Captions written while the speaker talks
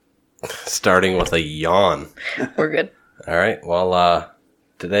starting with a yawn. We're good. All right. Well,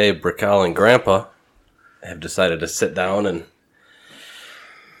 today Brook'l and Grandpa have decided to sit down and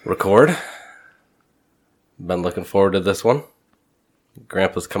record. Been looking forward to this one.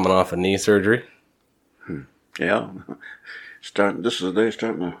 Grandpa's coming off a knee surgery. Yeah. This is the day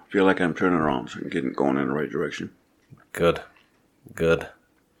starting to feel like I'm turning around, so I'm going in the right direction. Good.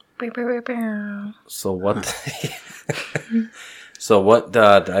 So what?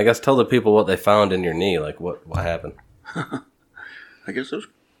 I guess tell the people what they found in your knee. Like what happened? I guess it was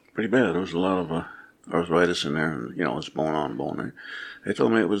pretty bad. There was a lot of arthritis in there, and it's bone on bone. They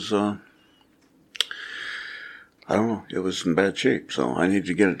told me it was, I don't know, it was in bad shape, so I needed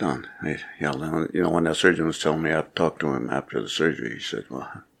to get it done. When that surgeon was telling me, I talked to him after the surgery. He said,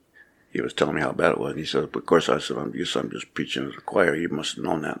 well, he was telling me how bad it was. And he said, of course, I said, I'm just preaching to the choir. You must have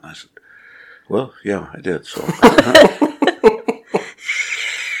known that. And I said, well, yeah, I did. So,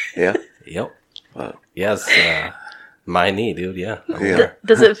 yeah. Yep. Yes. My knee, dude. Yeah.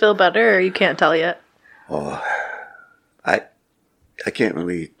 Does it feel better, or you can't tell yet? Oh, I can't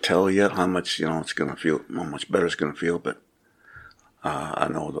really tell yet how much it's gonna feel, how much better it's gonna feel. But I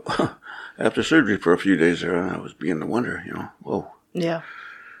know that after surgery for a few days there, I was beginning to wonder, whoa. Yeah.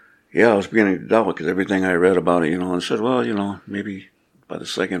 Yeah, I was beginning to doubt because everything I read about it, and said, well, maybe by the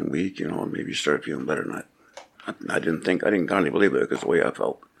second week, maybe you start feeling better. And I didn't kindly believe it because the way I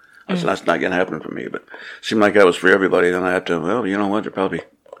felt. I said, that's not going to happen for me. But it seemed like that was for everybody. Then I had to, well, you know what,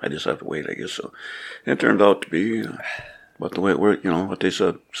 I just have to wait, I guess. So it turned out to be what the way it worked, what they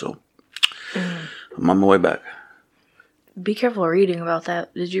said. So I'm on my way back. Be careful reading about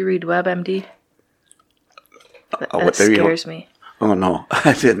that. Did you read WebMD? That scares me. Oh, no,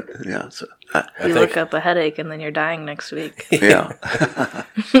 I didn't. Yeah. So you look up a headache and then you're dying next week. Yeah.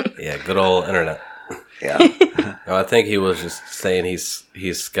 Yeah, good old internet. Yeah. No, I think he was just saying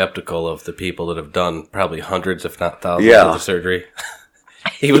he's skeptical of the people that have done probably hundreds, if not thousands, of the surgery.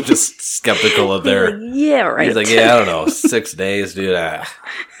 He was just skeptical of their... Yeah, right. He's like, I don't know, 6 days, dude.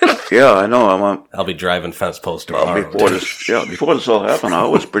 Yeah, I know. I'll be driving fence posts tomorrow. Before this all happened, I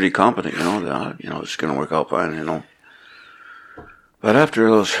was pretty confident, that it's going to work out fine, But after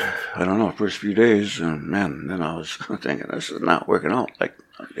those, first few days, then I was thinking, this is not working out like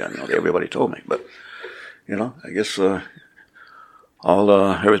everybody told me. But, I guess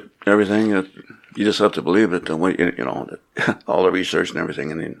everything that you just have to believe it, the way, that all the research and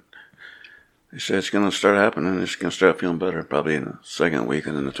everything. And then they say it's going to start happening. It's going to start feeling better probably in the second week,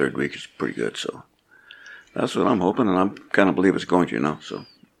 and then the third week is pretty good. So that's what I'm hoping, and I kind of believe it's going to, So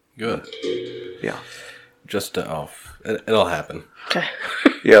good. Yeah. Just it'll happen. Okay.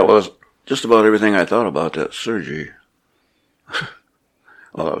 Yeah, well, it's just about everything I thought about that surgery.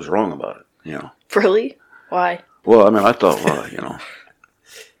 Well, I was wrong about it, Really? Why? Well, I thought, well,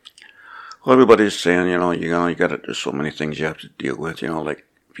 everybody's saying, there's so many things you have to deal with, like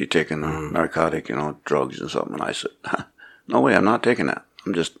if you're taking narcotic, drugs and something. And I said, no way, I'm not taking that.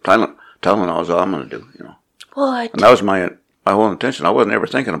 I'm just Tylenol is all I'm going to do, What? And that was my whole intention. I wasn't ever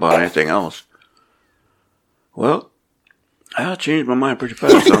thinking about anything else. Well, I changed my mind pretty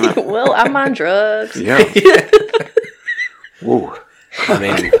fast on that. Well, I'm on drugs. Yeah. Whoa.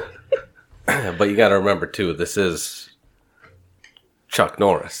 But you got to remember, too, this is Chuck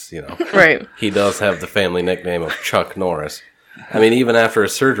Norris, Right. He does have the family nickname of Chuck Norris. Even after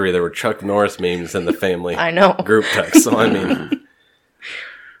his surgery, there were Chuck Norris memes in the family group text. So,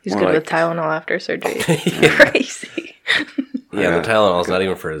 He's good with Tylenol after surgery. Crazy. Yeah, the Tylenol's not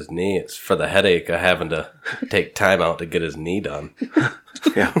even for his knee. It's for the headache of having to take time out to get his knee done.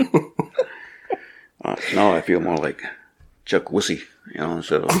 Yeah. Now I feel more like Chuck Wussy,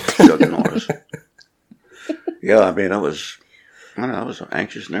 instead of Chuck Norris. Yeah, I was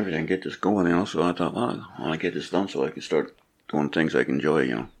anxious and everything to get this going, so I thought, well, I want to get this done so I can start doing things I can enjoy,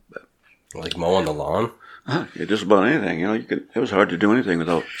 But, like mowing the lawn? Yeah, just about anything, it was hard to do anything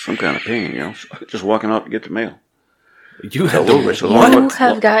without some kind of pain, So just walking out to get the mail. You have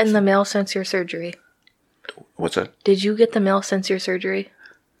gotten the mail since your surgery. What's that? Did you get the mail since your surgery?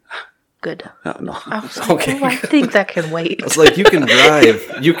 Good. No. Okay. I think that can wait. It's like you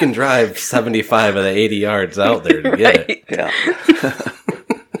can drive 75 of the 80 yards out there to get it. Yeah.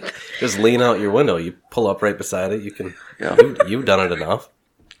 Just lean out your window. You pull up right beside it. You can. Yeah. You've done it enough.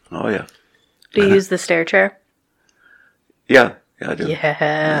 Oh yeah. Do you use the stair chair? Yeah, I do.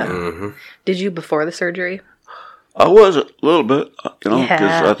 Yeah. Mm-hmm. Did you before the surgery? I was a little bit, because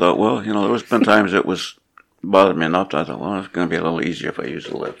I thought, well, there was been times it was bothered me enough that I thought, well, it's going to be a little easier if I use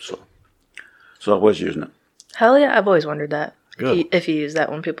the lift. So I was using it. Hell yeah, I've always wondered that. Good. If you use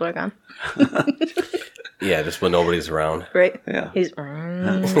that when people are gone. Yeah, just when nobody's around. Right? Yeah. He's.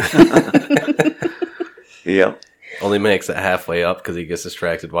 Yep. Only makes it halfway up because he gets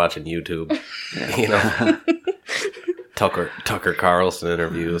distracted watching YouTube. Yeah. You know, Tucker Carlson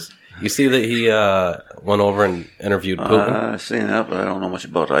interviews. You see that he went over and interviewed Putin? I've seen that, but I don't know much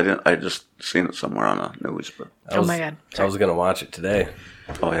about it. I just seen it somewhere on the news. But Oh my God! I was going to watch it today.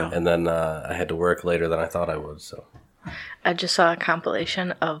 oh yeah. And then I had to work later than I thought I would. So I just saw a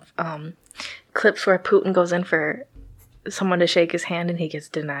compilation of clips where Putin goes in for someone to shake his hand and he gets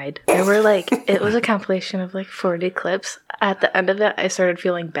denied. There were it was a compilation of 40 clips. At the end of it, I started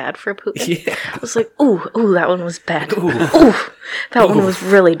feeling bad for Putin. yeah, I was like, ooh, that one was bad. Ooh, that one was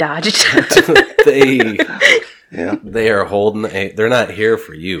really dodged. they are holding. They're not here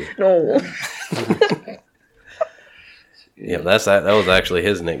for you. No. Yeah, that was actually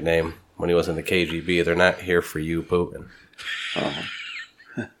his nickname when he was in the KGB. They're not here for you, Putin.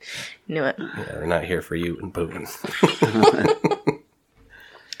 Knew it. Yeah, they're not here for you and Putin.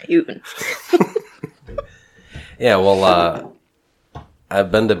 Putin. Yeah, well,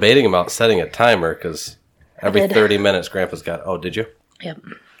 I've been debating about setting a timer because every 30 minutes, Grandpa's got. Oh, did you? Yep.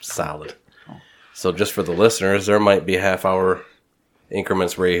 Solid. So just for the listeners, there might be half-hour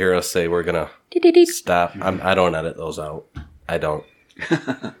increments where you hear us say we're gonna stop. I don't edit those out. I don't.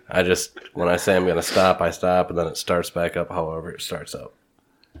 I just when I say I'm gonna stop, I stop, and then it starts back up. However, it starts up.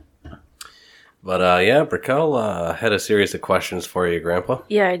 But yeah, Brook'l had a series of questions for you, Grandpa.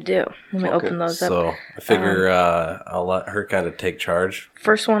 Yeah, I do. Let me open those up. So I figure I'll let her kind of take charge.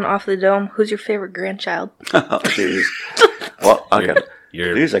 First one off the dome. Who's your favorite grandchild? Oh, jeez. Well, I got.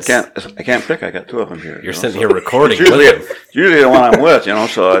 You're, These I can't pick. I got two of them here. You're sitting here recording. Usually the one I'm with,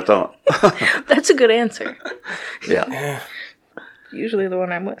 so I thought. That's a good answer. Yeah. Usually the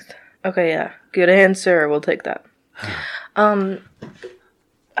one I'm with. Okay, yeah. Good answer. We'll take that.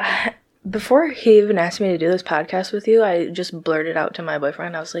 Before he even asked me to do this podcast with you, I just blurted out to my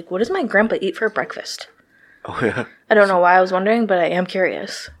boyfriend. I was like, what does my grandpa eat for breakfast? Oh, yeah. I don't know why I was wondering, but I am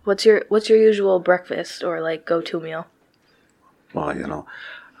curious. What's your usual breakfast or go-to meal? Well,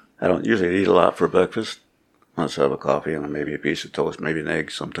 I don't usually eat a lot for breakfast. I just have a coffee and maybe a piece of toast, maybe an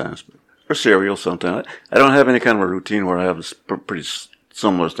egg sometimes, or cereal sometimes. I don't have any kind of a routine where I have pretty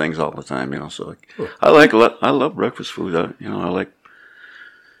similar things all the time, So I love breakfast food.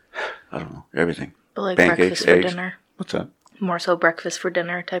 I don't know, everything. But Pancakes, breakfast for eggs. dinner? What's that? More so breakfast for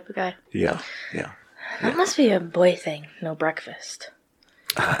dinner type of guy? Yeah. That must be a boy thing, no breakfast.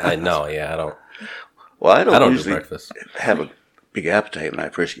 I know, yeah, I don't. Well, I don't do breakfast. Have a big appetite when I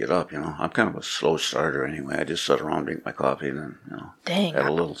first get up, I'm kind of a slow starter anyway. I just sit around, drink my coffee, and then, Dang. have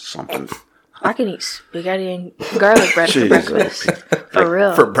a little something. I can eat spaghetti and garlic bread for breakfast. For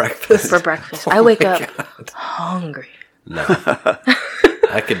real. For breakfast? For breakfast. I wake up hungry. No.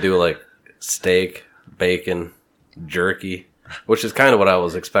 I could do steak, bacon, jerky, which is kind of what I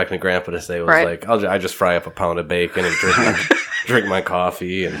was expecting Grandpa to say. Was right. I just fry up a pound of bacon and drink my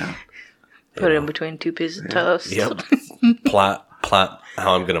coffee and put it in between two pieces of toast. Yep. plot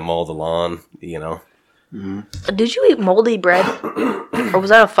how I'm gonna mow the lawn. Mm-hmm. Did you eat moldy bread, or was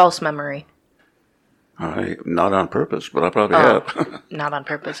that a false memory? Not on purpose, but I probably have. Not on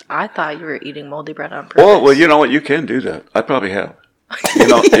purpose. I thought you were eating moldy bread on purpose. Well, you know what? You can do that. I probably have.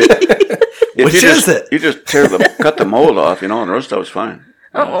 Which is it? You just cut the mold off, and the rest of it's fine.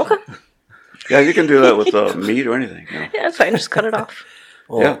 Oh, okay. Yeah, you can do that with meat or anything. Yeah, that's fine. Just cut it off.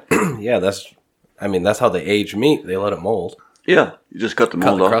 Well, yeah, that's how they age meat. They let it mold. Yeah, you just cut the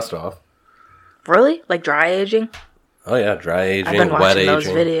mold Cut the off. crust off. Really? Like dry aging? Oh yeah, dry aging, I've been wet watching aging. those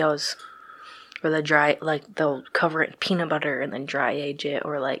videos where they'll cover it in peanut butter and then dry age it,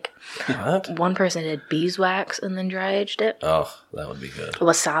 or What? one person did beeswax and then dry aged it. Oh, that would be good.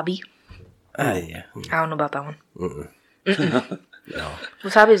 Wasabi. Yeah. I don't know about that one. No.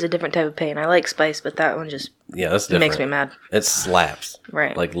 Wasabi is a different type of pain. I like spice, but that one just That's different. makes me mad. It slaps.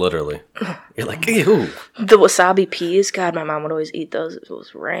 Right. Literally. You're like, ew. The wasabi peas, God, my mom would always eat those. It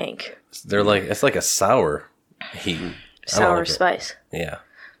was rank. They're it's like a sour heat. Sour spice. Yeah.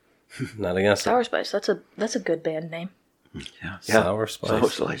 Not against Sour Spice. That's a good band name. Yeah. Sour Spice. Sour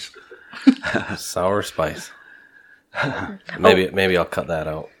Spice. Sour Spice. Maybe I'll cut that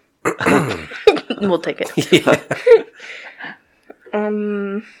out. We'll take it. Yeah.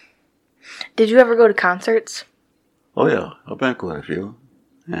 Did you ever go to concerts? Oh, yeah. I've been to quite a few.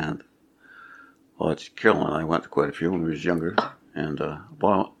 And, Carol and I went to quite a few when we was younger. And,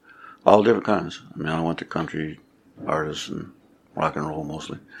 all different kinds. I went to country artists and rock and roll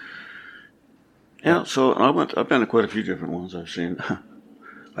mostly. Yeah, so I've been to quite a few different ones I've seen.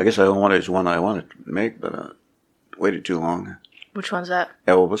 I guess I wanted one I wanted to make, but waited too long. Which one's that?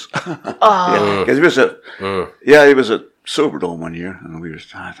 Elvis. Oh. Because he was at Superdome one year, and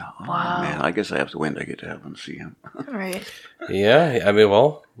I thought, oh man, I guess I have to win to get to heaven and see him. Right. Yeah, I mean,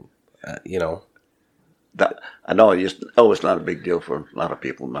 well, I know Elvis not a big deal for a lot of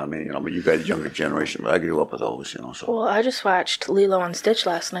people. I mean, but you got a younger generation, but I grew up with Elvis, So. Well, I just watched Lilo and Stitch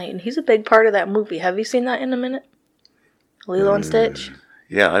last night, and he's a big part of that movie. Have you seen that in a minute? Lilo and Stitch?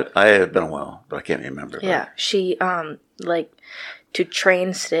 Yeah, I have been a while, but I can't remember. Yeah, she, to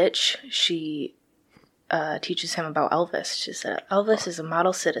train Stitch, she teaches him about Elvis. She said, Elvis is a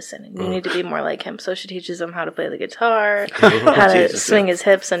model citizen, and you need to be more like him. So she teaches him how to play the guitar, how to swing his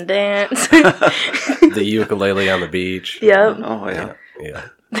hips and dance. The ukulele on the beach. Yep. Oh, yeah.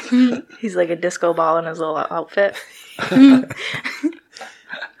 Yeah. He's like a disco ball in his little outfit.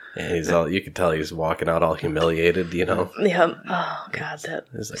 And he's you can tell he's walking out all humiliated, Yep. Oh, God, that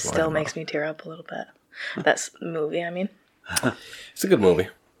still makes me tear up a little bit. That's the movie, I mean. It's a good movie.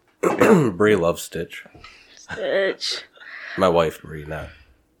 Bree loves Stitch. Stitch. My wife, Bree, not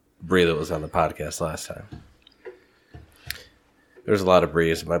Bree that was on the podcast last time. There's a lot of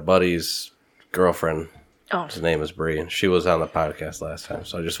Brees. My buddy's girlfriend, his name is Bree, and she was on the podcast last time,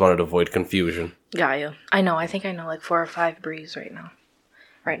 so I just wanted to avoid confusion. Got you. I know. I think I know like 4 or 5 Brees right now.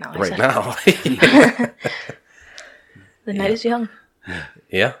 Right now. The night is young.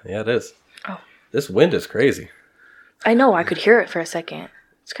 Yeah, it is. Oh. This wind is crazy. I know. I could hear it for a second.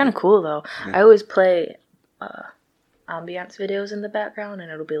 It's kind of cool, though. Yeah. I always play ambiance videos in the background,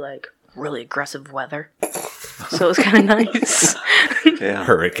 and it'll be like really aggressive weather. So it's kind of nice. Yeah.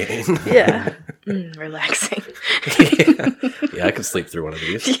 Hurricane. Yeah. Relaxing. Yeah, I could sleep through one of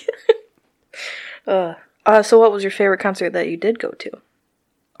these. So what was your favorite concert that you did go to?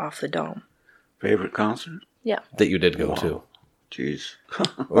 Off the dome. Favorite concert? Yeah. That you did go to. Jeez.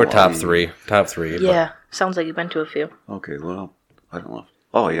 Or top three. Top 3. Yeah. But. Sounds like you've been to a few. Okay, well, I don't know.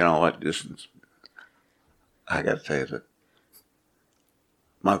 Oh, you know what? I got to tell you that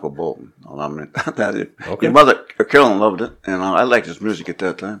Michael Bolton. Okay. Your mother, Carolyn, loved it, and I liked his music at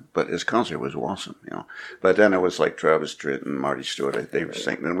that time, but his concert was awesome, But then it was like Travis Tritt and Marty Stewart. They were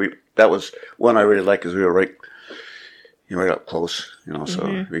singing, and that was one I really liked because we were right up close,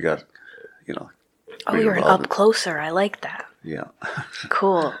 so we got, Oh, you're an up closer. I like that. Yeah.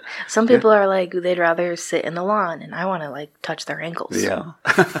 Cool. Some people are like, they'd rather sit in the lawn, and I want to like touch their ankles. Yeah.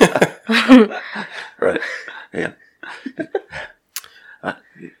 Right. Yeah.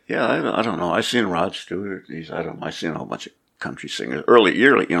 I don't know. I seen Rod Stewart. I seen a whole bunch of country singers early.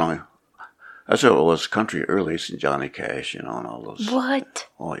 That's what it was. Country early. I seen Johnny Cash, and all those. What?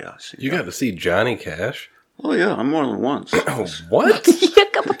 Oh yeah. You got to see Johnny Cash? Oh yeah, more than once. Oh, what? Yeah, a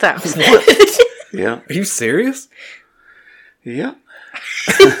couple times. Yeah. Are you serious? Yeah.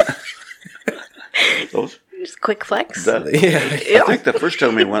 Those. Just quick flex. I think the first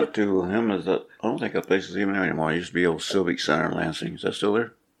time we went to him is that I don't think that place is even there anymore. It used to be old Civic Center in Lansing. Is that still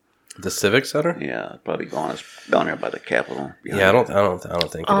there? The Civic Center? Yeah, probably gone. It's down there by the Capitol. Yeah, I don't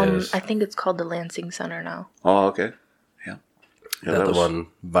think it is. I think it's called the Lansing Center now. Oh, okay. Yeah. That was the one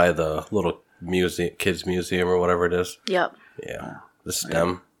by the little kids museum or whatever it is. Yep. Yeah. The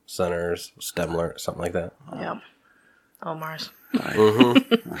STEM centers, STEMler, something like that. Yep. Omar's. Right.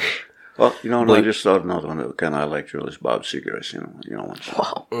 Mm-hmm. Well, I just thought another one that kind of I liked really was Bob Seger. I seen him, once.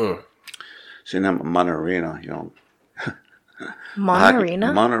 Whoa. Seen him at Monterina,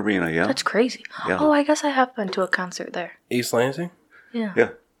 Monterina? Monterina, yeah. That's crazy. Yeah. Oh, I guess I have been to a concert there. East Lansing? Yeah. Yeah.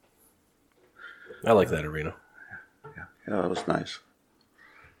 I like that arena. Yeah, it was nice.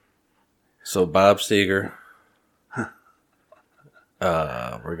 So Bob Seger.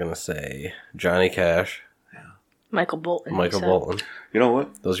 We're going to say Johnny Cash. Michael Bolton. You know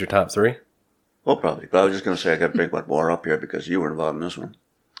what? Those are your top 3? Well, probably. But I was just going to say I got to bring one more up here because you were involved in this one.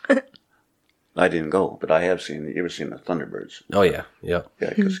 I didn't go, but I have seen. You ever seen the Thunderbirds? Oh yeah, yeah. Yeah,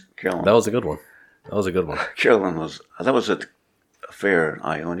 because Carolyn. That was a good one. Carolyn was. That was at a fair in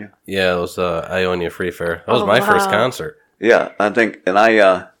Ionia. Yeah, it was Ionia Free Fair. That was my first concert. Yeah, I think, and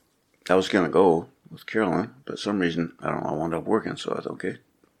I was going to go with Carolyn, but for some reason I don't know. I wound up working, so I thought, okay.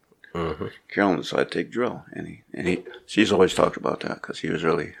 Mm-hmm. Carolyn decided to take drill, and she's always talked about that because he was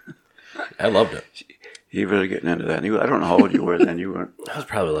really. I loved it. He really getting into that. And I don't know how old you were then. You weren't. I was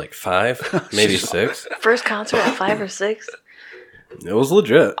probably like 5, maybe 6. First concert at 5 or 6. It was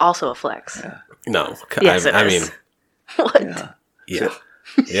legit. Also a flex. Yeah. No, yes, I mean, what? Yeah.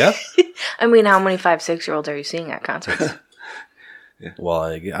 Yeah. I mean, how many 5, 6-year-olds are you seeing at concerts? Yeah. Well,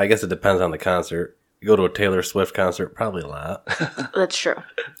 I guess it depends on the concert. You go to a Taylor Swift concert, probably a lot. That's true.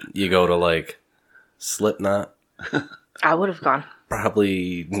 You go to like Slipknot. I would have gone.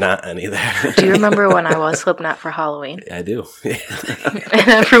 Probably not any there. Do you remember when I was Slipknot for Halloween? I do. And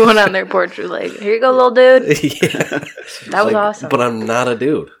everyone on their porch was like, "Here you go, little dude." Yeah. That was awesome. But I'm not a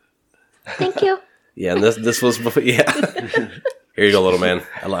dude. Thank you. Yeah, and this was before. Yeah. Here you go, little man.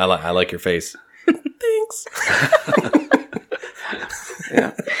 I like your face. Thanks.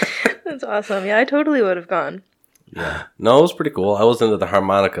 Yeah. That's awesome. Yeah, I totally would have gone. Yeah. No, it was pretty cool. I was into the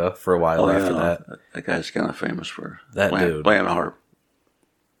harmonica for a while after that. That guy's kind of famous for Dude. playing a harp.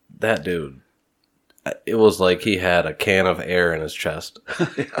 That dude. It was like he had a can of air in his chest.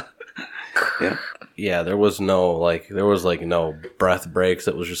 Yeah. Yeah, there was no no breath breaks.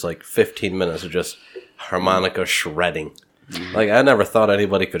 It was just like 15 minutes of just harmonica shredding. Like, I never thought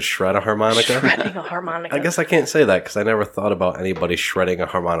anybody could shred a harmonica. Shredding a harmonica. I guess I can't say that because I never thought about anybody shredding a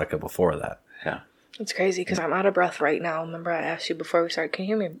harmonica before that. Yeah. It's crazy because I'm out of breath right now. Remember I asked you before we started, can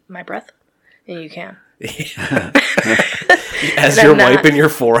you hear my breath? And you can. Yeah. As you're wiping your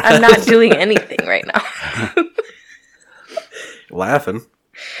forehead. I'm not doing anything right now. Laughing.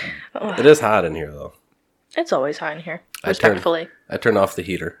 It is hot in here, though. It's always hot in here. Respectfully. I turned off the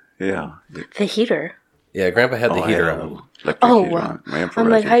heater. Yeah. The heater? Yeah, Grandpa had the heater on. I'm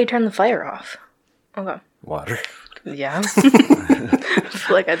like, how you turn the fire off? Okay. Water. Yeah. I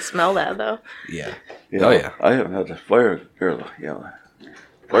feel like I'd smell that, though. Yeah. Yeah. Oh, yeah. I haven't had the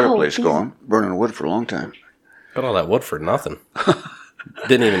fireplace going, burning wood for a long time. Got all that wood for nothing.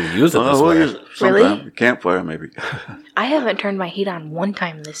 Didn't even use it this We'll way. use it sometime. Really? Campfire, maybe. I haven't turned my heat on one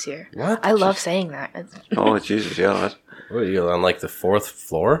time this year. What? I love saying that. Oh, Jesus, yeah. What are you, on like the 4th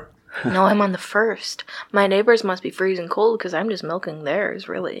floor? No, I'm on the 1st. My neighbors must be freezing cold because I'm just milking theirs,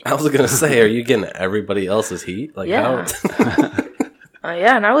 really. I was going to say, are you getting everybody else's heat? Like, Yeah. how?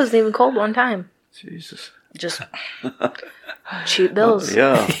 Yeah, and I wasn't even cold one time. Jesus. Just cheap bills.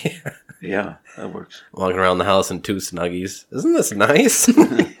 Yeah. Yeah, that works. Walking around the house in 2 Snuggies. Isn't this nice? Got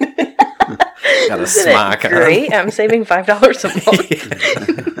a Isn't smock it great? I'm saving $5 a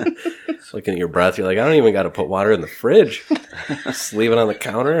month. Looking at your breath, you're like, I don't even got to put water in the fridge. Just leave it on the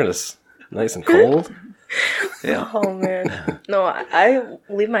counter and it's nice and cold. Yeah. Oh, man. No, I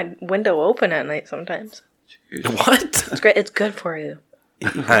leave my window open at night sometimes. What? It's great. It's good for you.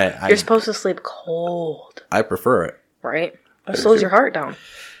 You're supposed to sleep cold. I prefer it. Right? It slows your heart down.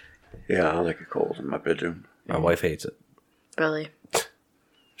 Yeah, I like it cold in my bedroom. My wife hates it. Really?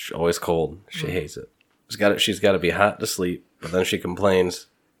 She's always cold. She hates it. She's got to be hot to sleep, but then she complains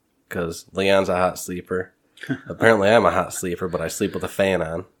because Leon's a hot sleeper. Apparently, I'm a hot sleeper, but I sleep with a fan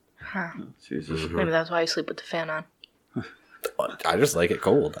on. Huh. Jesus. Maybe that's why you sleep with the fan on. I just like it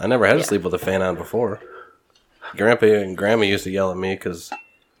cold. I never had to sleep with a fan on before. Grandpa and Grandma used to yell at me because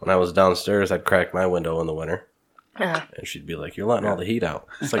when I was downstairs, I'd crack my window in the winter. Yeah. And she'd be like, you're letting all the heat out.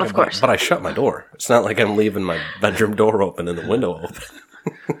 It's like, Of course. But I shut my door. It's not like I'm leaving my bedroom door open and the window open.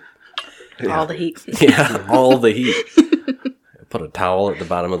 All the heat. Yeah, all the heat. I put a towel at the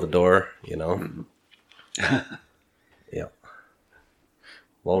bottom of the door, you know. Yeah.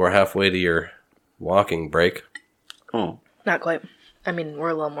 Well, we're halfway to your walking break. Oh. Not quite. I mean, we're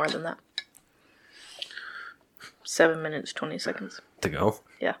a little more than that. 7 minutes, 20 seconds. To go?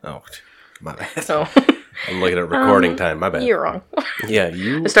 Yeah. Oh, my bad. So I'm looking at recording time. My bad. you're wrong. Yeah,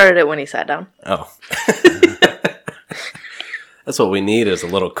 you. I started it when he sat down. Oh. That's what we need is a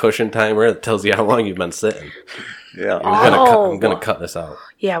little cushion timer that tells you how long you've been sitting. Yeah. I'm gonna cut this out.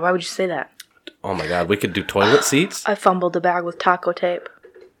 Yeah, why would you say that? Oh my god, we could do toilet seats? I fumbled the bag with taco tape.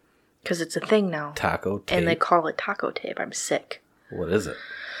 Because it's a thing now. Taco tape? And they call it taco tape. I'm sick. What is it?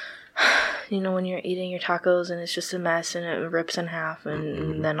 You know when you're eating your tacos and it's just a mess and it rips in half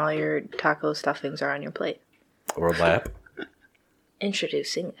and then all your taco stuffings are on your plate. Or lap?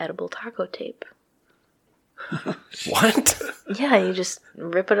 Introducing edible taco tape. What? Yeah, you just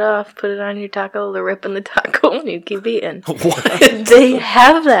rip it off, put it on your taco, the rip in the taco, and you keep eating. What? They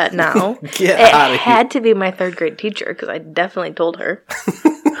have that now. Get it out of here. had to be my 3rd grade teacher because I definitely told her,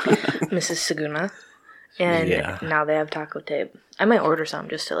 Mrs. Saguna. And Yeah. now they have taco tape. I might order some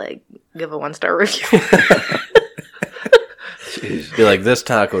just to like give a 1-star review. Be like, this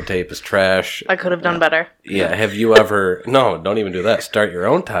taco tape is trash. I could have done better. Yeah, have you ever... No, don't even do that. Start your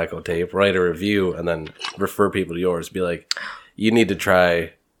own taco tape, write a review, and then refer people to yours. Be like, you need to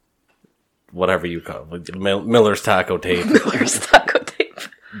try whatever you call it, Miller's taco tape. Miller's taco tape.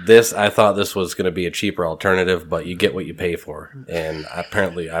 I thought this was going to be a cheaper alternative, but you get what you pay for. And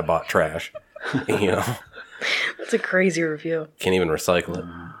apparently I bought trash. You know? That's a crazy review. Can't even recycle it.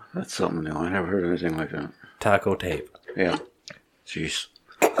 That's something new. I never heard anything like that. Taco tape. Yeah. Jeez.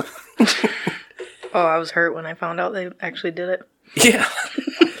 Oh, I was hurt when I found out they actually did it. Yeah.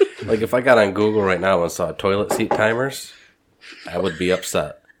 Like if I got on Google right now and saw toilet seat timers, I would be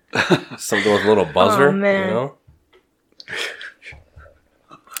upset. Something with a little buzzer, Oh, man. you know?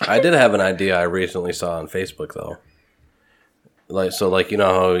 I did have an idea I recently saw on Facebook, though. Like, you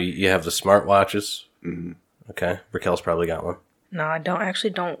know how you have the smartwatches? Mm-hmm. Okay, Raquel's probably got one. No, I don't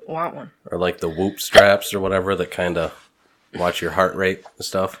want one. Or like the Whoop straps or whatever that kind of watch your heart rate and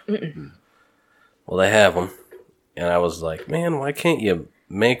stuff. Mm-mm. Well, they have them. And I was like, man, why can't you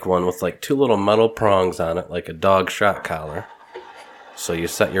make one with like 2 little metal prongs on it, like a dog shot collar? So you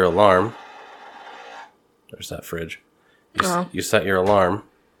set your alarm. There's that fridge. You set your alarm.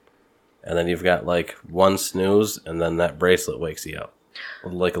 And then you've got like 1 snooze, and then that bracelet wakes you up.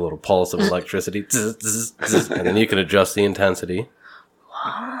 Like a little pulse of electricity. Zzz, zzz, zzz, and then you can adjust the intensity.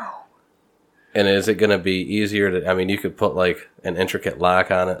 Wow. And is it going to be easier to... I mean, you could put like an intricate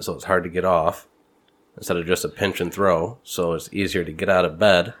lock on it so it's hard to get off. Instead of just a pinch and throw. So it's easier to get out of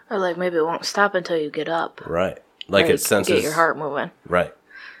bed. Or like maybe it won't stop until you get up. Right. Like it senses... Get your heart moving. Right.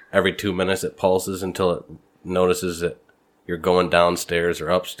 Every 2 minutes it pulses until it notices that you're going downstairs or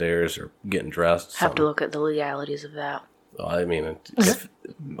upstairs or getting dressed. Have to look at the legalities of that. Well, I mean,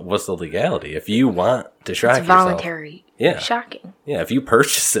 what's the legality? If you want to shock It's voluntary. yourself, Shocking. Yeah, if you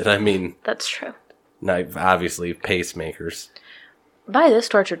purchase it, I mean, that's true. Now, obviously, pacemakers. Buy this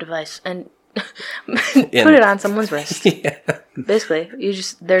torture device and put it on someone's wrist. Yeah. Basically,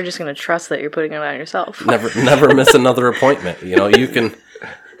 they're just going to trust that you're putting it on yourself. Never miss another appointment. You know, you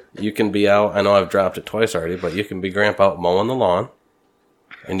can be out. I know I've dropped it twice already, but you can be grandpa out mowing the lawn,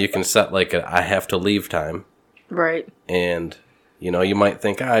 and you can set like I have to leave time. Right. And, you know, you might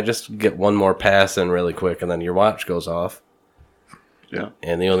think, I just get one more pass in really quick, and then your watch goes off. Yeah.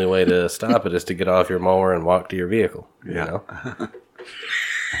 And the only way to stop it is to get off your mower and walk to your vehicle. Yeah. You know?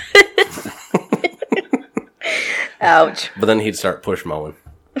 Ouch. But then he'd start push mowing.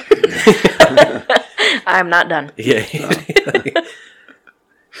 I'm not done. Yeah.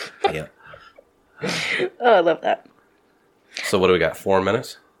 Yeah. Oh, I love that. So what do we got? 4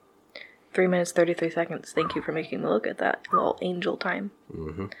 minutes? 3 minutes, 33 seconds. Thank you for making me look at that little angel time.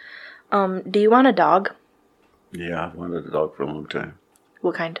 Mm-hmm. Do you want a dog? Yeah, I've wanted a dog for a long time.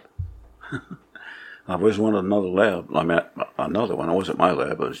 What kind? I've always wanted another lab. I mean, another one. It wasn't my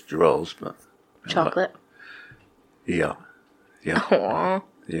lab. It was Jarrell's. But chocolate? Yeah. Yeah. Aww.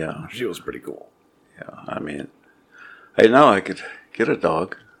 Yeah. She was pretty cool. Yeah, I mean, hey, now I could get a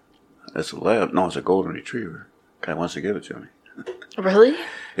dog. It's a lab. No, it's a golden retriever. Guy wants to give it to me. Really?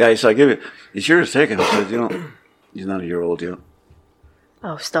 Yeah, he said, I give it. He's yours to take it. I said, he's not a year old yet.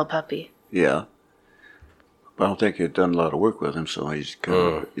 Oh, still puppy. Yeah. But I don't think you've done a lot of work with him, so he's kind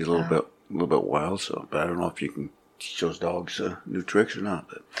of he's a little bit wild. So, but I don't know if you can teach those dogs new tricks or not.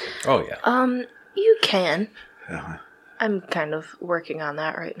 But. Oh yeah. You can. Yeah. I'm kind of working on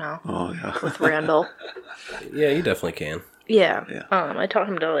that right now. Oh yeah. With Randall. Yeah, you definitely can. Yeah. Yeah. I taught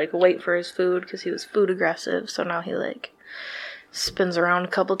him to wait for his food because he was food aggressive. So now he spins around a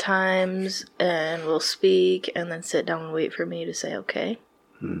couple times and will speak and then sit down and wait for me to say okay.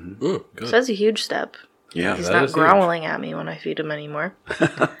 Mm-hmm. Good. So that's a huge step. Yeah. He's not growling at me when I feed him anymore.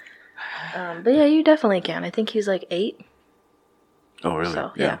 But yeah, you definitely can. I think he's 8. Oh really?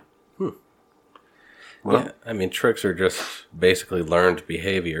 So, yeah. Well, yeah, I mean, tricks are just basically learned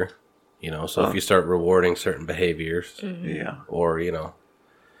behavior, so if you start rewarding certain behaviors, yeah, or,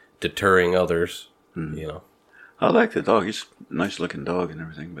 deterring others, I like the dog. He's a nice looking dog and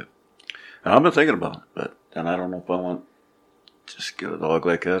everything, but I've been thinking about it, and I don't know if I want to just get a dog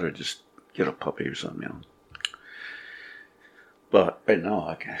like that or just get a puppy or something, But right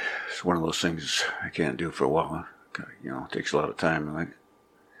now, it's one of those things I can't do for a while. It takes a lot of time, and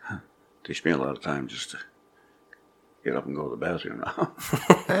takes me a lot of time just to get up and go to the bathroom now.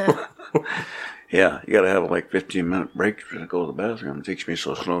 Yeah, you got to have 15-minute break to go to the bathroom. It takes me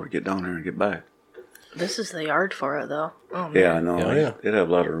so slow to get down there and get back. This is the yard for it, though. Oh, man. Yeah, I know. Yeah. They'd have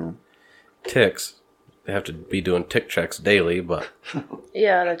a lot of room. Ticks. They have to be doing tick checks daily, but...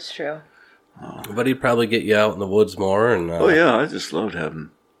 Yeah, that's true. But he'd probably get you out in the woods more. And oh, yeah, I just loved having,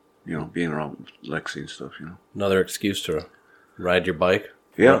 being around Lexi and stuff, Another excuse to ride your bike.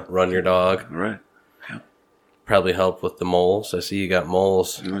 Yeah. Run your dog. Right. Yeah. Probably help with the moles. I see you got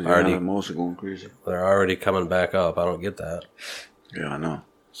moles already. Moles are going crazy. They're already coming back up. I don't get that. Yeah, I know.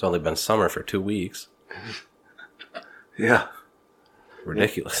 It's only been summer for 2 weeks. Yeah.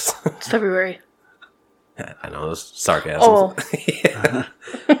 Ridiculous. It's February. I know, it was sarcasm. Oh.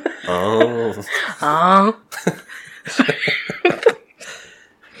 Oh. Oh.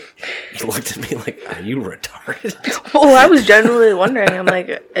 You looked at me like, are you retarded? Well, I was genuinely wondering. I'm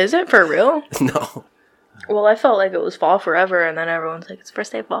like, is it for real? No. Well, I felt like it was fall forever, and then everyone's like, it's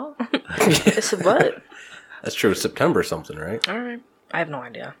first day of fall. I said, what? That's true. September something, right? All right. I have no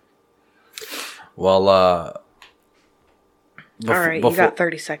idea. Well, All right, you got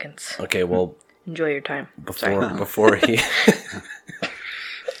 30 seconds. Okay, well... Enjoy your time. Before he...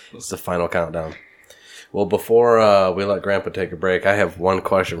 It's the final countdown. Well, before we let Grandpa take a break, I have one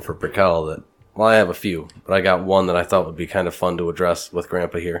question for Brook'l that... Well, I have a few, but I got one that I thought would be kind of fun to address with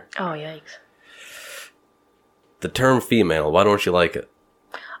Grandpa here. Oh, yikes. The term female, why don't you like it?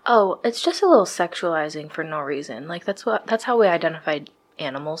 Oh, it's just a little sexualizing for no reason. Like, that's how we identified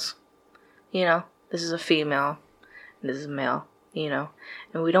animals. You know, this is a female, this is a male, you know.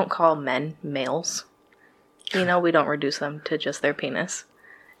 And we don't call men males. You know, we don't reduce them to just their penis.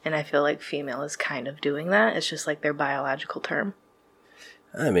 And I feel like female is kind of doing that. It's just like their biological term.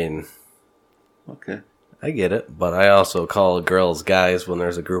 I mean... Okay. I get it, but I also call girls guys when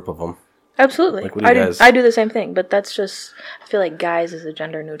there's a group of them. Absolutely. Like, what do you guys... I do the same thing, but that's just... I feel like guys is a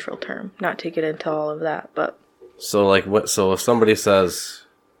gender-neutral term. Not to get into all of that, but... So, like, what? So if somebody says...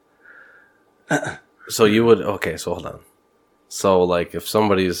 So you would... Okay, so hold on. So, like, if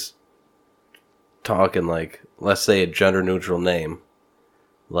somebody's talking, like, let's say a gender-neutral name,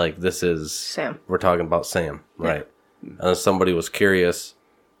 like, this is... Sam. We're talking about Sam, right? Yeah. And then somebody was curious,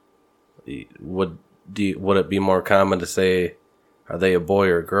 would it be more common to say, are they a boy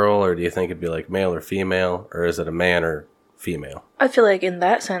or a girl, or do you think it'd be, like, male or female, or is it a man or female? I feel like in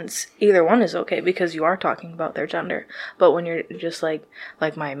that sense, either one is okay, because you are talking about their gender. But when you're just, like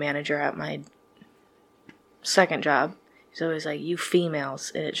my manager at my second job, he's always like, you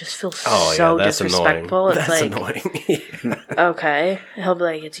females, and it just feels so disrespectful. Annoying. It's that's like, annoying. Okay. He'll be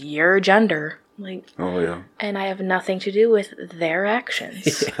like, it's your gender. Like, oh, yeah. And I have nothing to do with their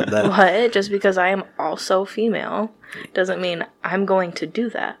actions. Yeah, What? Just because I am also female doesn't mean I'm going to do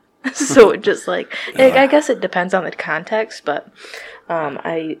that. So it just like, I guess it depends on the context, but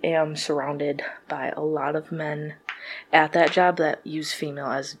I am surrounded by a lot of men at that job that use female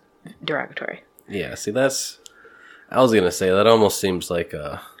as derogatory. Yeah, see, that's... I was going to say, that almost seems like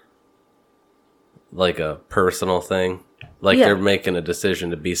a personal thing. Like they're making a decision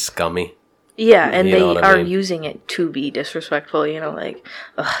to be scummy. Yeah, and they are using it to be disrespectful, you know, like,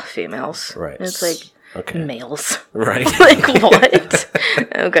 females. Right. And it's like, males. Right. Like, what?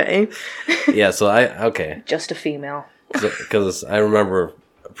 Okay. Yeah, so okay. Just a female. Because I remember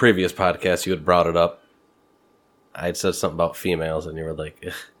a previous podcast, you had brought it up. I had said something about females, and you were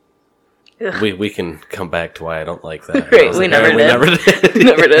like, we can come back to why I don't like that. Right, we never did. We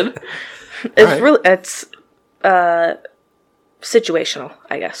never did. It's situational,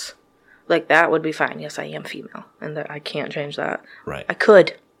 I guess. Like, that would be fine. Yes, I am female, and I can't change that. Right. I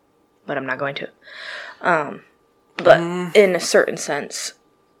could, but I'm not going to. But in a certain sense,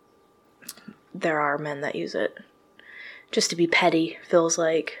 there are men that use it just to be petty, feels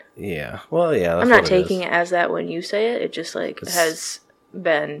like. Yeah. Well, yeah. That's I'm not taking it as that when you say it. It just, like, has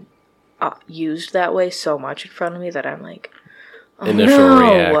been used that way so much in front of me that I'm like, initial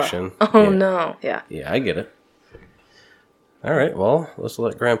reaction. No. Yeah. Yeah, I get it. All right, well, let's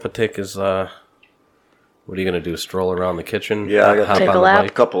let Grandpa take his, what are you going to do, stroll around the kitchen? Yeah, I got to take a lap. A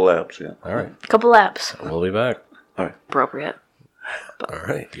couple laps, yeah. All right. Couple laps. We'll be back. All right. Appropriate. All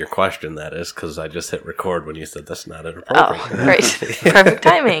right. Your question, that is, because I just hit record when you said that's not inappropriate. Oh, great. Perfect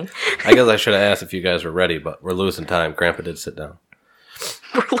timing. I guess I should have asked if you guys were ready, but we're losing time. Grandpa did sit down.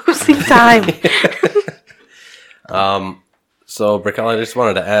 We're losing time. So, Brook'l, I just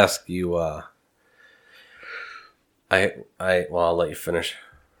wanted to ask you, I'll let you finish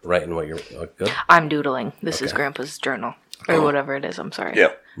writing what you're good. I'm doodling. This is Grandpa's journal. Or whatever it is, I'm sorry.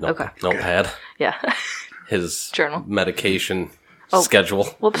 Yeah. Okay. Notepad. Yeah. His journal. Medication schedule.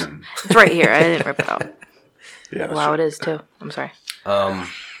 Whoops. It's right here. I didn't rip it out. Yeah. Wow, it is too. I'm sorry.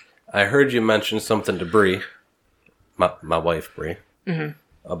 I heard you mention something to Bree, my wife Bree,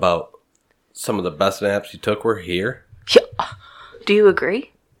 about some of the best naps you took were here. Yeah. Do you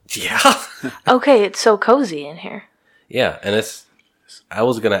agree? Yeah. Okay, it's so cozy in here. Yeah, and I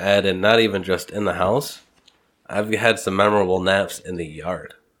was going to add in, not even just in the house, I've had some memorable naps in the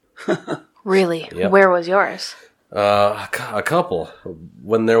yard. Really? Yep. Where was yours? A couple.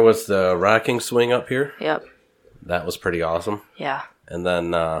 When there was the rocking swing up here. Yep. That was pretty awesome. Yeah. And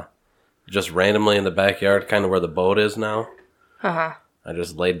then just randomly in the backyard, kind of where the boat is now. Uh-huh. I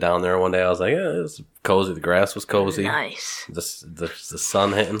just laid down there one day. I was like, yeah, it's cozy. The grass was cozy. Nice. The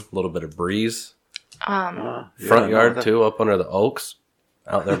sun hitting, a little bit of breeze. Front yard, too, up under the oaks,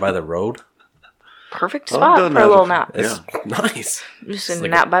 out there by the road. Perfect spot for a little nap. It's nice. Just a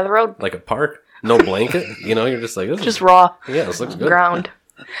nap by the road. Like a park. No blanket. You're just like, this just raw. Yeah, this looks good. Ground.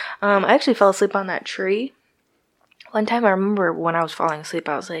 I actually fell asleep on that tree. One time I remember when I was falling asleep,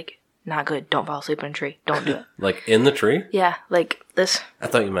 I was like, Not good. Don't fall asleep in a tree. Don't do it. Like in the tree? Yeah, like this. I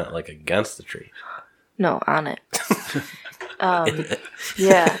thought you meant like against the tree. No, on it.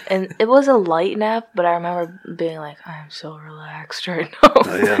 Yeah, and it was a light nap, but I remember being like, I'm so relaxed right now.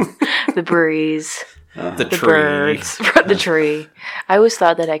 Oh, yeah. The breeze, The the tree. birds, the tree. I always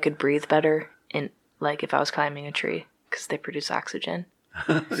thought that I could breathe better in, like, if I was climbing a tree, because they produce oxygen.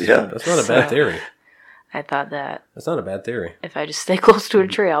 Yeah. That's not a bad theory. I thought that That's not a bad theory. if I just stay close to a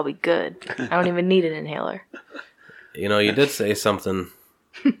tree, I'll be good. I don't even need an inhaler. You know, you did say something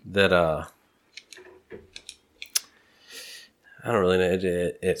that I don't really know.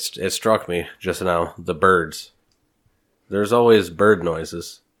 It struck me just now. The birds. There's always bird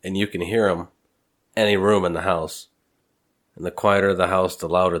noises, and you can hear them any room in the house. And the quieter the house, the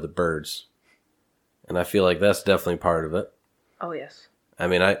louder the birds. And I feel like that's definitely part of it. Oh, yes. I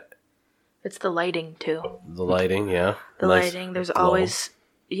mean, It's the lighting, too. the lighting, yeah. The Nice lighting. There's glow. always,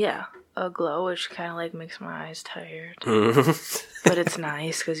 a glow, which kind of, like, makes my eyes tired. But it's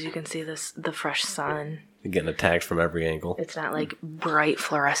nice, because you can see the fresh sun. You're getting attacked from every angle. It's not, like, bright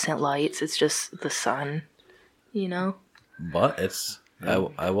fluorescent lights. It's just the sun, you know? But it's.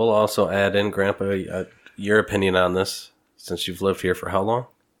 I will also add in, Grandpa, your opinion on this, since you've lived here for how long?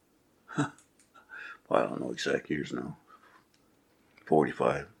 Well, I don't know exact years now.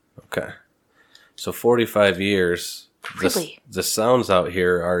 45. Okay. So 45 years. Really? The sounds out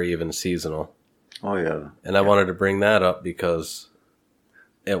here are even seasonal. Oh, yeah. And I wanted to bring that up because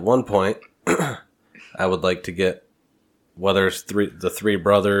at one point, I would like to get, whether it's the three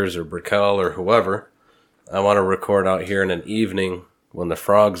brothers or Brook'l or whoever, I want to record out here in an evening when the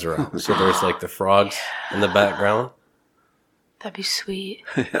frogs are out. So there's like the frogs in the background, That'd be sweet.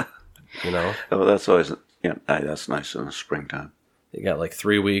 you know? Oh, that's always, yeah, that's nice in the springtime. You got like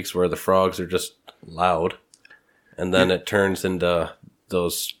 3 weeks where the frogs are just loud. And then it turns into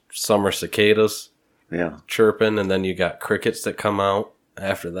those summer cicadas Yeah. chirping. And then you got crickets that come out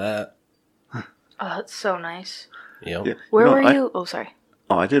after that. Oh, that's so nice. Yep. Yeah. Where You know, were you? Oh, sorry.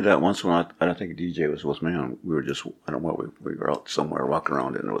 I did that once when I don't think DJ was with me, and we were just, I don't know what, we were out somewhere walking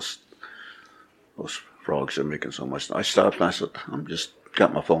around, and those frogs are making so much. I stopped and I said, I'm just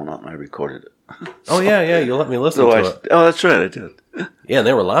got my phone out and I recorded it. Oh, yeah, you let me listen to it. Oh, that's right, I did. Yeah, and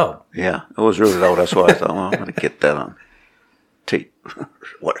they were loud. Yeah, it was really loud. That's why I thought, well, I'm going to get that on tape.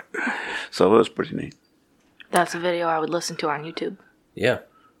 What? So it was pretty neat. That's a video I would listen to on YouTube. Yeah.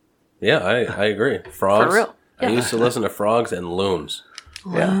 Yeah, I agree. Frogs. For real. I Yeah. used to listen to frogs and loons.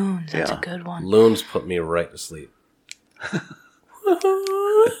 Loons, that's yeah. a good one. Loons put me right to sleep.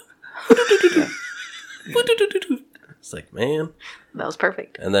 It's like, man. That was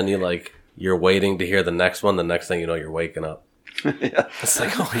perfect. And then you're waiting to hear the next one. The next thing you know, you're waking up. Yeah. It's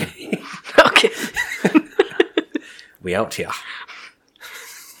like, okay. Okay. We out here.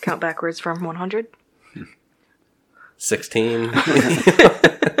 Count backwards from 100. 16.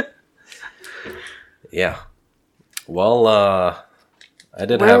 Yeah. Well, I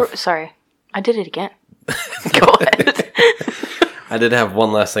did have... Sorry. I did it again. Go ahead. I did have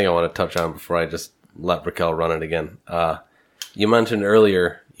one last thing I want to touch on before I just let Brook'l run it again. You mentioned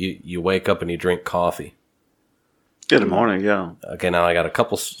earlier you wake up and you drink coffee. In the morning, yeah. Okay, now I got a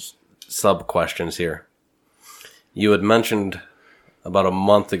couple sub-questions here. You had mentioned about a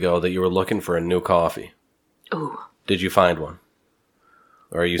month ago that you were looking for a new coffee. Ooh. Did you find one?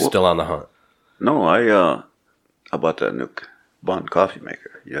 Or are you still on the hunt? No, I bought that new Bond coffee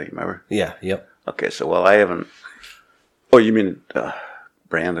maker. Yeah, you remember? Yeah, yep. Okay, so, I haven't... Oh, you mean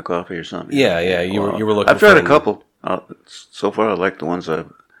brand of coffee or something? Yeah, you were looking I've tried for a couple. So far, I like the ones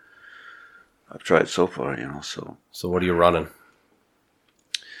I've tried so far, so... So what are you running?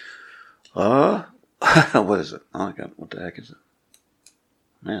 What is it? Oh, what the heck is it?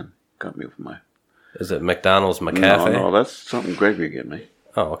 Man, got me with my... Is it McDonald's McCafe? No, that's something Gregory gave me.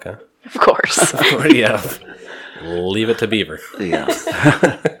 Oh, okay. Of course. What do you have? Leave it to Beaver. Yeah.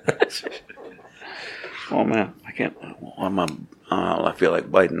 Oh, man, I can't... I feel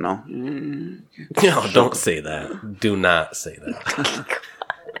like biting now. No, don't say that. Do not say that.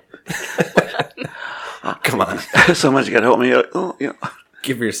 Come on. Somebody's got to help me out. Oh, yeah.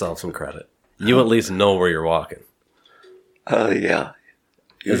 Give yourself some credit. You at least know where you're walking. Yeah.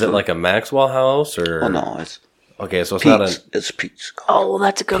 Is it like a Maxwell house or? Oh, no, it's Okay, so it's Pete's. not a It's Pete's. Oh,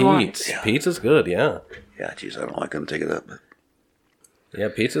 that's a good one. Pete's. Yeah. Pete's is good, yeah. Yeah, geez, I don't like them take it up, but Yeah,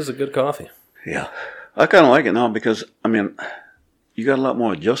 Pete's is a good coffee. yeah. I kind of like it now because, you got a lot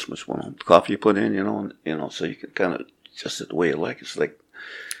more adjustments when the coffee you put in, so you can kind of adjust it the way you like. It's like,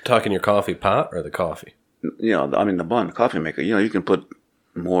 Talking your coffee pot or the coffee? the Bond coffee maker, you can put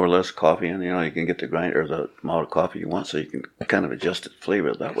more or less coffee in. You can get the grind or the amount of coffee you want, so you can kind of adjust the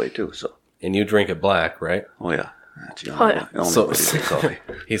flavor that way too. So. And you drink it black, right? Oh yeah, that's the only way to drink coffee.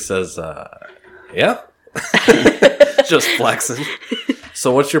 He says, "Yeah." Just flexing.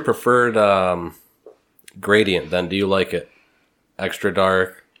 So what's your preferred gradient then? Do you like it extra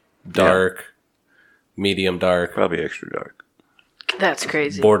dark, medium dark? Probably extra dark. That's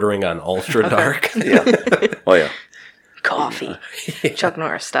crazy. Bordering on ultra dark? Yeah. Oh, yeah. Coffee. Chuck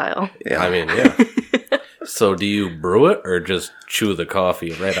Norris style. Yeah. I mean, yeah. So do you brew it or just chew the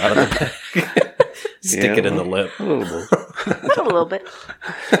coffee right out of the bag? Stick it in the lip? A little bit. A little bit.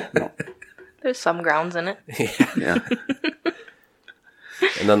 No. There's some grounds in it. Yeah.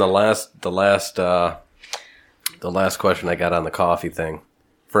 And then the last question I got on the coffee thing,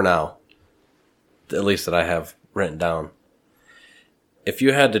 for now, at least that I have written down. If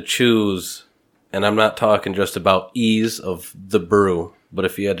you had to choose, and I'm not talking just about ease of the brew, but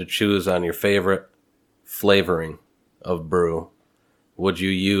if you had to choose on your favorite flavoring of brew, would you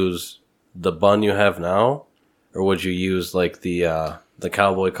use the bun you have now, or would you use like the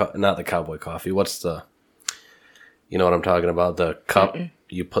cowboy, not the cowboy coffee? What's the, you know what I'm talking about? The cup.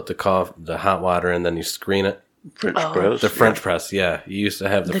 You put the hot water and then you screen it. French press. The French press, yeah. You used to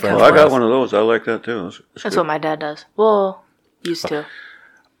have the French press. I got one of those. I like that too. That's what my dad does. Well, used to.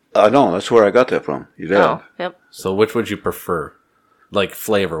 I know. That's where I got that from. Your dad. Oh, yep. So which would you prefer, like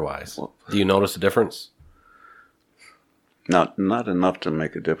flavor-wise? Do you notice a difference? Not enough to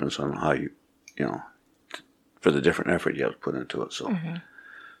make a difference on how for the different effort you have to put into it. So,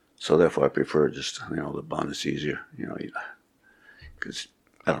 so therefore I prefer just, the bun is easier, because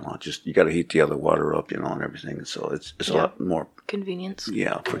I don't know, just you got to heat the other water up, and everything. And so it's a lot more convenience.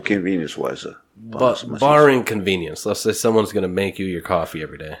 Yeah, for convenience wise, but barring convenience, let's say someone's going to make you your coffee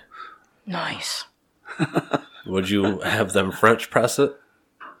every day. Nice. Would you have them French press it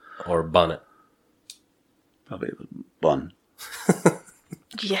or bun it? Probably bun.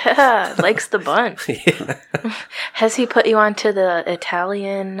 Yeah, likes the bun. Yeah. Has he put you onto the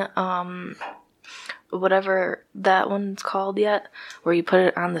Italian, whatever that one's called yet? Where you put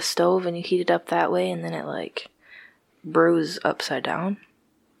it on the stove and you heat it up that way and then it brews upside down?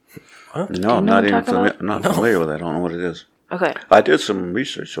 What? No, I'm not even familiar with that. I don't know what it is. Okay. I did some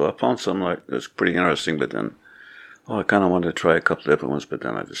research, so I found something that's pretty interesting, but then, I kind of wanted to try a couple of different ones, but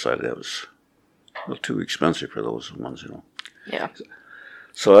then I decided that was a little too expensive for those ones, Yeah.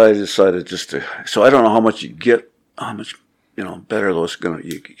 So I decided so I don't know how much you get, how much, better those how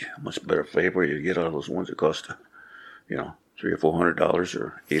much better flavor you get out of those ones that cost, $300 or $400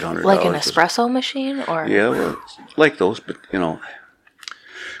 or $800. Like an espresso machine, or? Yeah, well, like those, but,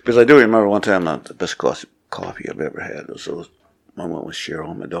 because I do remember one time the best coffee I've ever had was I went with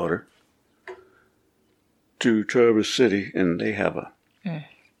Cheryl, my daughter, to Traverse City, and they have they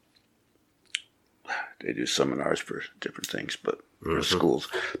do seminars for different things, but for schools.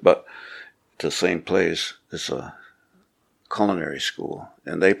 But the same place, it's a culinary school,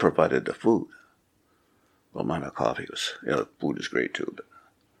 and they provided the food. Well, my coffee was, the food is great too, but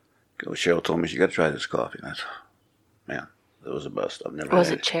Cheryl told me, you got to try this coffee. And I thought, man, that was the best. I've never Was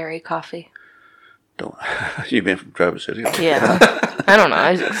had it cherry coffee? You been from Traverse City? Yeah. I don't know.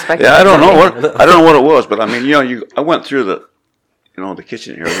 I was expecting. Yeah, I don't know what it was, but I mean, I went through the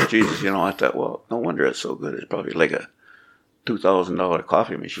kitchen here with Jesus. I thought, well, no wonder it's so good. It's probably like a $2,000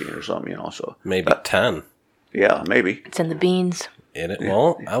 coffee machine or something. So maybe 10. Yeah, maybe. It's in the beans.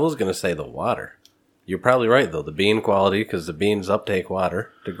 Well, I was gonna say the water. You're probably right though. The bean quality, because the beans uptake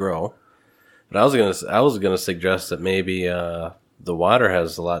water to grow. But I was gonna suggest that maybe the water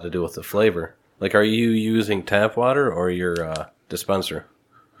has a lot to do with the flavor. Like, are you using tap water or your dispenser,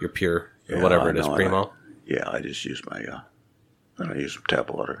 your pure or whatever it is, Primo? I just use I don't use tap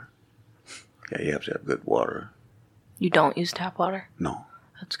water. Yeah, you have to have good water. You don't use tap water? No.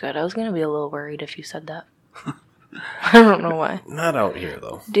 That's good. I was going to be a little worried if you said that. I don't know why. Not out here,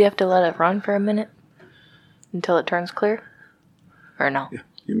 though. Do you have to let it run for a minute until it turns clear? Or no? Yeah.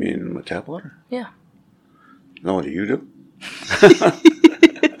 You mean with tap water? Yeah. No, do you do?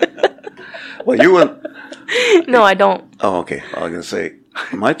 Well, you wouldn't. No, I don't. Oh, okay. I was going to say,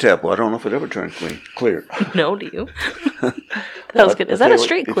 my tap water, I don't know if it ever turns clear. No, do you? That was good. Is that a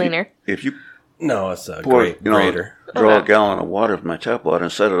street cleaner? If you No, it's a grater. Draw a gallon of water from my tap water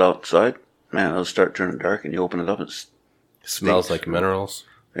and set it outside, man, it'll start turning dark, and you open it up, and it smells like minerals.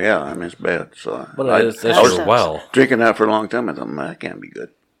 Yeah, I mean, it's bad. So but I was drinking that for a long time. I thought, man, that can't be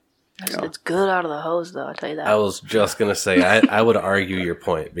good. It's good out of the hose, though. I'll tell you that. I was just gonna say I would argue your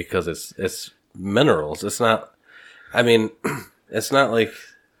point because it's minerals. It's not. I mean, it's not like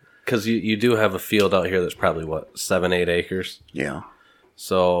because you do have a field out here that's probably 7-8 acres. Yeah.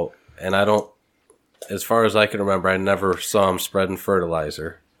 So, and I don't, as far as I can remember, I never saw them spreading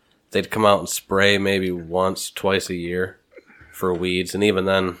fertilizer. They'd come out and spray maybe once, twice a year for weeds. And even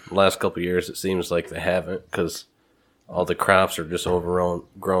then, the last couple of years, it seems like they haven't because all the crops are just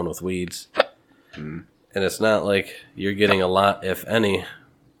grown with weeds. And it's not like you're getting a lot, if any,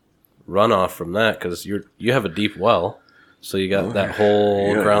 runoff from that because you have a deep well. So you got that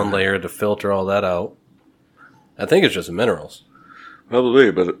whole ground layer to filter all that out. I think it's just minerals.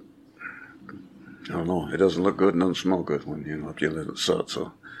 Probably, but I don't know. It doesn't look good and doesn't smell good when, if you let it sit.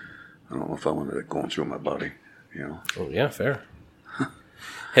 So I don't know if I wanted it going through my body, Oh, yeah, fair.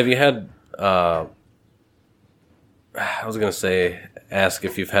 Have you had, I was going to say, ask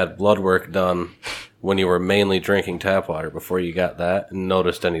if you've had blood work done when you were mainly drinking tap water before you got that and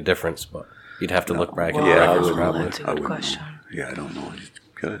noticed any difference, but you'd have to look back at the records probably. That's a good question. Yeah, I don't know.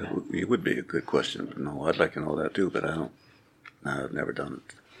 It would be a good question. But no, I'd like to know that too, but I don't. I've never done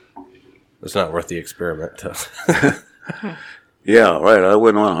it. It's not worth the experiment. Yeah, right. I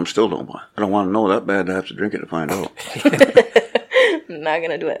wouldn't want. I don't want to know that bad to have to drink it to find out. I'm not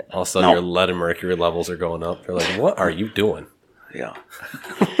gonna do it. All of a sudden, your lead and mercury levels are going up. You're like, what are you doing? Yeah.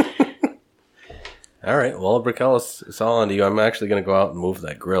 All right. Well, Brook'l, it's all on to you. I'm actually going to go out and move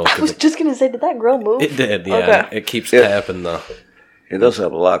that grill. I was just gonna say, did that grill move? It did, yeah. Okay. It keeps tapping the... It does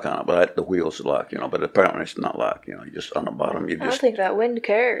have a lock on it, but the wheel's locked, but apparently it's not locked, you just on the bottom. I don't think that wind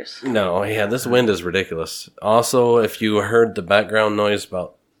cares. No, yeah, this wind is ridiculous. Also, if you heard the background noise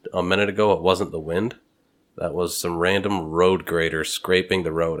about a minute ago, it wasn't the wind. That was some random road grader scraping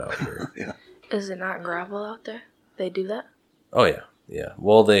the road out here. Yeah. Is it not gravel out there? They do that? Oh, yeah. Yeah.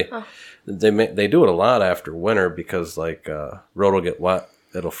 Well, they do it a lot after winter because, road will get wet,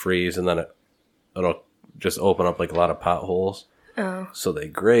 it'll freeze, and then it'll just open up, a lot of potholes. Oh. So they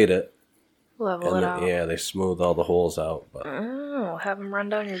grade it. Level it out. Yeah, they smooth all the holes out. But. Oh, have them run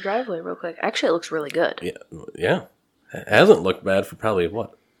down your driveway real quick. Actually, it looks really good. Yeah. It hasn't looked bad for probably,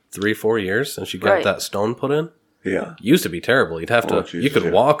 3-4 years since you got that stone put in? Yeah. It used to be terrible. You'd have to, you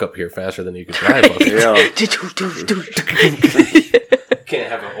could walk up here faster than you could drive up here. Yeah. Can't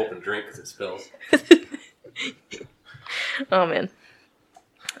have an open drink because it spills. Oh, man.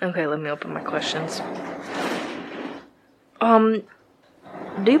 Okay, let me open my questions.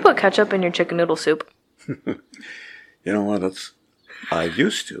 Do you put ketchup in your chicken noodle soup? You know what? I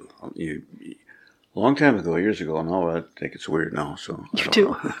used to. A long time ago, years ago. Now I think it's weird now. So you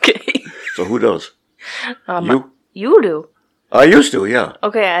do? Okay. So who does? You? You do. I used to, yeah.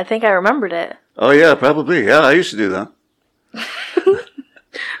 Okay, I think I remembered it. Oh yeah, probably. Yeah, I used to do that.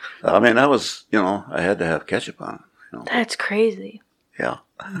 I mean, that was, I had to have ketchup on it. That's crazy. Yeah.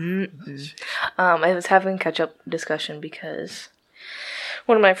 I was having ketchup discussion because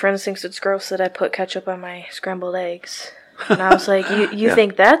one of my friends thinks it's gross that I put ketchup on my scrambled eggs. And I was like, you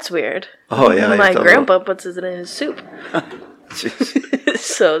think that's weird? Oh, yeah. My grandpa puts it in his soup.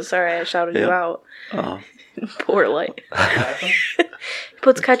 So, sorry I shouted you out. Uh-huh. Poor light. He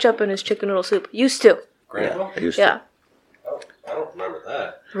puts ketchup in his chicken noodle soup. Used to. Grandpa? Yeah. Used to. Oh, I don't remember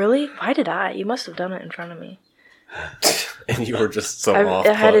that. Really? Why did I? You must have done it in front of me. And you were just so off.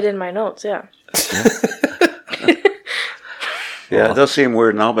 I had it in my notes, yeah. Yeah, it does seem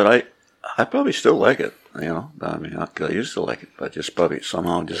weird now, but I probably still like it, I mean, I used to like it, but just probably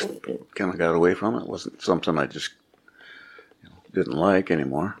somehow just kind of got away from it. It wasn't something I just didn't like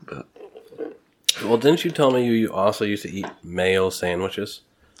anymore, but... Well, didn't you tell me you also used to eat mayo sandwiches?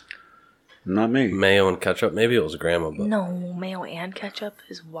 Not me. Mayo and ketchup? Maybe it was Grandma, but... No, mayo and ketchup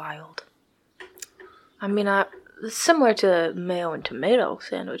is wild. I mean, it's similar to mayo and tomato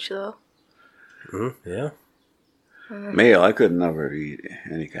sandwich, though. Yeah. Mayo, I could never eat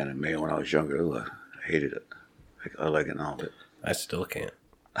any kind of mayo when I was younger. I hated it. I like it now, but... I still can't.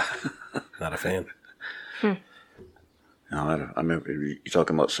 Not a fan. No, I remember you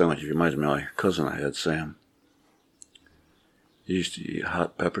talking about sandwiches. It reminds me of my cousin I had, Sam. He used to eat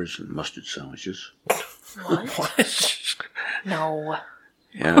hot peppers and mustard sandwiches. What? No.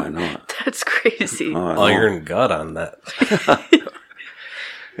 Yeah, I know it. That's crazy. Iron gut on that.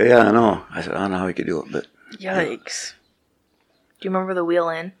 Yeah, I know. I said, I don't know how he could do it, but... Yikes. Do you remember the wheel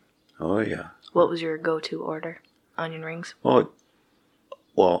in? Oh, yeah. What was your go-to order? Onion rings? Oh,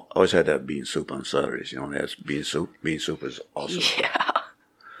 well, I always had that bean soup on Saturdays. That's bean soup. Bean soup is awesome. Yeah.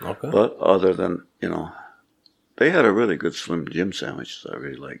 Okay. But other than, they had a really good Slim Jim sandwich I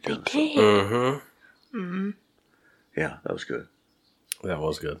really liked. They did. Mm-hmm. Mm-hmm. Yeah, that was good. That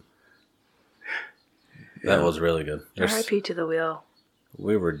was good. That was really good. R.I.P. to the wheel.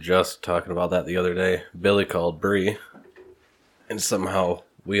 We were just talking about that the other day. Billy called Bree, and somehow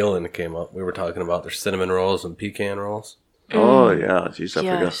Wheelin' came up. We were talking about their cinnamon rolls and pecan rolls. Oh, yeah. Jeez, I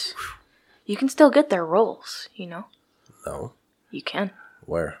forgot. Yes. You can still get their rolls, you know? No. You can.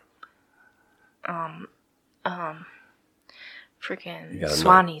 Where? Freaking gotta know.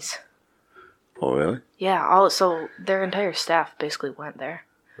 Swannies. Oh, really? Yeah, so their entire staff basically went there.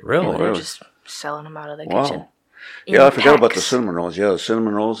 Really? And they're really? just selling them out of the Wow. kitchen. Yeah, I forgot about the packs. cinnamon rolls. Yeah, the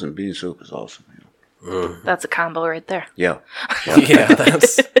cinnamon rolls and bean soup is awesome. That's a combo right there. Yeah. Yeah,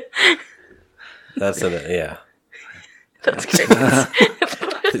 that's yeah. That's great.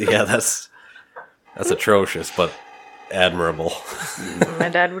 Yeah, that's atrocious, but admirable. My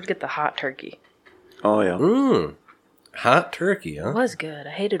dad would get the hot turkey. Oh, yeah. Hot turkey, huh? It was good.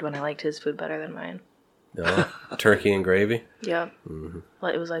 I hated when I liked his food better than mine. Turkey and gravy? Yeah.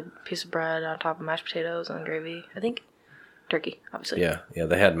 Well, it was like a piece of bread on top of mashed potatoes and gravy. I think turkey, obviously. Yeah,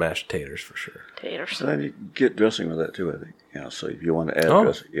 they had mashed taters for sure. Taters. So then you get dressing with that, too, I think. Yeah, so if you want to add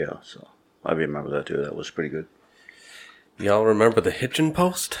dressing, yeah. So I remember that, too. That was pretty good. Y'all remember the Hitchin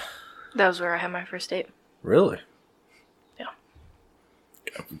Post? That was where I had my first date. Really? Yeah.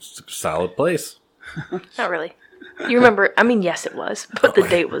 It's a solid place. Not really. You remember? I mean, yes, it was, but the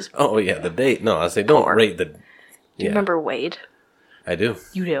date was. Oh, yeah, the date. No, I say don't rate the... Do you remember Wade? I do.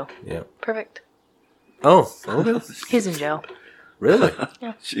 You do. Yeah. Perfect. Oh, okay. He's in jail. Really?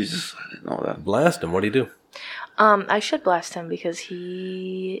 Jesus, I didn't know that. Blast him. What'd he do? I should blast him because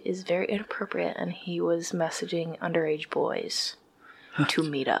he is very inappropriate and he was messaging underage boys to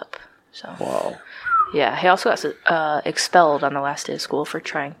meet up. So Wow. yeah, he also got expelled on the last day of school for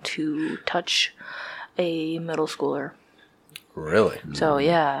trying to touch a middle schooler. Really? So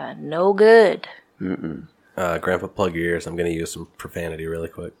yeah, no good. Grandpa, plug your ears. I'm going to use some profanity really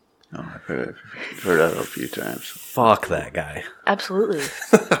quick. Oh, I've heard that a few times. Fuck that guy. Absolutely.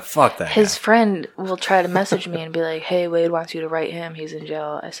 Fuck that His guy. friend will try to message me and be like, "Hey, Wade wants you to write him. He's in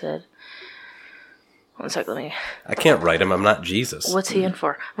jail." I said, "One sec, let me." I can't write him. I'm not Jesus. What's he in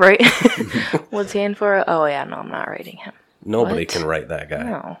for? Right? What's he in for? Oh yeah, no, I'm not writing him. Nobody What? can write that guy.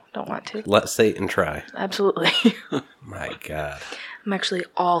 No, don't want to. Let Satan try. Absolutely. My God. I'm actually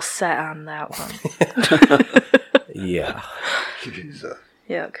all set on that one. Yeah. Jesus.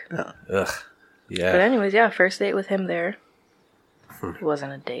 Yuck. Ugh. But Yeah. anyways, yeah, first date with him there. It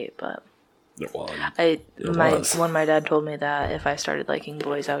wasn't a date, but It was. was. when my dad told me that if I started liking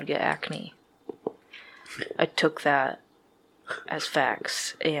boys, I would get acne. I took that as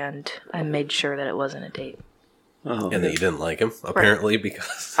facts, and I made sure that it wasn't a date. Oh, And that you didn't like him, apparently,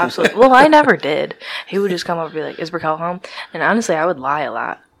 because... Absolutely. Well, I never did. He would just come over and be like, "Is Brook'l home?" And honestly, I would lie a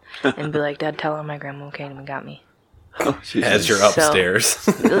lot and be like, "Dad, tell him my grandma came and got me." oh, Jesus. As you're upstairs.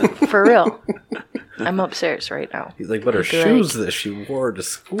 For real. I'm upstairs right now. He's like, but her He'd be shoes that she wore to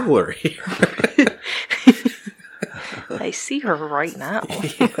school are here. I see her right now.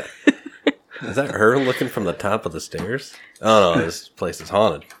 Is that her looking from the top of the stairs? Oh, no, this place is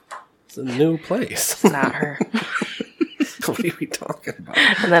haunted. It's a new place. Not her. What are we talking about?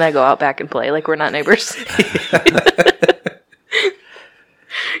 And then I go out back and play like we're not neighbors.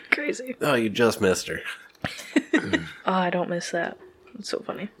 Crazy. Oh, you just missed her. Oh, I don't miss that. It's so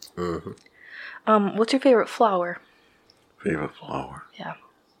funny. What's your favorite flower? Favorite flower. Yeah.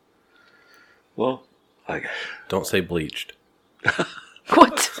 Well, Don't say bleached.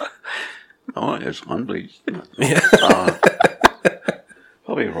 What? oh, it's unbleached. Yeah.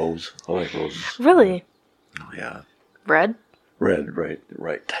 Probably rose. I like roses. Really? Oh, yeah. Red? Red, right.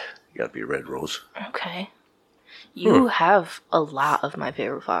 You gotta be red rose. Okay. You have a lot of my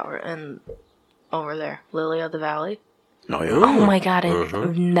favorite flower, and over there, lily of the valley. Oh, yeah. Oh my god,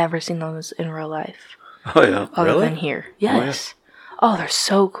 I've never seen those in real life. Oh, yeah. Other Really? than here. Yes. Oh, they're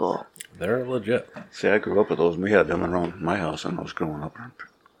so cool. They're legit. See, I grew up with those. We had them around my house when I was growing up in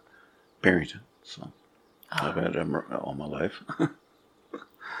Barrington. So I've had them all my life.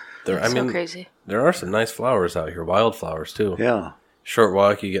 It's so crazy. There are some nice flowers out here. Wildflowers, too. yeah. Short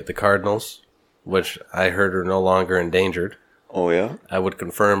walk, you get the cardinals, which I heard are no longer endangered. Oh, yeah? I would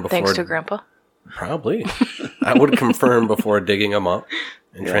confirm before... Thanks to Grandpa. Probably. I would confirm before digging them up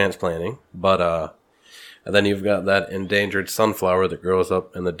and transplanting. But, and then you've got that endangered sunflower that grows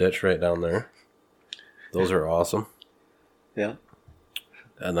up in the ditch right down there. Those are awesome. Yeah.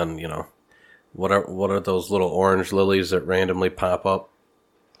 And then, what are those little orange lilies that randomly pop up?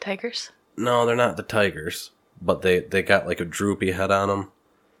 Tigers? No, they're not the tigers, but they got like a droopy head on them.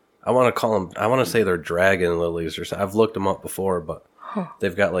 I want to say they're dragon lilies or something. I've looked them up before, but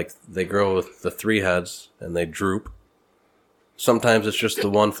they've got they grow with the 3 heads and they droop. Sometimes it's just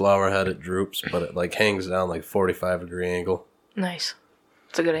the one flower head, it droops, but it hangs down 45-degree angle. Nice.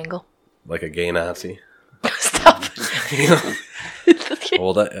 It's a good angle. Like a gay Nazi. Stop.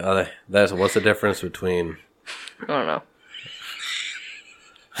 Well, that's what's the difference between I don't know.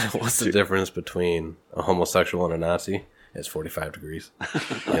 What's the difference between a homosexual and a Nazi? It's 45 degrees.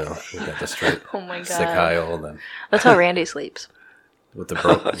 You know, we got the straight Oh my god. sick Kyle, and then That's how Randy sleeps. with the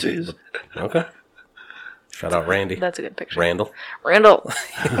broke. Jeez. Okay. Shout out Randy. That's a good picture. Randall.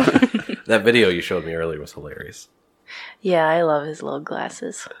 That video you showed me earlier was hilarious. Yeah, I love his little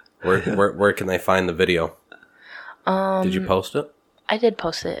glasses. Where can they find the video? Did you post it? I did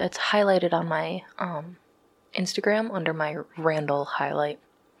post it. It's highlighted on my Instagram under my Randall highlight.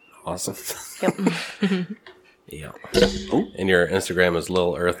 Awesome. Yep. Yeah. And your Instagram is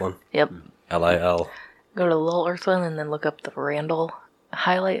Lil Earthling? Yep. Lil. Go to Lil Earthling and then look up the Randall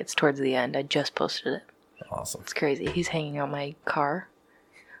highlight. It's towards the end. I just posted it. Awesome. It's crazy. He's hanging out my car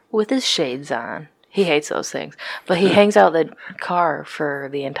with his shades on. He hates those things. But he hangs out the car for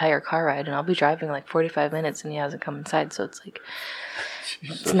the entire car ride, and I'll be driving like 45 minutes and he hasn't come inside, so it's like,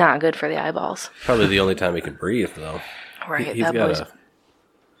 it's not good for the eyeballs. Probably the only time he can breathe, though. Right, He's that got boy's... a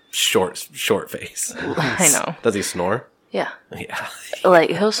short face. I know. Does he snore? Yeah. Yeah.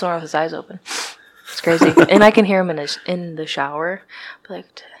 Like, he'll snore with his eyes open. It's crazy. And I can hear him in the shower. Be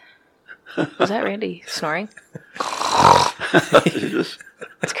like, was that Randy snoring?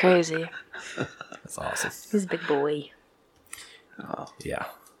 It's crazy. That's awesome. He's a big boy. Oh, Yeah.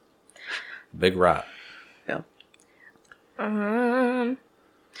 Big rot. yeah.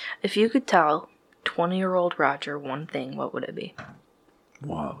 If you could tell 20-year-old Roger one thing, what would it be?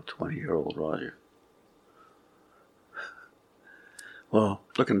 Wow, 20-year-old Roger. Well,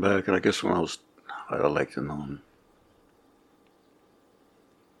 looking back, I guess when I'd like to know him.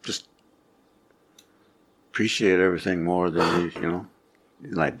 Just appreciate everything more than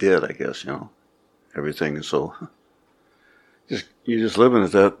than I did, I guess, Everything is so you're just living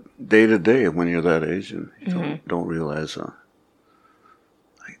at that day to day when you're that age, and you don't realize I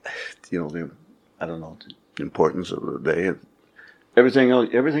don't know, the importance of the day. Everything else,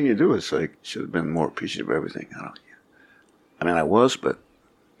 everything you do is like should have been more appreciative of everything. I was, but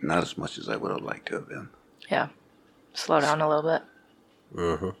not as much as I would have liked to have been. Yeah. Slow down a little bit.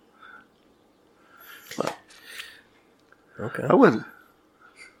 Mm-hmm. Well, Okay. I wouldn't.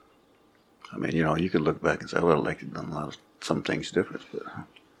 You could look back and say I would have liked to have done some things different, but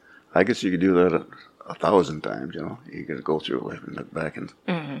I guess you could do that 1,000 times. You could go through life and look back and.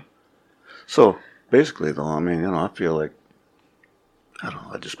 Mm-hmm. So basically, though, I feel like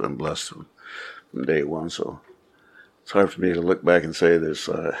I've just been blessed from day one. So it's hard for me to look back and say there's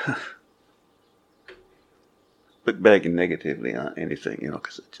look back negatively on anything,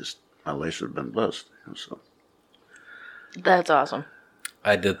 because it just my life should have been blessed. So That's awesome.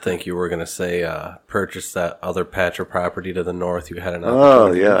 I did think you were going to say purchase that other patch of property to the north. You had an oh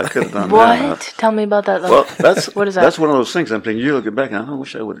opportunity. yeah, I could have done What? that. Tell me about that. Well, that's what is that? That's one of those things. I'm thinking. You look back, and I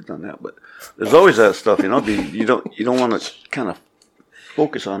wish I would have done that. But there's always that stuff, You don't want to kind of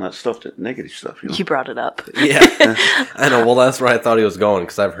focus on that stuff, that negative stuff. You brought it up. Yeah. I know. Well, that's where I thought he was going,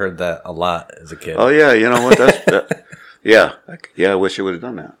 because I've heard that a lot as a kid. Oh yeah, you know what? Yeah. I wish I would have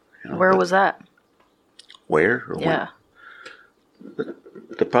done that. Where was that? Where? Or Yeah. When?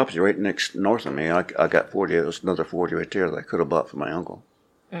 The property right next north of me. I got 40. There was another 40 right there that I could have bought for my uncle.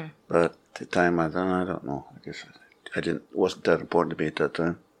 Mm. But at the time, I don't know. I guess it wasn't that important to me at that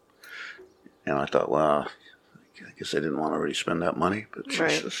time. And I thought, well, I guess I didn't want to really spend that money. But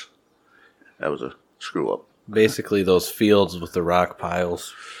Jesus, that was a screw up. Basically, those fields with the rock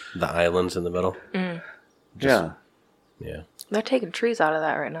piles, the islands in the middle. Mm. Yeah. They're taking trees out of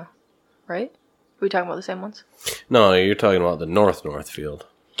that right now, right? Are we talking about the same ones? No, you're talking about the north field.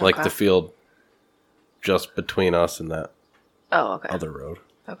 Like Okay. the field just between us and that Oh, okay. other road.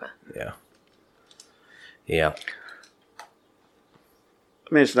 Okay. Yeah. Yeah.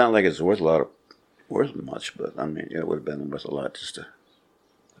 It's not like it's worth much, but it would have been worth a lot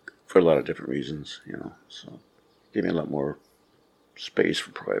for a lot of different reasons, So give me a lot more space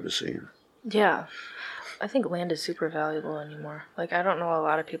for privacy. Yeah. I think land is super valuable anymore. Like, I don't know a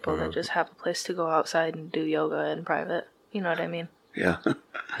lot of people that just have a place to go outside and do yoga in private. You know what I mean? Yeah.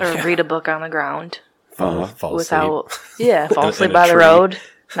 Or read a book on the ground. Fall Without, asleep. yeah, fall In asleep a by the tree. road.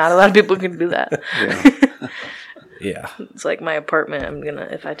 Not a lot of people can do that. Yeah. Yeah. It's like my apartment.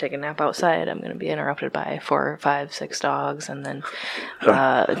 If I take a nap outside, I'm gonna be interrupted by 4, 5, 6 dogs, and then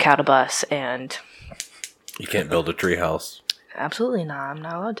a cattle bus, and You can't build a tree house. absolutely not. I'm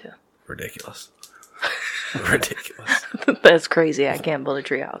not allowed to. Ridiculous. Ridiculous. That's crazy. I can't build a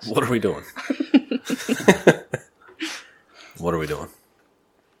treehouse. What are we doing? What are we doing?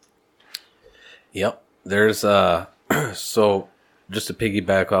 Yep. There's so just to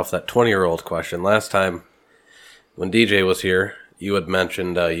piggyback off that 20-year-old question, last time when DJ was here, you had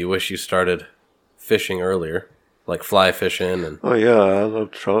mentioned you wish you started fishing earlier. Like fly fishing and... Oh, yeah, I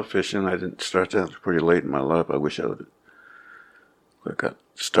love trout fishing. I didn't start that pretty late in my life. I wish I would have got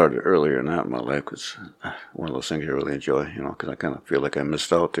started earlier than that in my life, because one of those things I really enjoy, because I kind of feel like I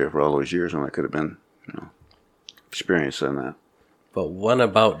missed out there for all those years when I could have been, experiencing that. But when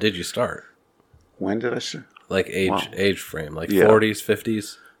about did you start? When did I start? Like age frame, like 40s,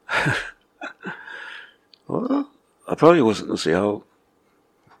 50s? Well, I probably wasn't, let's see,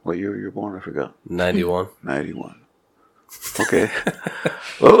 what year you were born? I forgot. 91. 91. Okay.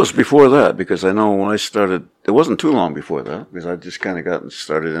 Well, it was before that, because I know when I started, it wasn't too long before that, because I just kind of got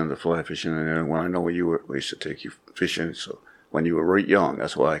started into fly fishing, and then when I know where you were, we used to take you fishing, so when you were right young,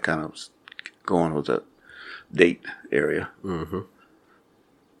 that's why I kind of was going with that date area. Mm-hmm.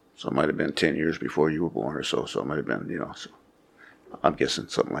 So it might have been 10 years before you were born or so it might have been, so I'm guessing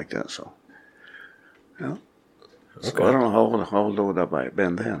something like that, so. Yeah. Okay. So I don't know how old would I have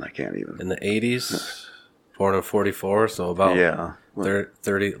been then. I can't even. In the 80s, born in 44, so about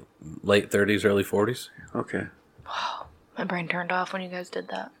 30, late 30s, early 40s. Okay. Wow, my brain turned off when you guys did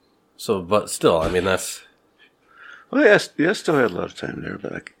that. So, but still, I mean, that's... Well, yeah, I still had a lot of time there,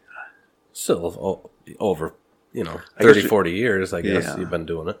 but still over, 30, 40 years, I guess you've been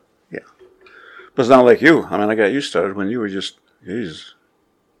doing it. Yeah. But it's not like you. I mean, I got you started when you were just,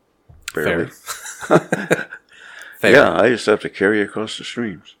 barely. Fair. Yeah, I used to have to carry you across the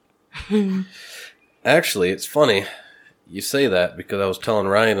streams. Actually, it's funny you say that, because I was telling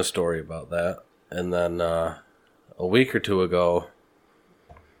Ryan a story about that, and then a week or two ago,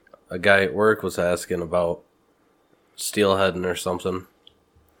 a guy at work was asking about steelheading or something,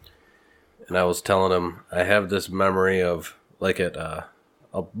 and I was telling him I have this memory of, like,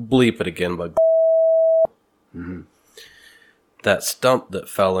 I'll bleep it again, but that stump that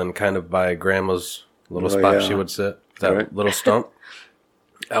fell in kind of by Grandma's little spot she would sit, that little stump.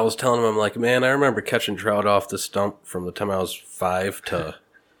 I was telling him, I'm like, man, I remember catching trout off the stump from the time I was 5 to...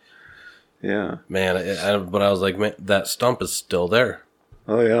 Yeah. Man, but I was like, man, that stump is still there.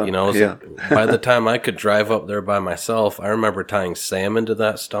 Oh, yeah. By the time I could drive up there by myself, I remember tying salmon to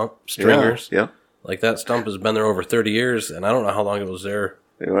that stump, stringers. Yeah. Like, that stump has been there over 30 years, and I don't know how long it was there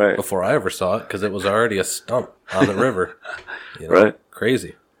before I ever saw it, because it was already a stump on the river. Right.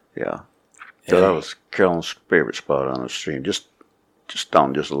 Crazy. Yeah. So that was Carolyn's favorite spot on the stream, just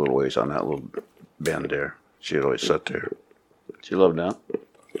down just a little ways on that little bend there. She'd always sit there. She loved that.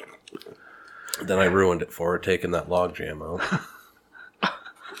 Then I ruined it for her, taking that log jam out.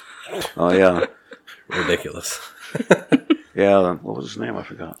 Oh, yeah. Ridiculous. Yeah, what was his name? I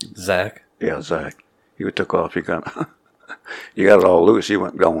forgot. Zach? Yeah, Zach. He took off. He got it all loose. He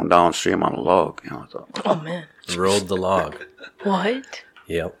went going downstream on a log. I thought, oh, man. Rode the log. What?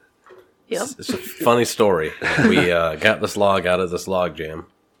 Yep. It's a funny story. We got this log out of this log jam.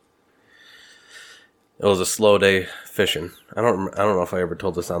 It was a slow day fishing. I don't know if I ever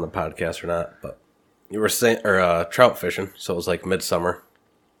told this on the podcast or not, but you were trout fishing, so it was like midsummer.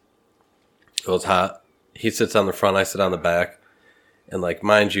 It was hot. He sits on the front, I sit on the back, and like,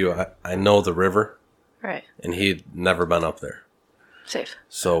 mind you, I know the river, right? And he'd never been up there. Safe.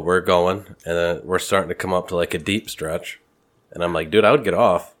 So we're going, and then we're starting to come up to like a deep stretch, and I'm like, dude, I would get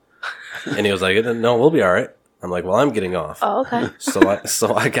off. And he was like, no, we'll be all right. I'm like, well, I'm getting off. Oh, okay.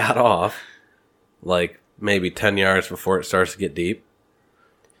 So I got off, like maybe 10 yards before it starts to get deep.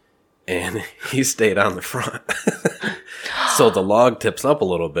 And he stayed on the front. So the log tips up a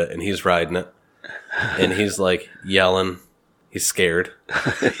little bit, and he's riding it. And he's like yelling. He's scared.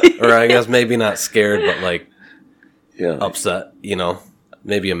 Or I guess maybe not scared, but like upset,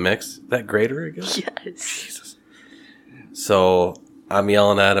 maybe a mix. That grater again? Yes. Jesus. So I'm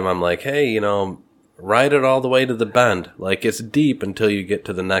yelling at him. I'm like, hey, ride it all the way to the bend. Like, it's deep until you get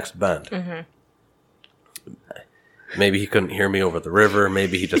to the next bend. Mm-hmm. Maybe he couldn't hear me over the river.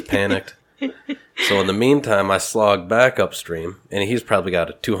 Maybe he just panicked. So in the meantime, I slogged back upstream, and he's probably got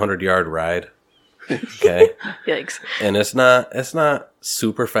a 200-yard ride. Okay. Yikes. And it's not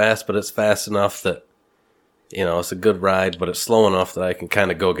super fast, but it's fast enough that, it's a good ride, but it's slow enough that I can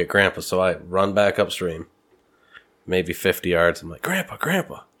kind of go get Grandpa. So I run back upstream. Maybe 50 yards. I'm like,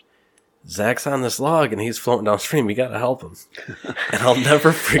 Grandpa, Zach's on this log and he's floating downstream. You got to help him. And I'll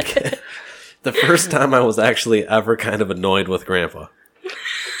never forget the first time I was actually ever kind of annoyed with Grandpa.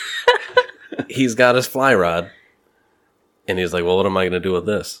 He's got his fly rod and he's like, well, what am I going to do with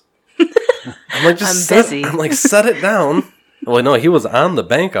this? I'm like, I'm busy. I'm like, set it down. Well, no, he was on the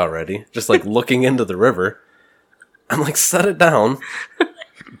bank already, just like looking into the river. I'm like, set it down.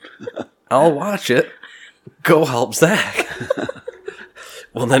 I'll watch it. Go help Zach.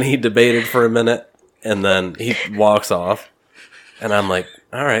 Well, then he debated for a minute, and then he walks off. And I'm like,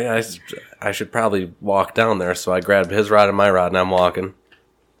 all right, I should probably walk down there. So I grabbed his rod and my rod, and I'm walking.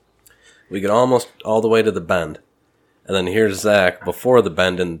 We get almost all the way to the bend. And then here's Zach before the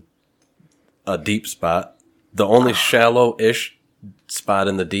bend in a deep spot. The only shallow-ish spot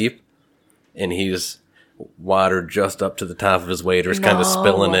in the deep. And he's water just up to the top of his waders, kind of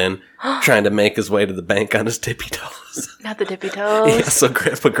spilling in, trying to make his way to the bank on his tippy toes. Not the tippy toes. Yeah, so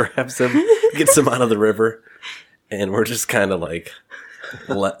Grandpa grabs him, gets him out of the river, and we're just kind of like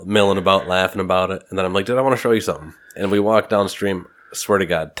milling about, laughing about it. And then I'm like, dude, I want to show you something. And we walk downstream, swear to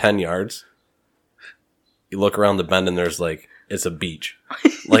God, 10 yards. You look around the bend and there's like, it's a beach.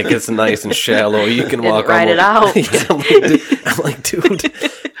 Like it's nice and shallow. You can walk ride it out. Yeah, I'm like, dude.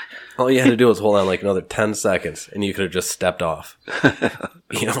 All you had to do was hold on like another 10 seconds, and you could have just stepped off.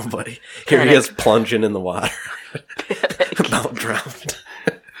 You know, buddy. Here he is plunging in the water. About drowned.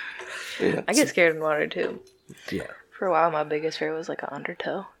 Yeah. I get scared in water, too. Yeah. For a while, my biggest fear was like an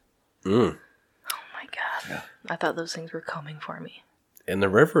undertow. Oh, my God. Yeah. I thought those things were coming for me. In the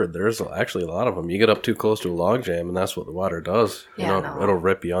river, there's actually a lot of them. You get up too close to a log jam, and that's what the water does. Yeah, you know, it'll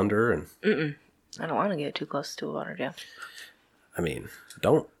rip you under. And I don't want to get too close to a water jam. I mean,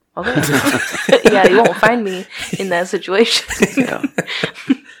 don't. Okay. Yeah, you won't find me in that situation. Yeah.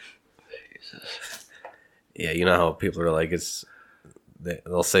 Yeah, you know how people are like,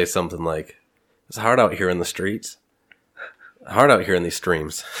 they'll say something like, it's hard out here in the streets. Hard out here in these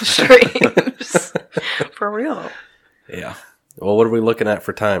streams. Streams. For real. Yeah. Well, what are we looking at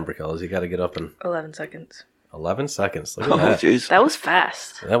for time, Brook'l? You got to get up in 11 seconds. 11 seconds. Look at that. Geez. That was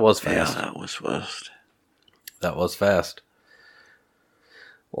fast. That was fast. Yeah, that was fast. That was fast.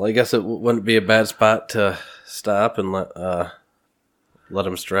 Well, I guess it wouldn't be a bad spot to stop and let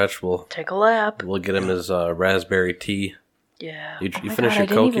him stretch. We'll take a lap. We'll get him his raspberry tea. Yeah. You finish your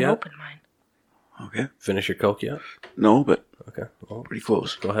Coke yet? Open mine. Okay. Finish your Coke yet? No, but okay. Well, pretty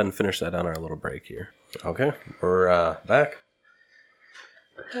close. Go ahead and finish that on our little break here. Okay. We're back.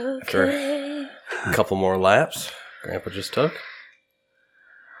 Okay. After a couple more laps Grandpa just took.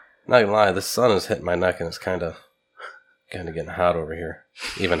 Not gonna lie, the sun is hitting my neck and it's kind of getting hot over here.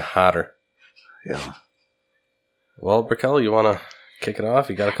 Even hotter. Yeah. Well, Brook'l, you want to kick it off?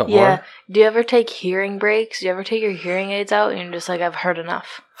 You got a couple more? more? Do you ever take hearing breaks? Do you ever take your hearing aids out and you're just like, I've heard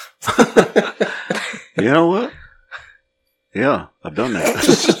enough? You know what? Yeah, I've done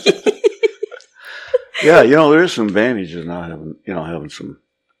that. Yeah, you know, there is some advantages not having some,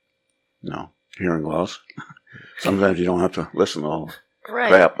 hearing loss. Sometimes you don't have to listen to all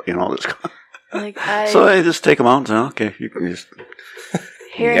crap, that's So I just take them out and say, okay, you can just...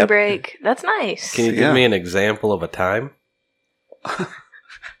 Hearing break. That's nice. Can you give me an example of a time?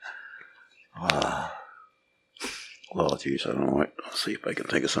 Well, geez, I don't know. Let's see if I can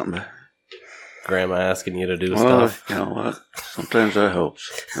think of something. Grandma asking you to do stuff. You know what? Sometimes that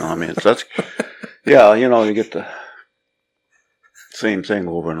helps. I mean, that's... Yeah, you get the same thing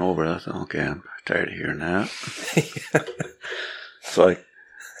over and over. That's okay, I'm tired of hearing that. So,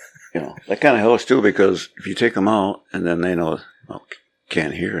 that kind of helps too, because if you take them out and then they know,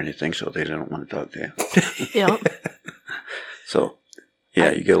 can't hear anything, so they don't want to talk to you. Yeah. So,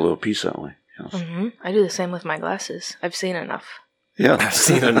 yeah, you get a little peace that way. Mm-hmm. I do the same with my glasses. I've seen enough. Yeah. I've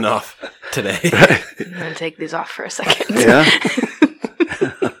seen enough today. I'm going to take these off for a second. Yeah.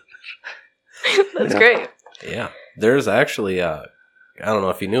 That's great. Yeah. There's actually, I don't know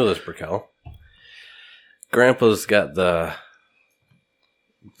if you knew this, Brook'l. Grandpa's got the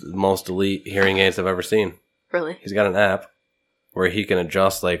most elite hearing aids I've ever seen. Really? He's got an app where he can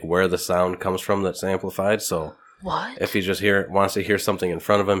adjust where the sound comes from that's amplified. So what? If he just wants to hear something in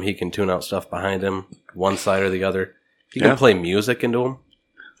front of him, he can tune out stuff behind him, one side or the other. He can play music into him.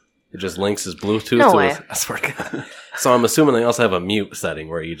 It just links his Bluetooth to his... I swear to God. So I'm assuming they also have a mute setting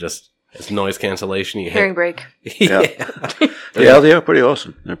where it's noise cancellation. Hearing break. Yeah. Yeah, they are pretty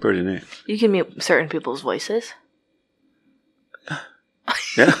awesome. They're pretty neat. You can mute certain people's voices.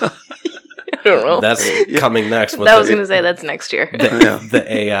 Yeah. I don't know. That's coming next. I was going to say that's next year. The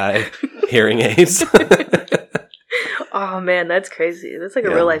AI hearing aids. Oh, man, that's crazy. That's like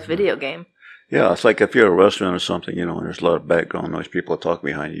a real-life video game. Yeah, it's like if you're at a restaurant or something, and there's a lot of background noise, people are talking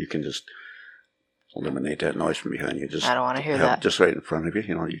behind you, you can just eliminate that noise from behind you. I don't want to hear that. Just right in front of you,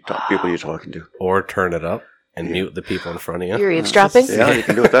 people you're talking to. Or turn it up and mute the people in front of you. You're eavesdropping? Yeah, you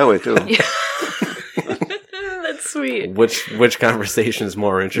can do it that way, too. That's sweet. Which conversation is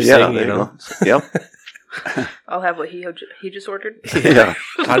more interesting, Yeah, there you go. Yep. I'll have what he just ordered. Yeah.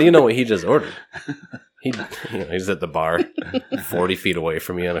 How do you know what he just ordered? He's at the bar, 40 feet away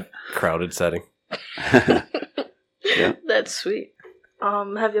from you in a crowded setting. Yeah. That's sweet.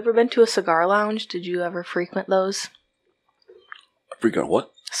 Have you ever been to a cigar lounge? Did you ever frequent those? Freaking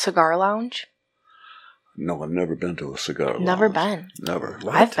what? Cigar lounge? No, I've never been to a cigar lounge. Never been. Never.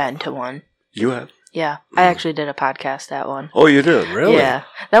 What? I've been to one. You have? Yeah. I actually did a podcast at one. Oh, you did? Really? Yeah.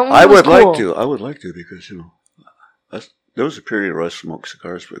 That one I was would cool. like to. I would like to because, there was a period where I smoked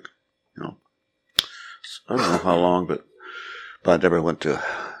cigars for, I don't know how long, but I never went to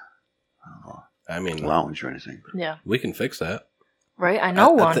I mean, lounge or anything. Yeah. we can fix that. Right? I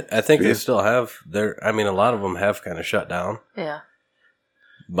know one. I think Yeah. they still have. I mean, a lot of them have kind of shut down. Yeah.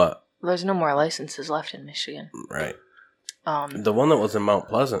 But There's no more licenses left in Michigan. right, the one that was in Mount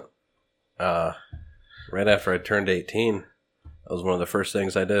Pleasant, right after I turned 18, that was one of the first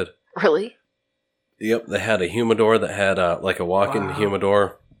things I did. Really? Yep, they had a humidor that had like a walk-in Wow.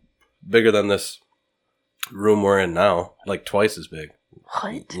 humidor, bigger than this room we're in now, like twice as big,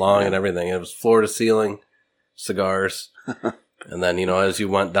 What? long and everything. It was floor to ceiling, cigars, and then as you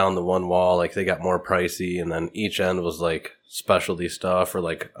went down the one wall, like they got more pricey, and then each end was like specialty stuff or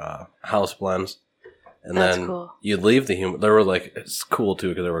like house blends. And That's then cool. you'd leave the humidor. There were like, it's cool too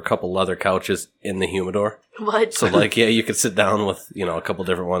because there were a couple leather couches in the humidor. What? So like, yeah, you could sit down with a couple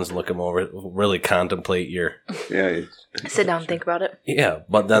different ones and look them over, really contemplate your. Yeah. Sit down and think about it. Yeah,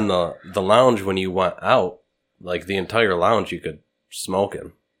 but then the lounge, when you went out, like the entire lounge, you could smoke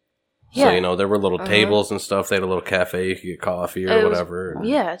in. Yeah. So there were little tables and stuff. They had a little cafe. You could get coffee or whatever.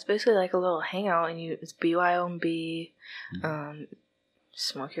 Yeah, it's basically like a little hangout, and it's BYOB.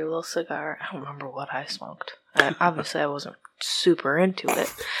 Smoke your little cigar. I don't remember what I smoked. Obviously, I wasn't super into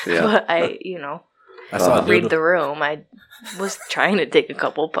it, Yeah. but I saw a read dude, the room. I was trying to take a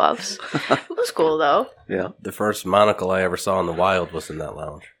couple puffs. It was cool though. Yeah. the first monocle I ever saw in the wild was in that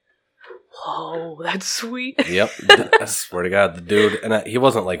lounge. Whoa, that's sweet. Yep, I swear to God, the dude, and he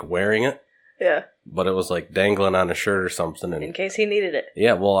wasn't like wearing it, Yeah, but it was like dangling on a shirt or something. And in case he needed it.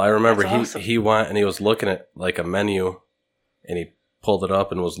 yeah, well, I remember That's awesome. he went and he was looking at like a menu, and he pulled it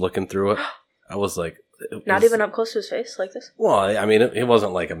up and was looking through it. I was like, Not even up close to his face like this. Well, I mean, it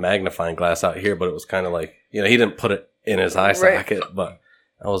wasn't like a magnifying glass out here, but it was kind of like he didn't put it in his eye socket. But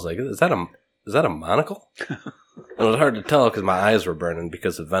I was like, is that a monocle? And it was hard to tell because my eyes were burning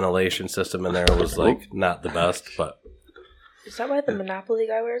because the ventilation system in there was like not the best. But Is that why the Monopoly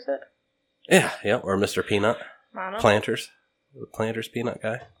guy wears it? yeah, or Mr. Peanut, Mono? Planters, the Planters peanut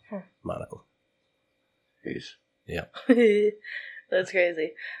guy, monocle. Jeez. Yeah, That's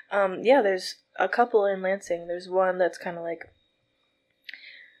crazy. Yeah, there's a couple in Lansing. There's one that's kind of like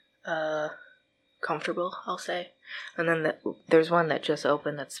comfortable, I'll say. And then there's one that just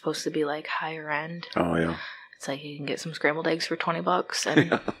opened that's supposed to be like higher end. Oh, yeah. It's like you can get some scrambled eggs for $20.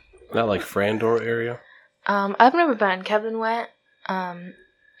 And not like Frandor area. I've never been. Kevin went, and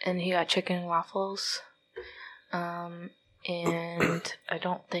he got chicken and waffles. And I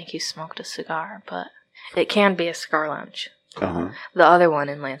don't think he smoked a cigar, but it can be a cigar lounge. Uh-huh. The other one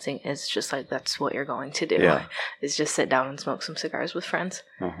in Lansing is just like that's what you're going to do. Yeah. Is just sit down and smoke some cigars with friends.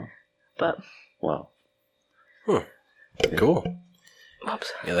 Uh-huh. But Wow. Cool.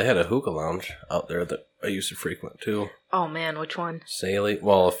 oops. Yeah, they had a hookah lounge out there that I used to frequent too. Oh man, which one? Saley,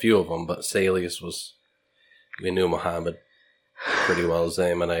 well, a few of them, but Saley's was, we knew Muhammad pretty well,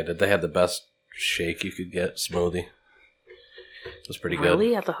 Zayman and I did. They had the best shake you could get, smoothie. It was pretty good.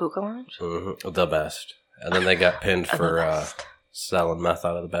 Really? At the hookah lounge? Mm-hmm. The best. And then they got pinned The for best. selling meth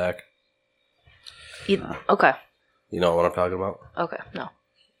out of the back. Okay. You know what I'm talking about? Okay. No.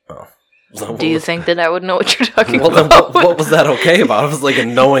 Oh. So Do you think that I would know what you're talking well, then about? what was that okay about? I was like a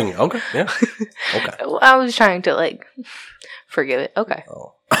knowing. Okay, yeah. Okay. Well, I was trying to like forgive it. Okay.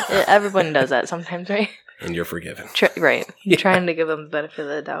 Oh. Everyone does that sometimes, right? And you're forgiven. Right. Yeah. Trying to give them the benefit of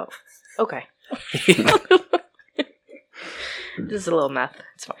the doubt. Okay. This is a little meth.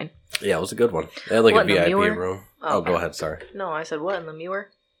 It's fine. Yeah, it was a good one. They had like What, a in the VIP Muir? room. Oh, Oh, go ahead, sorry. No, I said what in the Muir?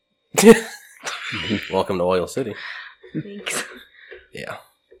 Welcome to Oil City. Thanks. Yeah.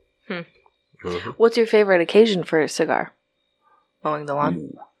 Hmm. What's your favorite occasion for a cigar? Mowing the lawn?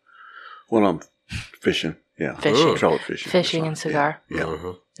 Ooh. Well, I'm fishing. Yeah. Fishing. Trout fishing. Fishing and cigar. Yeah.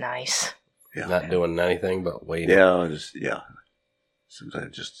 Mhm. Nice. Yeah. Not doing anything but waiting. Yeah.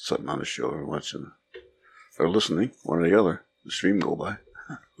 Sometimes just sitting on the shore and watching or listening, one or the other, the stream go by.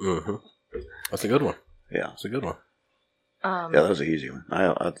 Mm-hmm. That's a good one. Yeah. That's a good one. Yeah, that was an easy one.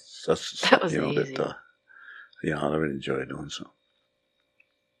 That's That was you know, an easy that, I really enjoy doing so.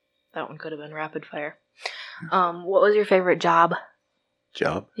 That one could have been rapid fire. What was your favorite job?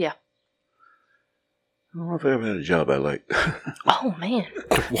 Job? Yeah. I don't know if I ever had a job I liked. Oh man,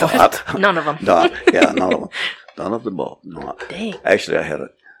 What? none of them. None of them. None of the above. No. Dang. Actually, I had a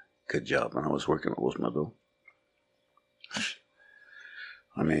good job when I was working at Oldsmobile.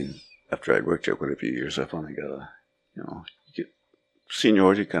 I mean, after I worked there quite a few years, I finally got you get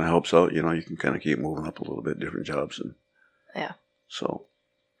seniority kind of helps out. You know, you can kind of keep moving up a little bit, different jobs, and Yeah. so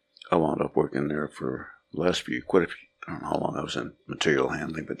I wound up working there for the last quite a few. I don't know how long I was in material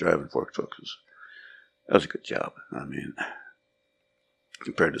handling, but driving fork trucks that was a good job. I mean,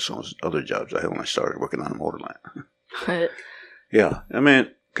 compared to some of the other jobs I had when I started working on a motor line. Yeah, I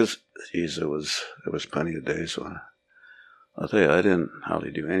mean, because there was plenty of days when I'll tell you I didn't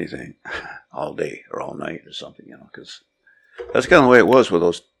hardly do anything all day or all night or something, you know, because that's kind of the way it was with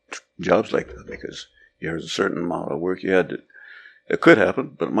those jobs like that, because there's a certain amount of work you had to. It could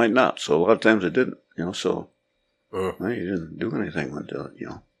happen, but it might not. So a lot of times it didn't, you know. So you didn't do anything until, you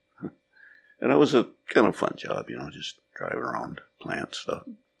know. And it was a kind of fun job, you know, just driving around plant stuff.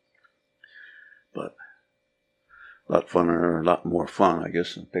 But a lot more fun, I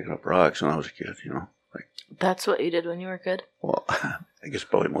guess, than picking up rocks when I was a kid, you know. Like, that's what you did when you were a kid? Well, I guess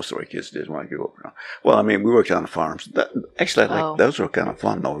probably most of our kids did when I grew up. You know. Well, I mean, we worked on the farms. Those were kind of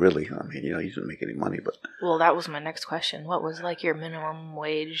fun, though, really. I mean, you know, you didn't make any money, but... Well, that was my next question. What was, like, your minimum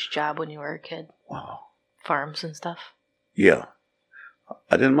wage job when you were a kid? Wow. Farms and stuff? Yeah.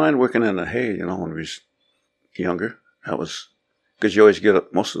 I didn't mind working in the hay, you know, when we was younger. That was... Because you always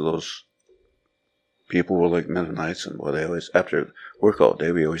get... Most of those people were like Mennonites, and well, they always... After work all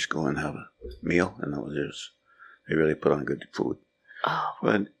day, we always go and have a meal, and that was just... They really put on good food. Oh.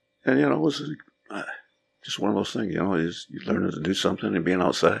 And you know, it was just one of those things, you know, you learn to do something and being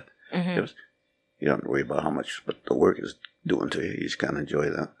outside. Mm-hmm. You don't worry about how much but the work is doing to you. You just kind of enjoy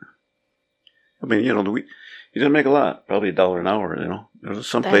that. I mean, you know, you didn't make a lot, probably $1 an hour, you know. There was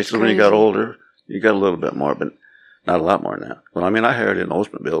some places when you got older, you got a little bit more, but not a lot more than that. Well, I mean, I hired an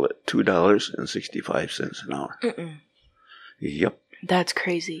Oldsmobile at $2.65 an hour. Mm-mm. Yep. That's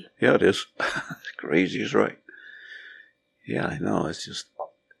crazy. Yeah, it is. Crazy is right. Yeah, I know. It's just,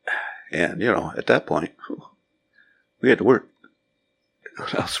 and you know, at that point, we had to work.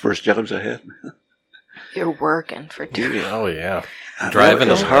 That was the first jobs I had. You're working for 2 years. Oh yeah, driving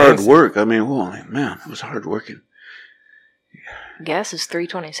was hard work. I mean, well, man, it was hard working. Gas is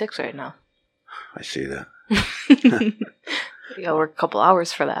 $3.26 right now. I see that. You gotta work a couple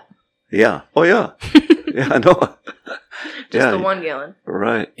hours for that. Yeah. Oh yeah. Yeah, I know. Just the 1 gallon.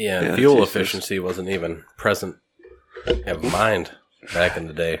 Right. Yeah, fuel efficiency wasn't even present. Have mind back in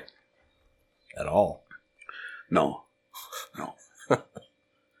the day at all. No.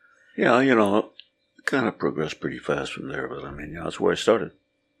 Yeah, you know, kind of progressed pretty fast from there, but I mean, you know, that's where I started.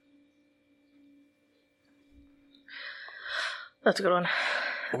 That's a good one.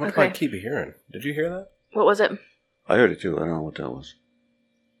 What do I keep hearing? Did you hear that? What was it? I heard it too. I don't know what that was.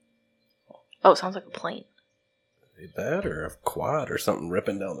 Oh, it sounds like a plane. That or a quad or something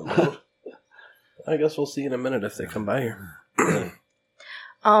ripping down the road. I guess we'll see in a minute if they come by here.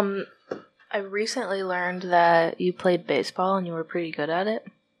 I recently learned that you played baseball and you were pretty good at it.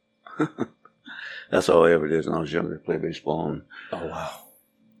 That's all I ever did when I was younger, play baseball. And... Oh, wow.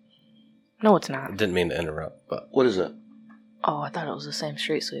 No, it's not. Didn't mean to interrupt, but... What is that? Oh, I thought it was the same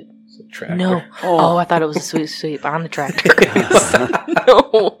street sweep. It's a tractor. No. Oh, I thought it was a sweet sweep on the tractor.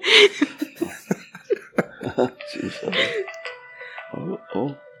 No. Jeez. Oh.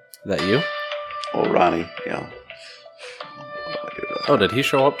 Is that you? Oh, Ronnie, yeah. Oh, did he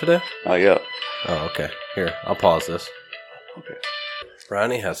show up today? Oh, yeah. Oh, okay. Here, I'll pause this. Okay.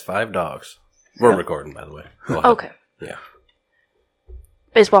 Ronnie has 5 dogs. We're recording, by the way. Go ahead. Okay. Yeah.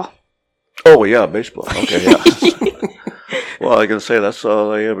 Baseball. Oh, yeah, baseball. Okay, yeah. Well, I can say that's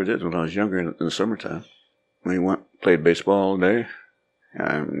all I ever did when I was younger in the summertime. We played baseball all day,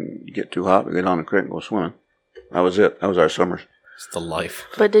 and you get too hot, we go down the creek and go swimming. That was it. That was our summers. It's the life.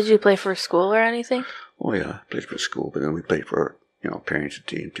 But did you play for school or anything? Oh, yeah. I played for school, but then we played for, you know, parents and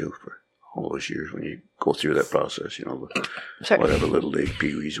team, too, for all those years when you go through that process, you know, whatever, Little League,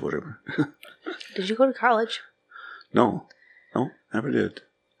 Pee-wees, whatever. Did you go to college? No, never did.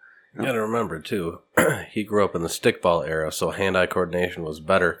 You gotta remember, too, he grew up in the stickball era, so hand-eye coordination was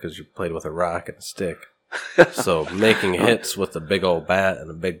better because you played with a rock and a stick. So making hits with a big old bat and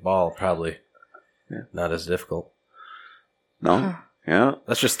a big ball probably not as difficult. No? Yeah.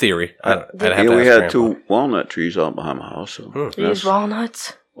 That's just theory. I'd have to we ask had Grandpa. 2 walnut trees out behind my house. So You use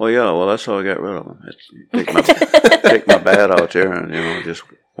walnuts? Oh, yeah. Well, that's how I got rid of them. Take my bat out there and, you know, just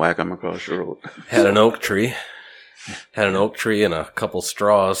whack them across the road. Had an oak tree. And a couple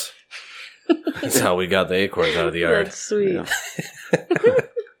straws. That's how we got the acorns out of the yard. That's sweet.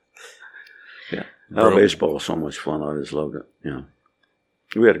 Yeah. Oh, baseball was so much fun. I just loved it. You know,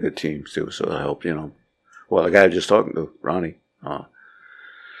 we had a good team too, so that helped. You know, well, the guy I was just talking to, Ronnie.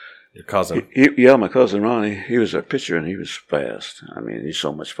 Your cousin? Yeah, my cousin Ronnie. He was our pitcher, and he was fast. I mean, he's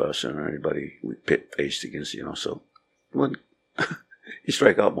so much faster than anybody we faced against. You know, so he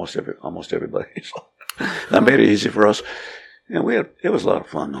strike out almost everybody. So that made it easy for us. And it was a lot of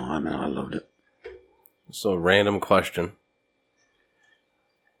fun, though. I mean, I loved it. So, random question.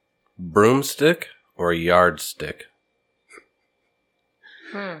 Broomstick or yardstick?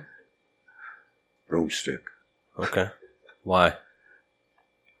 Broomstick. Okay. Why?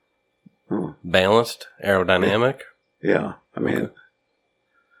 Oh. Balanced? Aerodynamic? Yeah. I mean,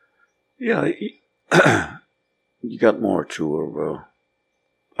 you got more to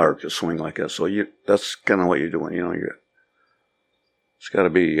arc a swing like that. So that's kind of what you're doing. You know, it's got to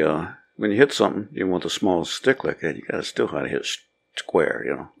be, when you hit something, you want the small stick like that, you got to still how to hit square,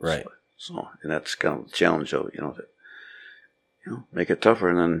 you know. Right. So, and that's kind of the challenge of it, you know, make it tougher,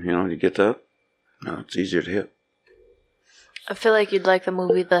 and then, you know, you get that, it's easier to hit. I feel like you'd like the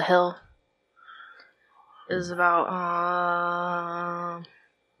movie The Hill. It's about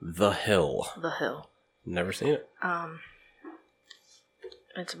The Hill. The Hill. Never seen it.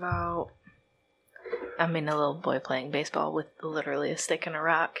 It's about a little boy playing baseball with literally a stick and a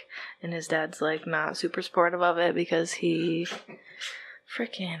rock, and his dad's like not super supportive of it because he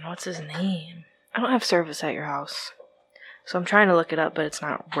freaking what's his name? I don't have service at your house, so I'm trying to look it up, but it's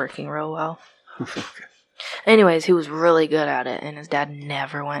not working real well. Anyways, he was really good at it, and his dad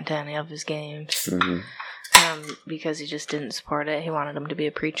never went to any of his games because he just didn't support it. He wanted him to be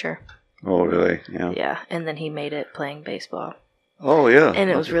a preacher. Oh, really? Yeah. Yeah, and then he made it playing baseball. Oh, yeah. And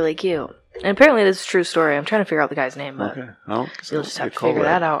it was really cute. And apparently this is a true story. I'm trying to figure out the guy's name, but you'll just have to figure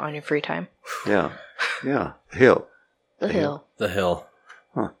that out on your free time. Yeah. Yeah. Hill. The Hill. The Hill.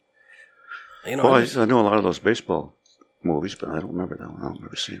 Huh. You know, Well, I know a lot of those baseball movies, but I don't remember that one. I've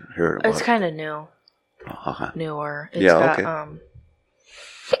never seen it. Heard about It's kind of new. Uh-huh. Newer. It's Yeah, got, okay.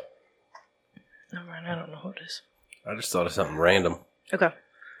 Never mind, I don't know who it is. I just thought of something random. Okay.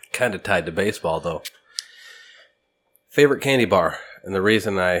 Kind of tied to baseball, though. Favorite candy bar. And the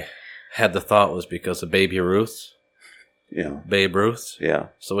reason I had the thought was because of Babe Ruth. Yeah. Babe Ruth. Yeah.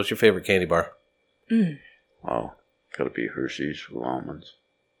 So what's your favorite candy bar? Wow. Gotta be Hershey's with almonds.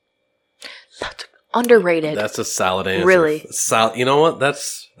 That's underrated. That's a solid answer. Really? You know what?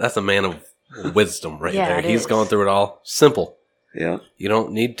 That's a man of wisdom right Yeah, there. it He's is. going through it all. Simple. Yeah. You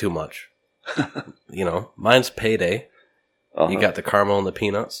don't need too much. Mine's Payday. You got the caramel and the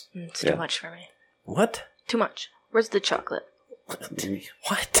peanuts. It's too much for me. What? Too much. Where's the chocolate?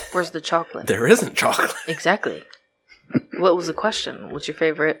 What? Where's the chocolate? There isn't chocolate. Exactly. What was the question? What's your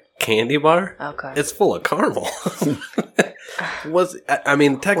favorite? Candy bar? Okay. It's full of caramel. Technically,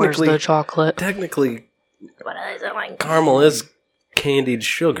 Where's the chocolate? technically, What is it like? caramel is candied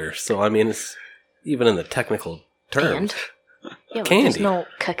sugar. So, it's even in the technical terms. And? Yeah, but Candy. there's no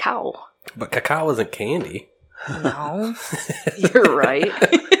cacao. But cacao isn't candy. No. You're right.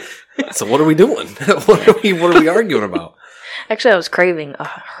 So what are we doing? What are we arguing about? Actually, I was craving a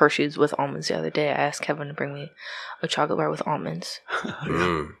Hershey's with almonds the other day. I asked Kevin to bring me a chocolate bar with almonds.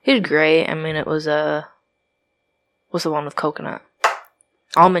 He was great. It was what's the one with coconut?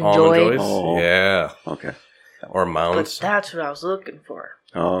 Almond Joy. Joys? Oh. Yeah. Okay. Or But Mounds. that's what I was looking for.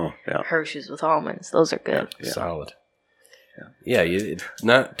 Oh, yeah. Hershey's with almonds. Those are good. Yeah. Solid. Yeah, it's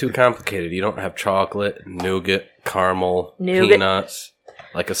not too complicated. You don't have chocolate, nougat, caramel, peanuts,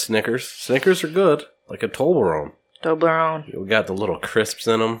 like a Snickers. Snickers are good, like a Toblerone. Toblerone. You got the little crisps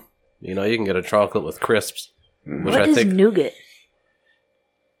in them. You can get a chocolate with crisps. Which What I is think nougat?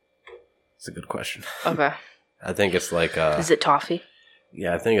 It's a good question. Okay. I think it's like Is it toffee?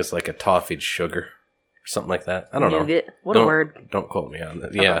 Yeah, I think it's like a toffeed sugar or something like that. I don't know. Nougat? What a word. Don't quote me on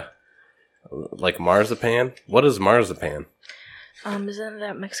that. Yeah. Like marzipan? What is marzipan? Isn't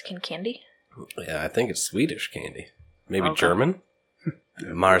that Mexican candy? Yeah, I think it's Swedish candy. Maybe Okay. German?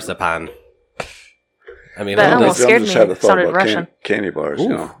 Marzipan. That almost scared me. Had a It thought sounded about Russian. candy bars,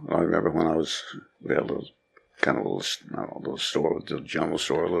 Ooh. I remember when we had a little, little store, with the general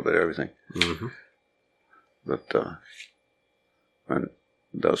store, a little bit of everything. Mm-hmm. But, and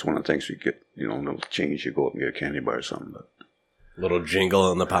that was one of the things you get, a little change, you go up and get a candy bar or something. But, Little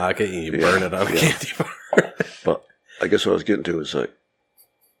jingle in the pocket and you burn it on a candy bar. but I guess what I was getting to is like,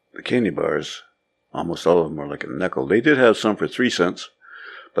 the candy bars, almost all of them were like a nickel. They did have some for 3 cents,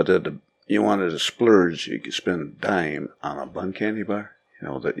 but you wanted to splurge, you could spend a dime on a bun candy bar.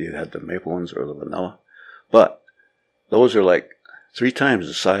 That you had the maple ones or the vanilla. But those are like 3 times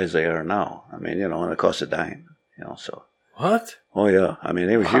the size they are now. And it cost a dime, so. What? Oh, yeah.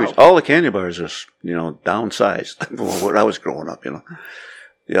 They were huge. All the candy bars are, downsized from when I was growing up,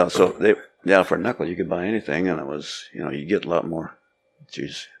 Yeah, so for a nickel you could buy anything, and it was, you get a lot more.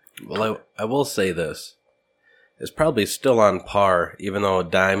 Jeez. Well, I will say this. It's probably still on par, even though a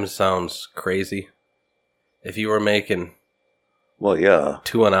dime sounds crazy. If you were making Well, yeah.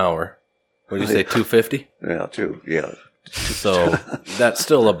 2 an hour. What did you say, 250? Yeah, 2. Yeah. So that's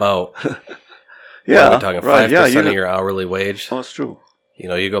still about, Yeah. we're talking 5% of your hourly wage. Oh, that's true. You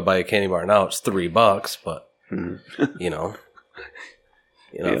know, you go buy a candy bar now, it's $3, but, you know,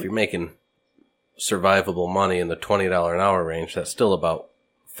 if you're making survivable money in the $20 an hour range, that's still about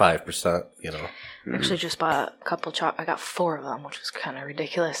 5%, you know. I actually just bought a couple I got 4 of them, which was kind of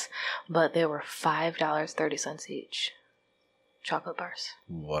ridiculous, but they were $5.30 each. Chocolate bars.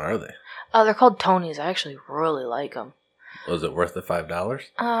 What are they? They're called Tony's. I actually really like them. Was it worth the $5?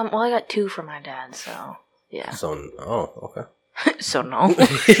 Well, I got 2 for my dad, so yeah. So, okay. So no.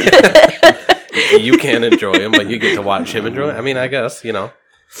 You can't enjoy them, but you get to watch him enjoy it. I mean, I guess, you know.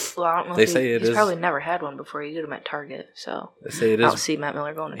 Well, I don't know. He's probably never had one before. You get them at Target, so they say it is. I don't see Matt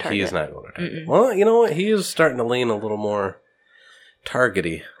Miller going to Target. He is not going to Target. Well, you know what? He is starting to lean a little more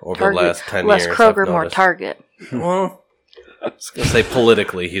Target-y over the last 10 years. Less Kroger, more Target. Well, I was going to say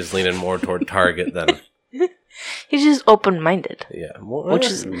politically, he's leaning more toward Target than... He's just open-minded. Yeah. Which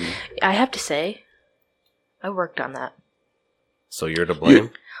is, I have to say, I worked on that. So you're to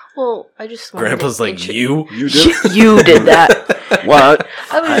blame? Well, I just... Grandpa's like, you? You did? You did that. What?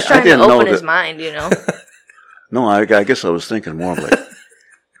 I was just trying to open his mind, you know? No, I guess I was thinking more like,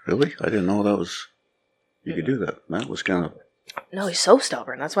 really? I didn't know that was... You could do that. That was kind of... No, he's so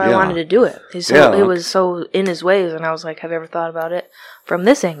stubborn. That's why I wanted to do it. He was so in his ways, and I was like, have you ever thought about it from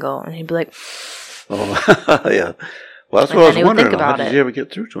this angle? And he'd be like... Oh, yeah. Well, that's what I was wondering. How did you ever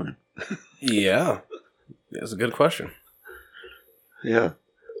get through to him? Yeah. That's a good question. Yeah.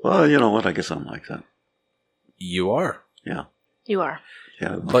 Well, you know what? I guess I'm like that. You are. Yeah. You are.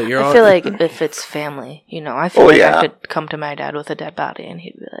 Yeah. But I feel like if it's family, you know, I feel I could come to my dad with a dead body, and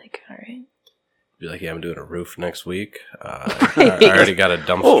he'd be like, all right. Be like, yeah, I'm doing a roof next week. I already got a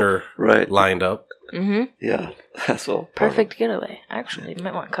dumpster lined up. Mm-hmm. Yeah. That's all. Perfect getaway. Actually, you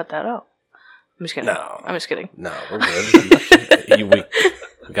might want to cut that out. I'm just kidding. No. I'm just kidding. No, we're good.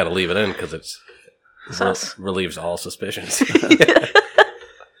 we got to leave it in because it relieves all suspicions.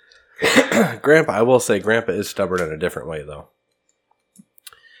 Grandpa, I will say, Grandpa is stubborn in a different way, though.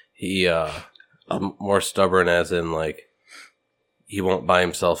 He more stubborn as in, like, he won't buy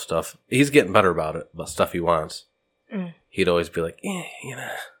himself stuff. He's getting better about it, but stuff he wants. He'd always be like, you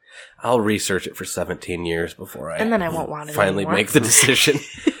know, I'll research it for 17 years before and then I won't want it finally anymore. make the decision.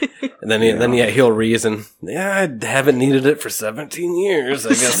 And then he'll reason, I haven't needed it for 17 years. I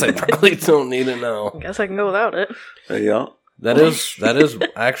guess I probably don't need it now. I guess I can go without it. Yeah. That is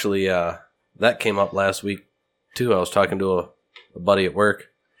actually, that came up last week, too. I was talking to a buddy at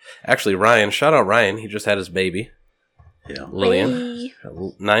work. Actually, Ryan. Shout out Ryan. He just had his baby. Yeah. Lillian.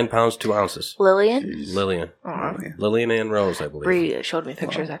 9 pounds, 2 ounces. Lillian? Lillian. Aww. Lillian Ann Rose, I believe. Bree showed me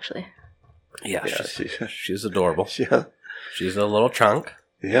pictures, actually. Yeah, she's adorable. Yeah. She's a little chunk.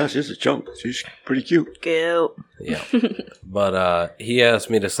 Yeah, she's a chunk. She's pretty cute. Cute. Yeah. But he asked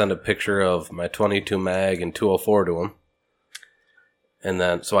me to send a picture of my 22 mag and 204 to him. And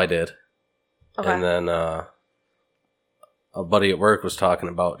then, so I did. Okay. And then a buddy at work was talking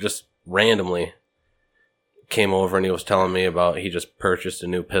about, just randomly, came over and he was telling me about he just purchased a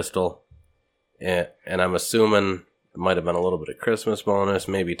new pistol. And I'm assuming it might have been a little bit of Christmas bonus,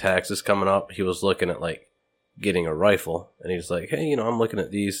 maybe taxes coming up. He was looking at, like, getting a rifle, and he's like, hey, I'm looking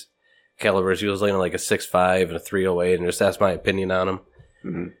at these calibers. He was looking at like a 6.5 and a 308 and just asked my opinion on them.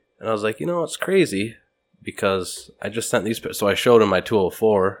 Mm-hmm. And I was like, it's crazy because I just sent these. So I showed him my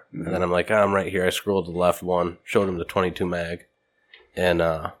 204, and then I'm like, I'm right here. I scrolled to the left one, showed him the 22 mag, and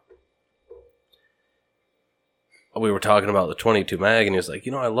we were talking about the 22 mag, and he was like,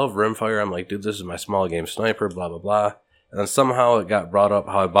 I love rimfire. I'm like, dude, this is my small game sniper, blah, blah, blah. And then somehow it got brought up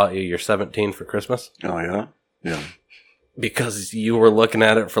how I bought you your 17 for Christmas. Oh, yeah? Yeah. Because you were looking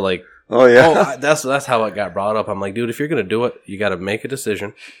at it for like, that's how it got brought up. I'm like, dude, if you're going to do it, you got to make a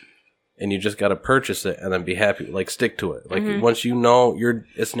decision and you just got to purchase it and then be happy, like stick to it. Like once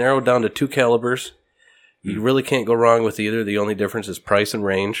it's narrowed down to 2 calibers, you really can't go wrong with either. The only difference is price and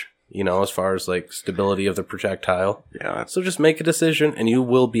range, as far as like stability of the projectile. Yeah. So just make a decision and you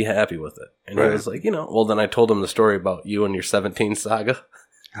will be happy with it. And he was like, well, then I told him the story about you and your 17 saga.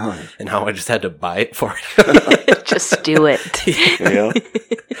 Oh. And how I just had to buy it for you. Just do it.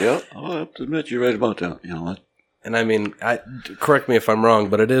 Yeah. I'll have to admit you're right about that. And I mean, correct me if I'm wrong,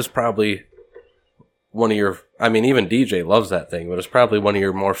 but it is probably one of your. I mean, even DJ loves that thing, but it's probably one of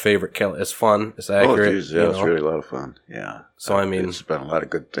your more favorite. It's fun. It's accurate. Oh, geez, yeah, it's really a lot of fun. Yeah. So I mean, it's been a lot of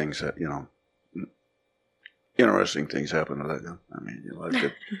good things that interesting things happen to that. I mean, a lot of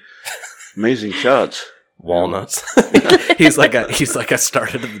good, amazing shots. Walnuts. He's like I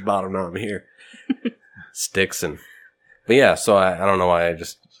started at the bottom. Now I'm here. Sticks and But yeah, so I don't know why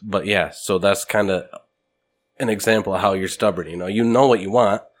but yeah, so that's kind of an example of how you're stubborn. You know what you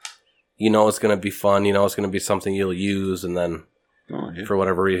want. You know it's going to be fun. You know it's going to be something you'll use, and then for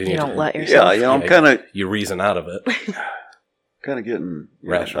whatever reason you don't let yourself. Yeah, I'm kind of you reason out of it. Kind of getting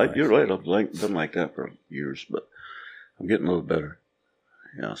rational. You're right. I've been like that for years, but I'm getting a little better.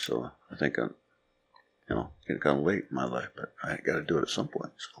 Yeah, so I think I'm, getting kind of late in my life, but I got to do it at some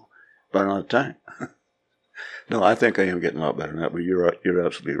point. So, but not time. No, I think I am getting a lot better than that. But you're right. You're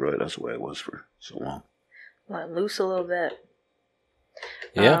absolutely right. That's the way it was for so long. Let loose a little bit.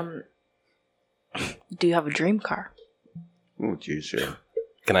 Yeah. Do you have a dream car? Oh, geez, yeah.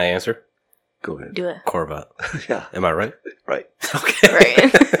 Can I answer? Go ahead. Do it. Corvette. Yeah. Am I right? Right. Okay.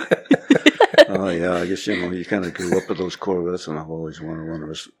 Right. Oh, yeah. I guess, you kind of grew up with those Corvettes, and I've always wanted one of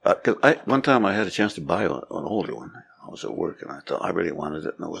those. Because one time I had a chance to buy an older one. I was at work, and I thought I really wanted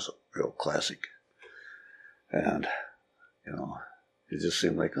it, and it was a real classic. And, it just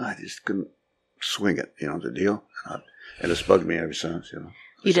seemed like I just couldn't swing it, the deal. And it's bugged me ever since,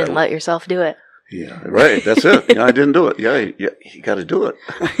 You didn't let yourself do it. Yeah, right. That's it. I didn't do it. Yeah, you got to do it.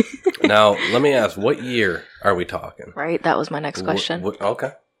 Now, let me ask, what year are we talking? Right, that was my next question.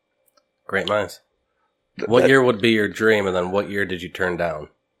 Okay. Great minds. What year would be your dream, and then what year did you turn down?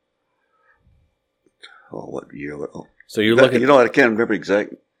 Oh, what year? Oh. So you're looking... I can't remember the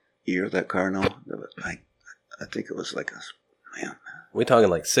exact year of that car now. I think it was like we talking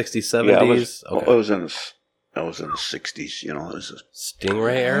like 60s, 70s? Yeah, okay. I was in the 60s, it was a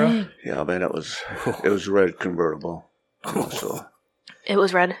Stingray era? Yeah, man, it was red convertible. So it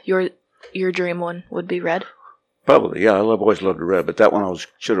was red. Your dream one would be red? Probably, yeah. Always loved the red, but that one I was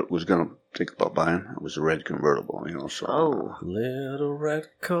going to think about buying. It was a red convertible, so. Oh. Little red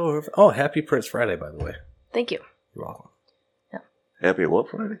Corvette. Oh, happy Prince Friday, by the way. Thank you. You're welcome. Yeah. Happy what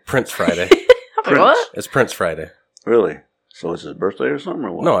Friday? Prince Friday. Prince. What? It's Prince Friday. Really? So it's his birthday or something,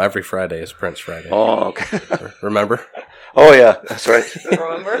 or what? No, every Friday is Prince Friday. Oh, okay. Remember? Oh, yeah, that's right.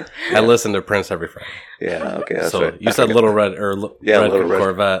 Remember? I listen to Prince every Friday. Yeah, okay, that's so right. You said Little Red, or Little Red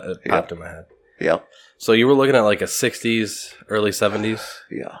Corvette, it popped in my head. Yeah. So you were looking at like a 60s, early 70s?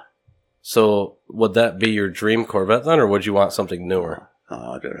 Yeah. So would that be your dream Corvette then, or would you want something newer?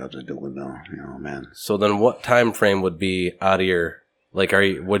 I'd rather have to do it now, man. So then what time frame would be out of your, like,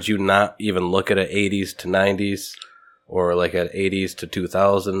 would you not even look at an 80s to 90s, or like at 80s to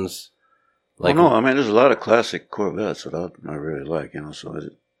 2000s? Like, no, there's a lot of classic Corvettes that I really like, so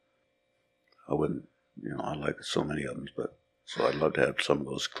I wouldn't, I like so many of them, so I'd love to have some of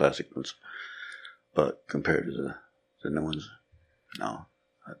those classic ones. But compared to the new ones, no,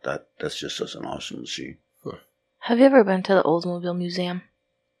 that's just such an awesome machine. Huh. Have you ever been to the Oldsmobile Museum?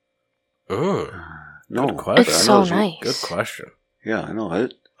 No. Good question. It's so nice. Good question. Yeah, I know.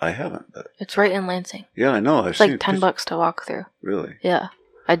 I haven't. But it's right in Lansing. Yeah, I know. It's like $10 to walk through. Really? Yeah.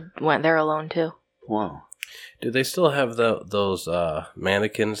 I went there alone, too. Wow. Do they still have those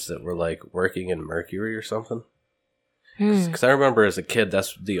mannequins that were like working in Mercury or something? Because I remember as a kid,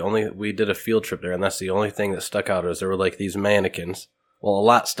 we did a field trip there, and that's the only thing that stuck out, is there were like these mannequins. Well, a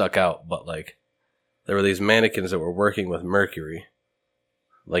lot stuck out, but like there were these mannequins that were working with mercury,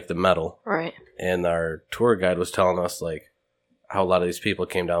 like the metal. Right. And our tour guide was telling us like how a lot of these people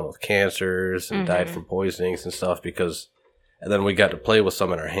came down with cancers and died from poisonings and stuff and then we got to play with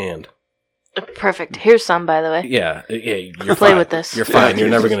some in our hand. Perfect. Here's some, by the way. Yeah, you're play fine. with this. You're fine. You're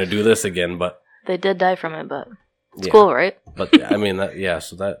never going to do this again, but they did die from it, but it's cool, right? But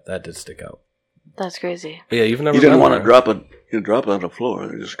so that did stick out. That's crazy. But yeah, you've never. You didn't want to drop it. You drop it on the floor.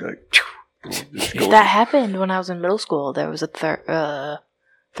 They just got. That happened when I was in middle school. There was a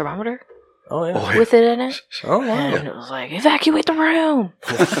thermometer. Oh yeah. With it in it. Oh wow. And it was like, evacuate the room.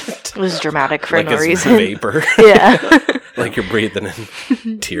 It was dramatic for like no it's reason. Vapor. Yeah. Like you're breathing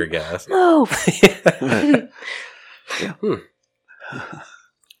in tear gas. Move. Yeah.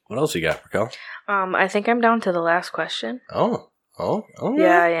 What else you got, Brook'l? I think I'm down to the last question. Oh.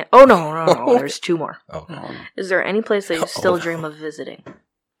 Yeah. Oh no. There's two more. Okay. Is there any place that you still dream of visiting?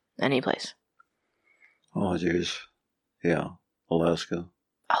 Any place? Oh, jeez. Yeah. Alaska.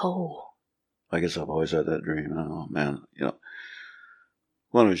 Oh. I guess I've always had that dream. Oh, man.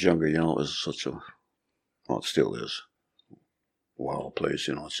 When I was younger, it was such a, well, it still is, a wild place.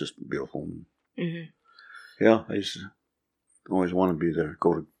 It's just beautiful. Mm-hmm. Yeah, I used to always want to be there,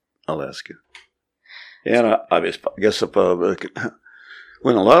 go to Alaska. And I guess if I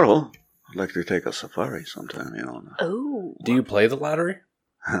win a lotto, I'd like to take a safari sometime, Oh. Do you play the lottery?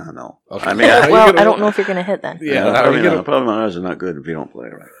 No. Okay. I don't know if you're going to hit then. Yeah, probably my eyes are not good if you don't play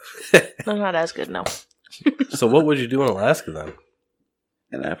right. They're not as good, no. So what would you do in Alaska then?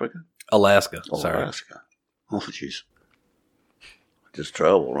 In Africa? Alaska. Oh, sorry. Alaska. Oh, jeez. just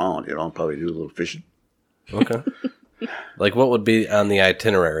travel around, probably do a little fishing. Okay. Like, what would be on the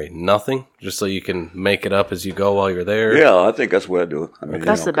itinerary? Nothing? Just so you can make it up as you go while you're there? Yeah, I think that's what I do. I mean,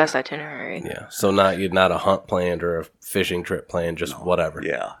 That's the best itinerary. Yeah. So not a hunt planned or a fishing trip planned, just whatever.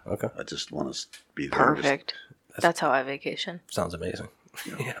 Yeah. Okay. I just want to be there. Perfect. That's how I vacation. Sounds amazing.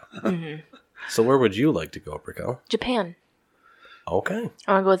 Yeah. Mm-hmm. So where would you like to go, Brook'l? Japan. Okay.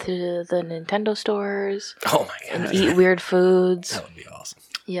 I want to go to the Nintendo stores. Oh my god. And eat weird foods. That would be awesome.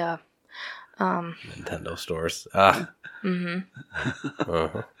 Yeah. Nintendo stores. Mm-hmm.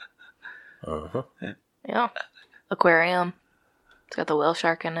 Yeah. Aquarium. It's got the whale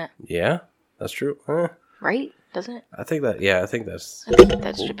shark in it. Yeah, that's true. Right? Doesn't it? I think that's... I think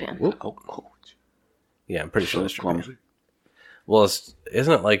that's Japan. Yeah, I'm pretty sure that's Japan. Clumsy. Well,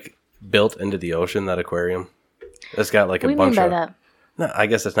 isn't it like built into the ocean, that aquarium? It's got like a What do you bunch mean of... by that? No, I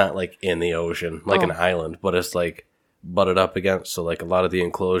guess it's not like in the ocean, like an island, but it's like butted up against, so like a lot of the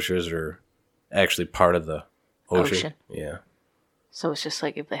enclosures are actually part of the ocean. Yeah. So it's just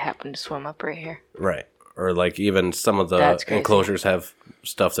like if they happen to swim up right here. Right. Or like even some of the That's crazy. enclosures have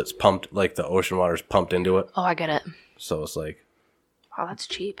stuff that's pumped, like the ocean water's pumped into it. Oh, I get it. So it's like, Oh, that's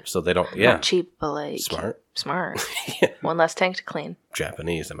cheap. so they don't, yeah. Not cheap, but like... Smart. Smart. Yeah. One less tank to clean.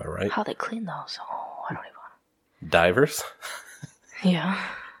 Japanese, am I right? How they clean those? Oh, I don't even want Divers? to... Yeah.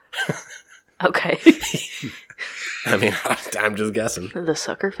 Okay. I mean, I'm just guessing. The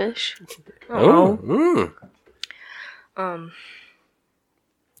sucker fish. Oh.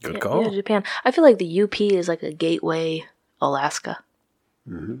 Good call. Yeah, Japan. I feel like the UP is like a gateway Alaska.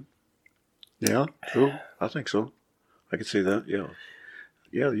 Yeah, true. I think so. I could see that, yeah.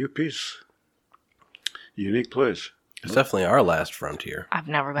 Yeah, the UP's a unique place. It's definitely our last frontier. I've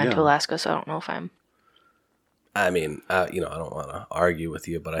never been Yeah. to Alaska, so I don't know if I'm... I mean, I don't want to argue with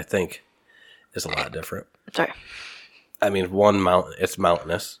you, but I think it's a lot different. Sorry. I mean, it's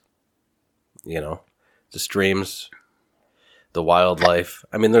mountainous. The streams, the wildlife.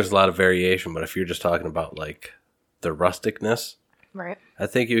 I mean, there's a lot of variation, but if you're just talking about like the rusticness, Right. I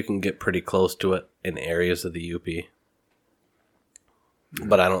think you can get pretty close to it in areas of the UP.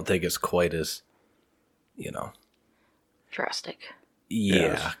 But I don't think it's quite as, Drastic.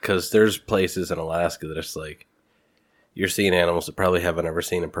 yeah, because there's places in Alaska that it's like, you're seeing animals that probably haven't ever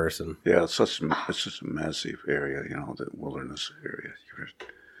seen in person. Yeah, it's such a massive area, the wilderness area.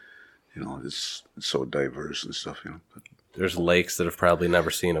 It's so diverse and stuff, But There's lakes that have probably never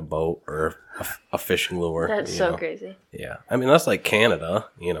seen a boat or a fishing lure. That's so crazy. Yeah. I mean, that's like Canada,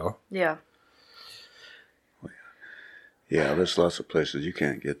 Yeah. yeah, there's lots of places you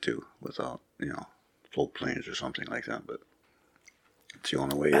can't get to without, float planes or something like that. But it's the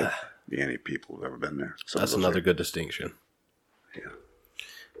only way any people who've ever been there. That's another good distinction. Yeah.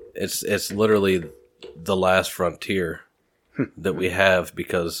 It's literally the last frontier that we have,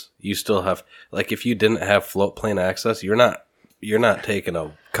 because you still have, like, if you didn't have float plane access, you're not taking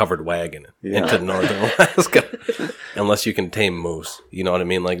a covered wagon into northern Alaska unless you can tame moose. You know what I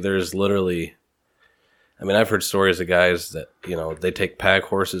mean? Like, there's literally, I mean, I've heard stories of guys that, they take pack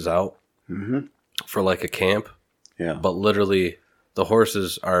horses out for like a camp. Yeah. But literally the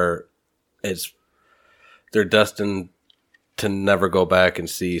horses they're destined to never go back and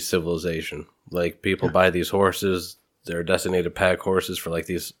see civilization. Like, people buy these horses, they're designated pack horses for like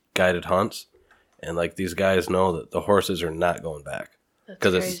these guided hunts. And like, these guys know that the horses are not going back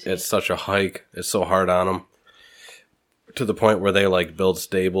because it's such a hike. It's so hard on them, to the point where they like build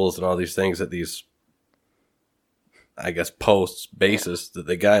stables and all these things at these, I guess, bases that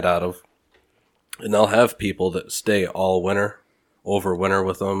they guide out of. And they'll have people that stay all winter, over winter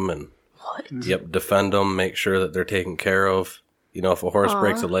with them, and defend them, make sure that they're taken care of. If a horse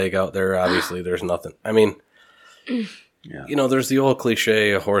breaks a leg out there, obviously there's nothing. I mean, there's the old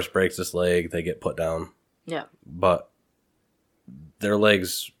cliche: a horse breaks his leg, they get put down. Yeah. But their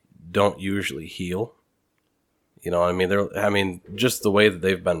legs don't usually heal. You know what I mean? Just the way that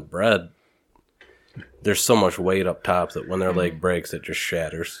they've been bred, there's so much weight up top that when their leg breaks, it just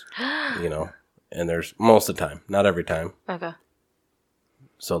shatters. And there's most of the time, not every time. Okay.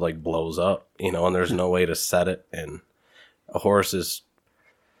 So it like blows up, and there's no way to set it. And a horse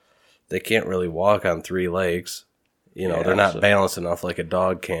they can't really walk on 3 legs. They're not balanced enough like a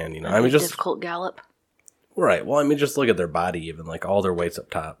dog can, I mean, just difficult gallop. Right. Well, I mean, just look at their body, even like all their weight's up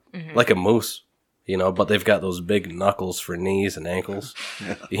top, like a moose, but they've got those big knuckles for knees and ankles,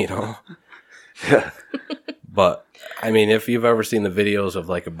 Yeah. But I mean, if you've ever seen the videos of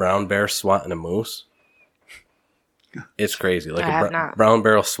like a brown bear swatting a moose, it's crazy. Like brown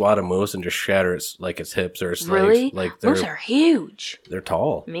bear will swat a moose and just shatter its hips or its legs. Like, moose are huge. They're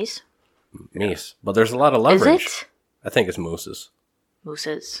tall. Meese. But there's a lot of leverage. Is it? I think it's mooses.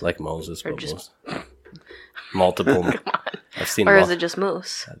 Mooses. Like Moses, Or but just- moose. Multiple. I've seen. Or is it just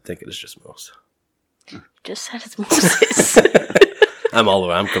moose? I think it is just moose. Just said it's mooses.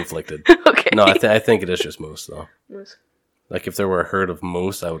 I'm conflicted. Okay. No, I think it is just moose though. Moose. Like if there were a herd of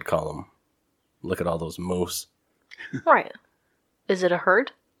moose, I would call them. Look at all those moose. Right. Is it a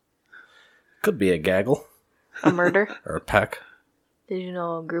herd? Could be a gaggle A murder? or a peck. Did you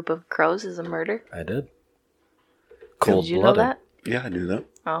know a group of crows is a murder? I did. Cold Did you know blooded. that? Yeah, I knew that.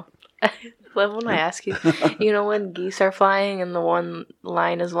 Oh. Love when I ask you. You know when geese are flying and the one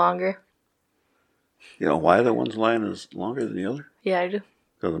line is longer? You know why the one's line is longer than the other? Yeah, I do.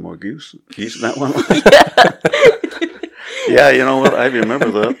 Because there's more geese in that one line. Yeah, you know what? I remember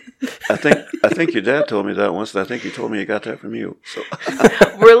that. I think your dad told me that once, and I think he told me he got that from you. So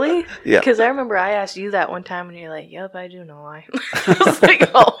Really? Yeah. Because I remember I asked you that one time and you're like, yep, I do know why. I was like,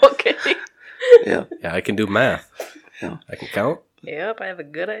 oh, okay. yeah, Yeah, I can do math. yeah. I can count. Yep, I have a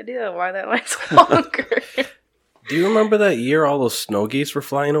good idea why that line's longer. Do you remember that year all those snow geese were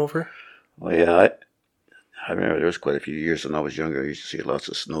flying over? Well, yeah. I remember there was quite a few years when I was younger. I used to see lots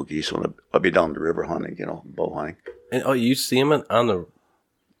of snow geese when I'd be down the river hunting, bow hunting. And, you see them on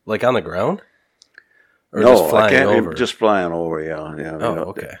the ground? Or No, just flying I can't. over? Just flying over. Yeah. Oh,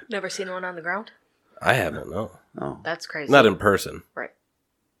 okay. Never seen one on the ground? I haven't, no. No. That's crazy. Not in person. Right.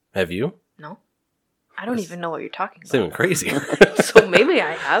 Have you? No. I don't even know what you're talking It's about. even crazier. So maybe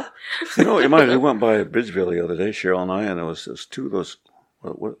I have. We went by Bridgeville the other day, Cheryl and I, and there was two of those.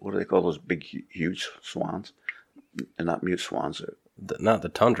 What do they call those big, huge swans? And not mute swans. Not the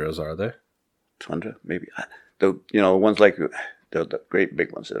tundras, are they? Tundra, maybe. The ones like the great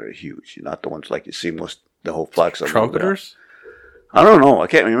big ones that are huge, not the ones like you see most the whole flocks of them. Trumpeters? I don't know. I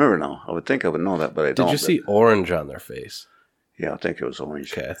can't remember now. I would think I would know that, but I don't. Did you see orange on their face? Yeah, I think it was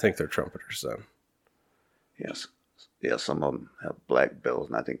orange. Okay, I think they're trumpeters then. Yes. Yeah, some of them have black bills,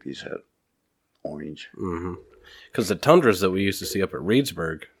 and I think these had orange. Mm-hmm. Because the tundras that we used to see up at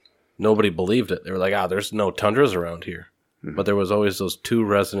Reedsburg, nobody believed it. They were like, there's no tundras around here. Mm-hmm. But there was always those two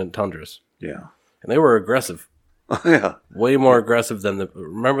resident tundras. Yeah. And they were aggressive. Oh, yeah. Way more aggressive than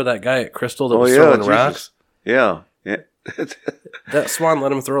remember that guy at Crystal that was yeah, throwing rocks? Yeah. That swan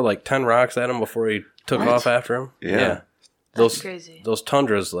let him throw like 10 rocks at him before he took off after him. Yeah. That's crazy. Those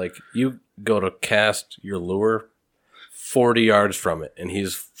tundras, like, you go to cast your lure 40 yards from it, and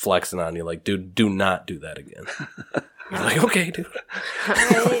he's flexing on you like, dude, do not do that again. You're like, okay, dude.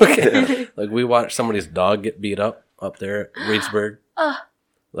 Okay. Like, we watched somebody's dog get beat up there at Reedsburg.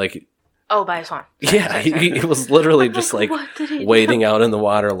 Like... Oh, by a swan. Yeah, he was literally just like what did he wading out in the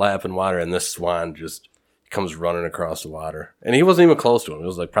water, lapping water, and this swan just comes running across the water. And he wasn't even close to him. It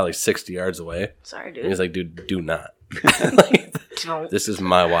was like probably 60 yards away. Sorry, dude. And he's like, dude, do not. Don't. This is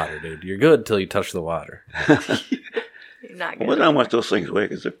my water, dude. You're good till you touch the water. You're not I good. wonder how much those things weigh,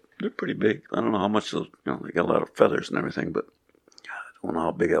 because they're pretty big. I don't know how much those, they got a lot of feathers and everything, but I don't know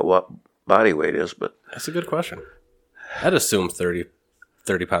how big that body weight is, but... That's a good question. I'd assume 30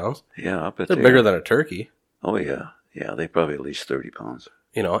 pounds. Yeah, I bet They're bigger than a turkey. Oh, yeah. Yeah, they probably at least 30 pounds.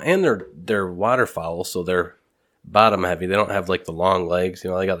 And they're waterfowl, so they're bottom heavy. They don't have like the long legs. They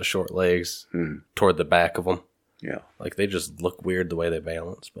got the short legs toward the back of them. Yeah. Like they just look weird the way they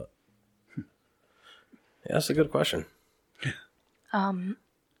balance, but yeah, that's a good question.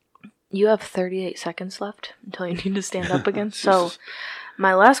 You have 38 seconds left until you need to stand up again. So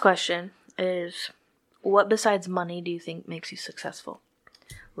my last question is, what besides money do you think makes you successful?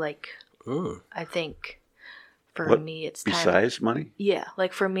 Like, I think for me it's time. Besides money? Yeah,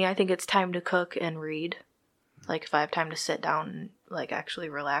 like for me, I think it's time to cook and read. Like if I have time to sit down and like actually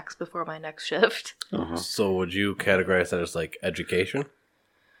relax before my next shift. Uh-huh. So would you categorize that as like education?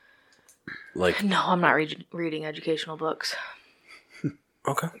 Like No, I'm not reading educational books.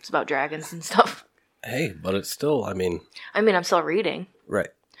 Okay. It's about dragons and stuff. Hey, but it's still, I mean, I'm still reading. Right.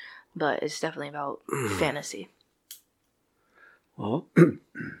 But it's definitely about fantasy. Well,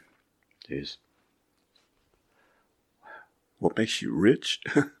 geez. What makes you rich?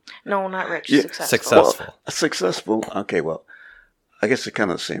 No, not rich. Yeah, Successful. successful. Successful. Okay, well, I guess it's kind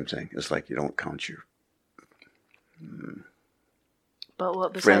of the same thing. It's like you don't count your But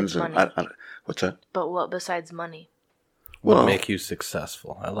what friends besides and money? what's that? But what besides money? Would Well, make you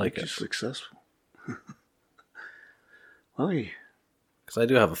successful. I like Make you it. successful. Well, Because I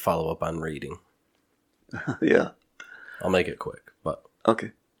do have a follow-up on reading. yeah. I'll make it quick, but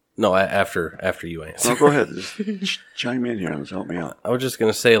Okay. no, after you answer. No, go ahead. Just chime in here and help me out. I was just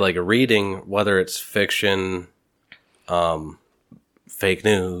going to say, like, reading, whether it's fiction, fake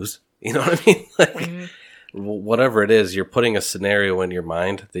news, you know what I mean? Like, whatever it is, you're putting a scenario in your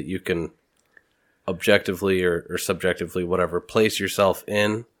mind that you can objectively or subjectively, whatever, place yourself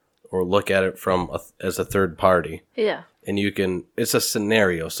in or look at it as a third party. Yeah. And it's a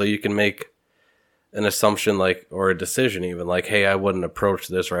scenario, so you can make an assumption or a decision even hey, I wouldn't approach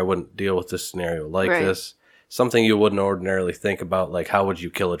this or I wouldn't deal with this scenario like this. Something you wouldn't ordinarily think about, how would you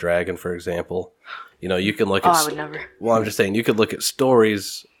kill a dragon, for example. You can look at... I would never. Well, I'm just saying, you could look at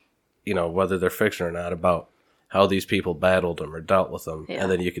stories, whether they're fiction or not, about how these people battled them or dealt with them. Yeah.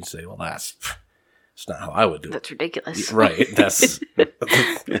 And then you can say, well, that's not how I would do it. That's ridiculous. Right. That's...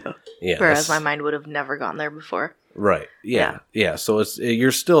 yeah. Whereas my mind would have never gone there before. Right. Yeah. Yeah. So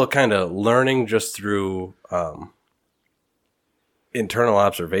you're still kind of learning just through internal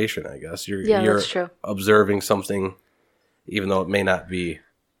observation, I guess. You're that's true. Observing something, even though it may not be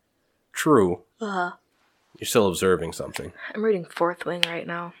true. You're still observing something. I'm reading Fourth Wing right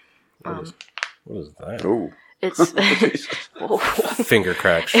now. What is that? Oh. It's finger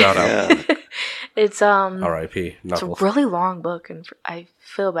crack. Shout out. It's R.I.P. Knuckles. It's a really long book, and I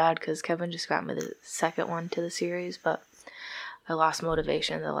feel bad because Kevin just got me the second one to the series, but I lost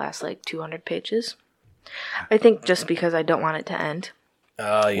motivation in the last 200 pages. I think just because I don't want it to end.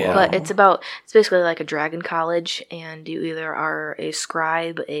 Yeah. But it's basically like a dragon college, and you either are a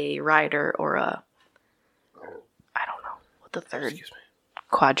scribe, a rider, or I don't know what the third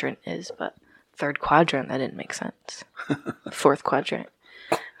quadrant is, but third quadrant, that didn't make sense. Fourth quadrant.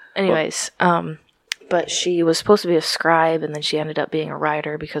 Anyways, but she was supposed to be a scribe, and then she ended up being a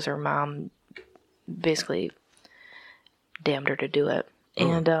rider because her mom basically damned her to do it.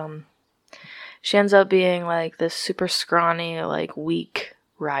 And she ends up being this super scrawny, weak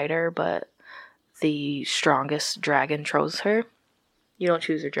rider, but the strongest dragon chose her. You don't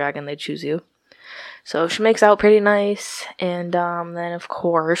choose your dragon, they choose you. So she makes out pretty nice, and then of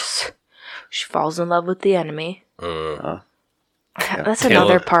course she falls in love with the enemy. That's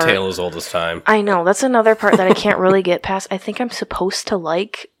another part. Tale as old as time. I know, that's another part that I can't really get past. I think I'm supposed to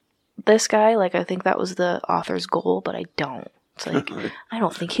like this guy. I think that was the author's goal, but I don't. It's I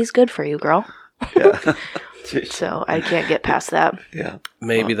don't think he's good for you, girl. Yeah. So I can't get past that. Yeah.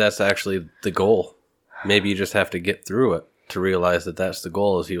 Maybe that's actually the goal. Maybe you just have to get through it to realize that that's the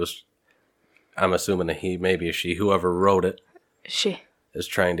goal. I'm assuming that maybe a she, whoever wrote it, she is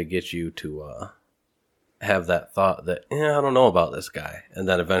trying to get you to have that thought that, I don't know about this guy. And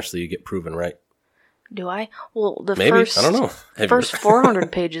then eventually you get proven right. Do I? Well, maybe. I don't know. The first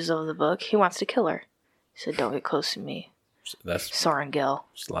 400 pages of the book, he wants to kill her. He said, don't get close to me. That's Soren Gill.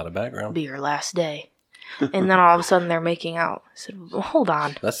 Just a lot of background. Be your last day. And then all of a sudden they're making out. I said, well, hold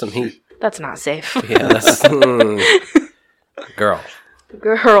on. That's some heat. That's not safe. Yeah, that's... Girl.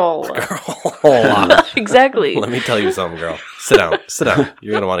 Exactly. Let me tell you something, girl. Sit down.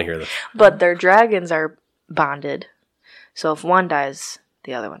 You're going to want to hear this. But their dragons are bonded. So if one dies,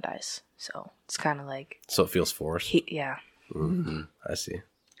 the other one dies. So it's kind of So it feels forced? Yeah. Mm-hmm. I see.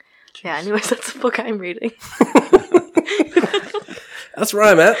 Yeah, anyways, that's the book I'm reading. That's where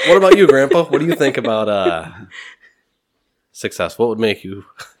I'm at. What about you, Grandpa? What do you think about success? What would make you...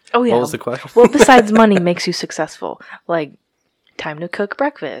 Oh, yeah. What was the question? What besides money makes you successful? Time to cook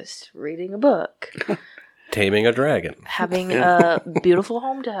breakfast, reading a book. Taming a dragon. Having a beautiful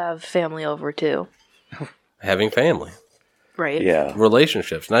home to have family over to. Having family. Right. Yeah.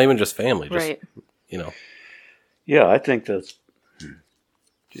 Relationships, not even just family. Just, right. Yeah, I think that's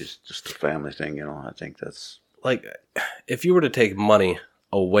just a family thing, I think that's... if you were to take money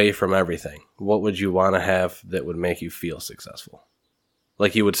away from everything, what would you want to have that would make you feel successful?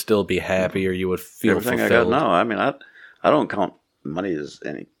 You would still be happy or you would feel everything fulfilled? I got now. I mean, I don't count money as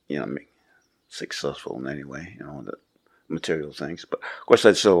any, successful in any way, the material things. But of course,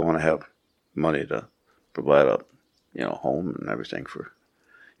 I'd still want to have money to provide a, home and everything for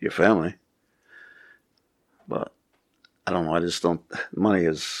your family. But I don't know. I just don't. Money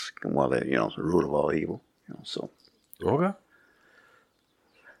is, the root of all evil. So. Okay.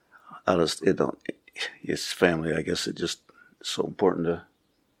 It's family. I guess it's so important to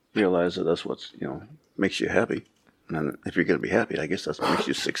realize that that's what's makes you happy. And if you're going to be happy, I guess that's what makes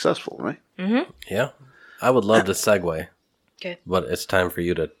you successful, right? Mm-hmm. Yeah. I would love to segue. Okay. But it's time for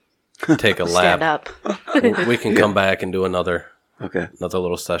you to take a lap. Stand up. We can come back and do another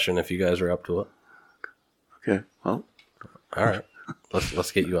little session if you guys are up to it. Okay. Well. All right.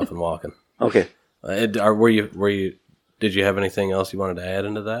 Let's get you up and walking. Okay. Did you have anything else you wanted to add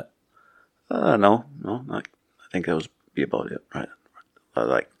into that? No. I think that would be about it. Right.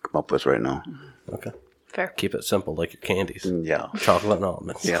 I come up with right now. Okay. Fair. Keep it simple, like your candies. Yeah. Chocolate and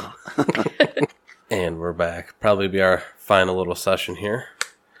almonds. Yeah. And we're back. Probably be our final little session here.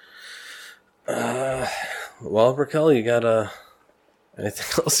 Well, Brook'l, you got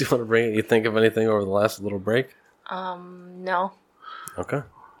Anything else you want to bring? You think of anything over the last little break? No. Okay.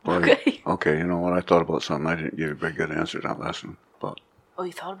 Well, Okay. Okay, you know what? I thought about something. I didn't give a very good answer that last one. But Oh,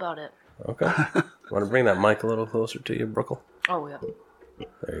 you thought about it. Okay. Want to bring that mic a little closer to you, Brook'l? Oh, yeah.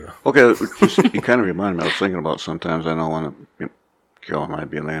 There you go. okay, you kind of remind me. I was thinking about sometimes. I know when Carol and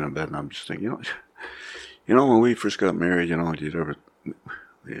I'd be laying in bed, and I'm just thinking, when we first got married, we didn't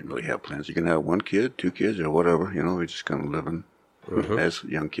really have plans. You can have 1 kid, 2 kids, or whatever. We just kind of living as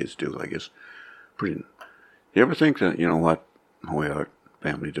young kids do, I guess. You ever think that, what, how we are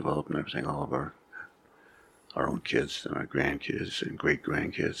family developed and everything, all of our own kids and our grandkids and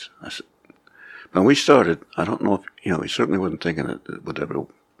great-grandkids. When we started, I don't know if, we certainly wasn't thinking that it would ever,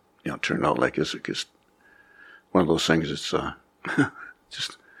 turn out like this. It's one of those things that's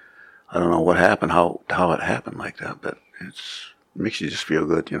just, I don't know what happened, how it happened like that, but it makes you just feel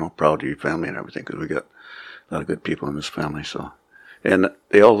good, proud of your family and everything, because we got a lot of good people in this family, so. And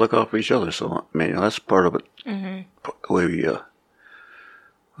they all look out for each other, so, I mean, that's part of it. The way we, the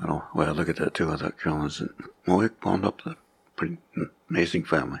way I look at that too, I thought Carolyn's, we wound up a pretty amazing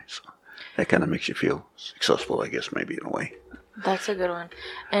family, so that kind of makes you feel successful, I guess, maybe in a way. That's a good one.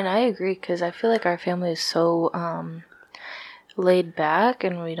 And I agree, because I feel like our family is so laid back,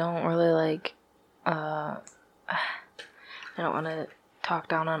 and we don't really I don't want to talk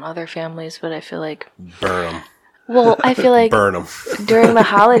down on other families, but I feel like Burn them. Well, I feel like Burn them. during the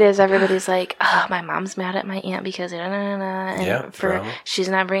holidays, everybody's like, "Oh, my mom's mad at my aunt because and she's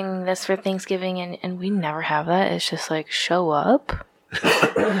not bringing this for Thanksgiving," and we never have that. It's just like show up,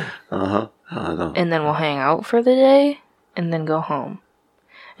 and then we'll hang out for the day, and then go home,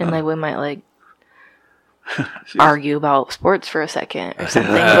 and we might argue about sports for a second or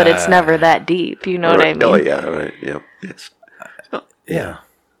something, but it's never that deep. You know what I mean? Oh yeah, right. Yep. Yeah.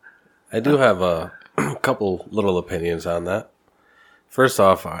 I do have a couple little opinions on that. First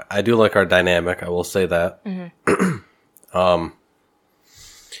off, I do like our dynamic. I will say that.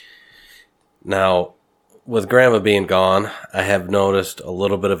 Now, with Grandma being gone, I have noticed a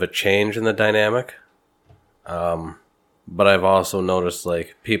little bit of a change in the dynamic. But I've also noticed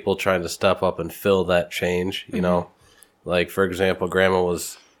people trying to step up and fill that change, you know? For example, Grandma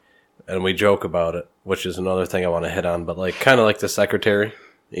was, and we joke about it, which is another thing I want to hit on, but kind of like the secretary,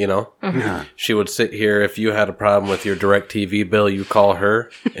 She would sit here. If you had a problem with your DirecTV bill, you call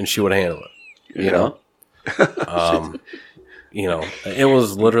her and she would handle it, you know? It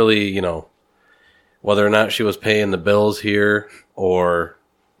was literally, whether or not she was paying the bills here or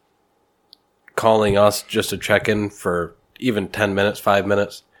calling us just to check in for even 10 minutes, 5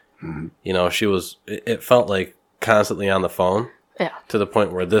 minutes. It felt like constantly on the phone. Yeah. To the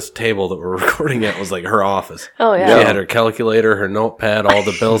point where this table that we're recording at was like her office. Oh, yeah. She had her calculator, her notepad, all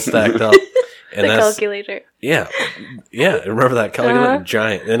the bills stacked up. And the calculator. Yeah. Yeah. Remember that calculator?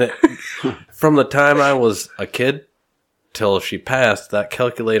 Giant. And from the time I was a kid till she passed, that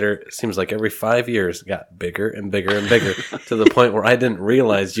calculator, it seems like every 5 years, got bigger and bigger and bigger to the point where I didn't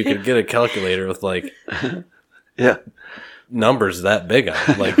realize you could get a calculator with numbers that big on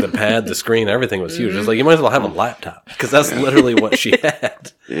it. The pad, the screen, everything was huge. It's you might as well have a laptop because that's literally what she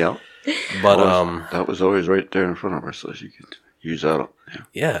had. Yeah. But that was always right there in front of her, so she could use that.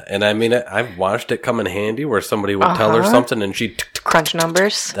 Yeah, and I mean, I've watched it come in handy where somebody would tell her something and she'd crunch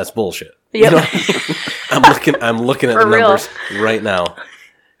numbers. That's bullshit. Yep. I'm looking at the numbers right now.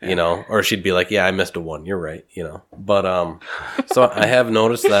 Or she'd be like, "Yeah, I missed a 1. You're right." But so I have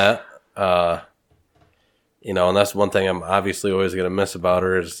noticed that. And that's one thing I'm obviously always going to miss about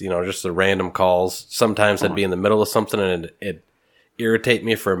her is, just the random calls. Sometimes I'd be in the middle of something and it'd irritate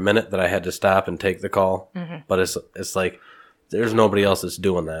me for a minute that I had to stop and take the call. But it's like, there's nobody else that's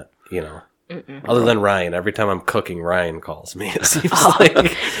doing that, Other than Ryan. Every time I'm cooking, Ryan calls me. It seems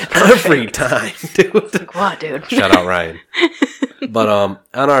like every time, dude. What, dude? Shout out Ryan. But on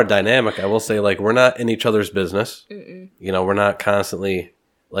our dynamic, I will say, we're not in each other's business. We're not constantly,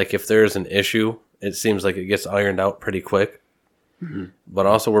 if there's an issue, it seems like it gets ironed out pretty quick. But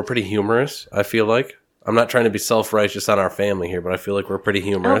also, we're pretty humorous, I feel like. I'm not trying to be self-righteous on our family here, but I feel like we're pretty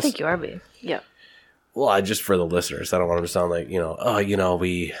humorous. I don't think you are being. Yeah. Well, just for the listeners. I don't want them to sound like,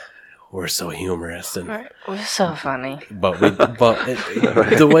 we're so humorous. And we're so funny. But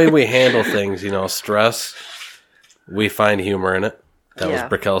the way we handle things, stress, we find humor in it. That was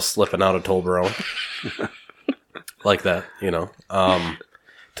Brook'l slipping out of Toblerone. Like that,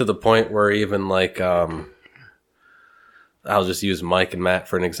 to the point where even I'll just use Mike and Matt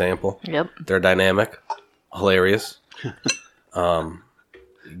for an example. Yep. They're dynamic, hilarious.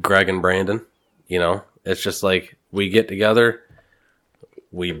 Greg and Brandon, it's just we get together,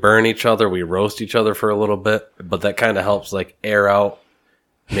 we burn each other, we roast each other for a little bit, but that kind of helps air out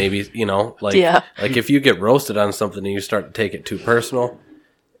maybe, like if you get roasted on something and you start to take it too personal,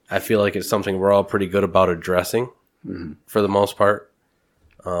 I feel like it's something we're all pretty good about addressing for the most part,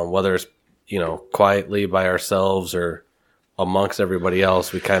 whether it's, quietly by ourselves or amongst everybody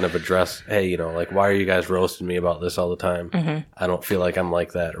else, we kind of address, hey, like, why are you guys roasting me about this all the time? I don't feel like I'm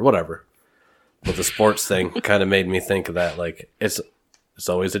like that or whatever. But the sports thing kind of made me think of that. Like, it's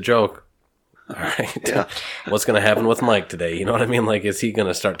always a joke. All right. Yeah. What's going to happen with Mike today? You know what I mean? Like, is he going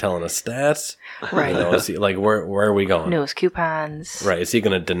to start telling us stats? Right. Is he, like, where are we going? News coupons. Right. Is he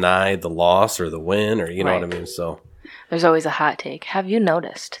going to deny the loss or the win or, you know what I mean? So there's always a hot take. Have you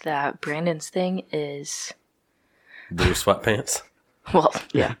noticed that Brandon's thing is blue sweatpants? Well,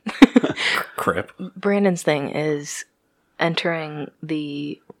 yeah. Crip. Brandon's thing is entering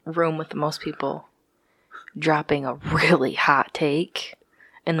the room with the most people, dropping a really hot take,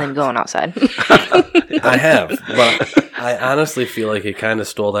 and then going outside. I have, but I honestly feel like he kind of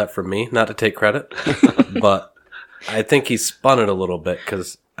stole that from me. Not to take credit, but I think he spun it a little bit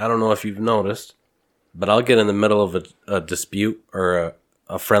because I don't know if you've noticed, but I'll get in the middle of a dispute or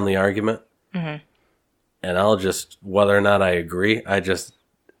a friendly argument, and I'll just, whether or not I agree,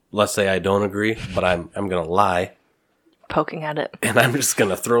 let's say I don't agree, but I'm going to lie. Poking at it. And I'm just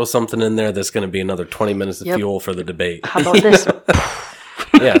going to throw something in there that's going to be another 20 minutes of fuel for the debate. How about this?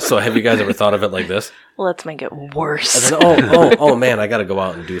 Yeah, so have you guys ever thought of it like this? Let's make it worse. And then, oh man, I got to go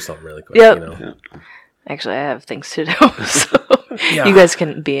out and do something really quick. Yep. Actually, I have things to do, so you guys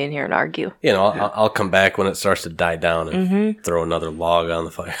can be in here and argue. I'll come back when it starts to die down and throw another log on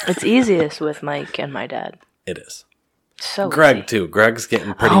the fire. It's easiest with Mike and my dad. It is. So Greg, easy. too. Greg's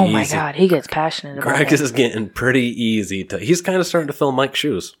getting pretty easy. Oh, my God. He gets passionate about Greg it. is getting pretty easy. He's kind of starting to fill Mike's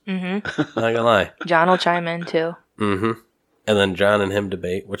shoes. Not going to lie. John will chime in, too. And then John and him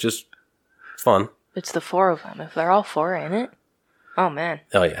debate, which is fun. It's the four of them. If they're all four in it, oh, man.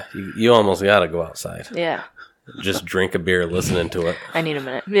 Oh, yeah. You almost got to go outside. Yeah. Just drink a beer listening to it. I need a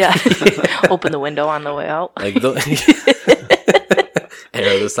minute. Yeah. Open the window on the way out. Like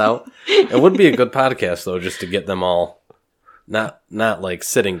air this out. It would be a good podcast, though, just to get them all not like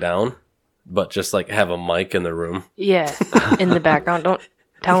sitting down, but just like have a mic in the room. Yeah. In the background. Don't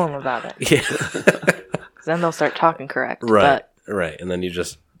tell them about it. Yeah. Because then they'll start talking correct. Right. Right. And then you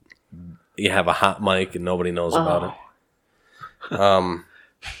have a hot mic and nobody knows about it.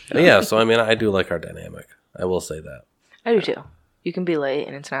 Yeah, so I mean, I do like our dynamic. I will say that. I do too. You can be late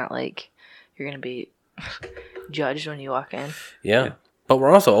and it's not like you're going to be judged when you walk in. Yeah. But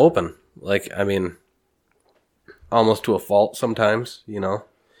we're also open. Like, I mean, almost to a fault sometimes,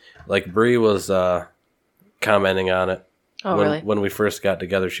 Like, Bree was commenting on it. Oh, really? When we first got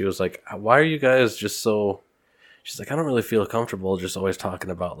together, she was like, why are you guys just so... She's like, I don't really feel comfortable just always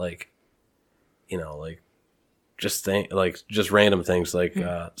talking about, like, like, just random things, like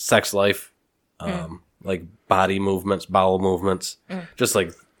sex life, like body movements, bowel movements, just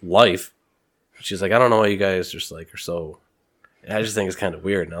like life. She's like, I don't know why you guys just like are so... I just think it's kind of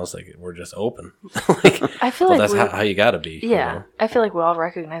weird. And I was like, we're just open. Like, I feel like that's how you got to be. Yeah. I feel like we all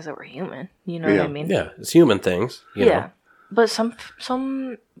recognize that we're human. You know what I mean? Yeah. It's human things. You know. But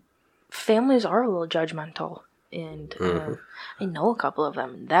some families are a little judgmental. And I know a couple of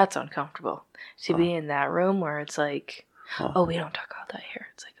them. And that's uncomfortable. To be in that room where it's like, oh, we don't talk about that here.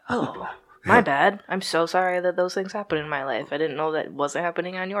 It's like, oh, my bad. I'm so sorry that those things happen in my life. I didn't know that wasn't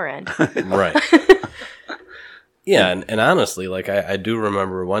happening on your end. Right. Yeah, and honestly, like, I do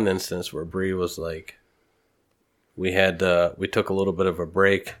remember one instance where Bree was like, we took a little bit of a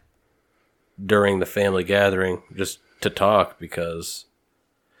break during the family gathering just to talk because,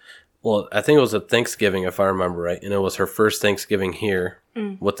 well, I think it was a Thanksgiving, if I remember right, and it was her first Thanksgiving here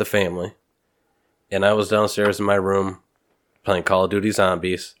with the family. And I was downstairs in my room playing Call of Duty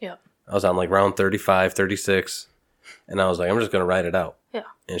Zombies. Yep. I was on like round 35, 36, and I was like, I'm just going to write it out. Yeah.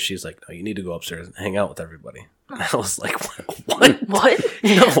 And she's like, no, you need to go upstairs and hang out with everybody. And I was like, what? What?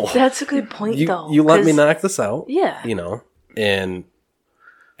 No. That's a good point, though. You let me knock this out. Yeah. And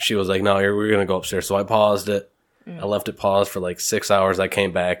she was like, no, we're going to go upstairs. So I paused it. I left it paused for like 6 hours. I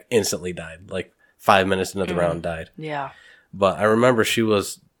came back, instantly died. Like 5 minutes into the round, died. Yeah. But I remember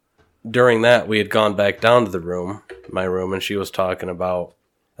during that, we had gone back down to my room, and she was talking about,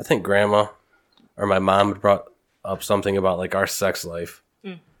 I think grandma or my mom had brought up something about like our sex life.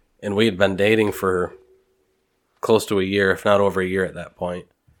 And we had been dating for close to a year, if not over a year at that point.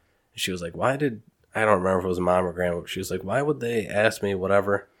 And she was like, I don't remember if it was mom or grandma, but she was like, why would they ask me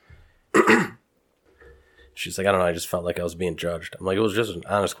whatever? She's like, I don't know, I just felt like I was being judged. I'm like, it was just an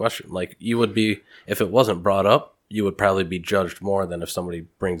honest question. Like, you would be, if it wasn't brought up, you would probably be judged more than if somebody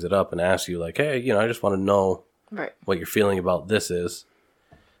brings it up and asks you like, hey, I just want to know what your feeling about this is.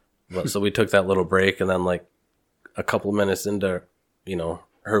 But so we took that little break, and then like a couple minutes into,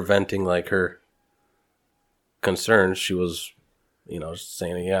 her venting like her concerns, she was, just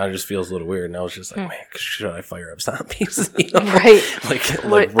saying, yeah, it just feels a little weird. And I was just like, man, should I fire up zombies? Right. Like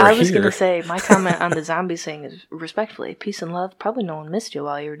I was going to say, my comment on the zombies thing is respectfully, peace and love. Probably no one missed you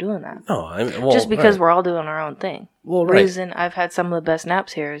while you were doing that. No, just because we're all doing our own thing. Well, the reason I've had some of the best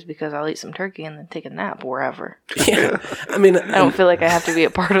naps here is because I'll eat some turkey and then take a nap wherever. Yeah. I mean, I don't feel like I have to be a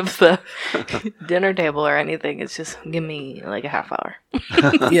part of the dinner table or anything. It's just give me like a half hour.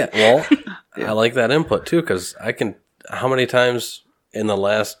 Yeah, well, I like that input too, because how many times in the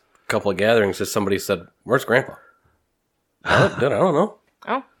last couple of gatherings has somebody said, "Where's Grandpa?" Dude, I don't know.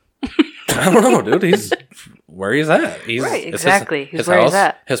 Oh. I don't know, dude. He's where he's at. Right, exactly. He's where he's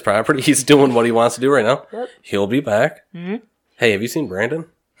at. His property. He's doing what he wants to do right now. Yep. He'll be back. Mm-hmm. Hey, have you seen Brandon?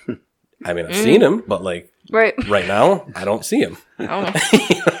 I mean, I've seen him, but like right now, I don't see him. Oh.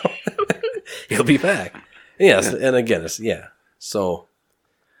 He'll be back. Yes, and again, So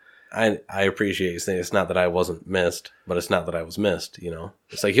I appreciate you saying it's not that I wasn't missed, but it's not that I was missed,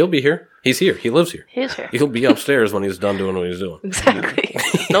 It's like, he'll be here. He's here. He lives here. He's here. He'll be upstairs when he's done doing what he's doing. Exactly.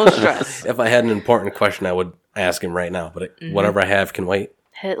 No stress. If I had an important question, I would ask him right now, but whatever I have can wait.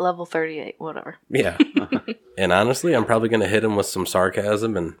 Hit level 38, whatever. Yeah. And honestly, I'm probably going to hit him with some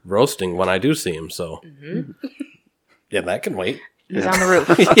sarcasm and roasting when I do see him, so. Yeah, that can wait. He's on the roof.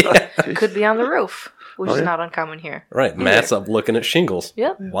 Yeah. Could be on the roof. Which is not uncommon here. Right. Matt's up looking at shingles.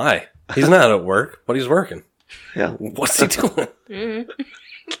 Yep. Why? He's not at work, but he's working. Yeah. What's he doing?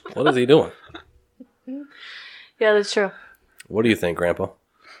 What is he doing? Yeah, that's true. What do you think, Grandpa?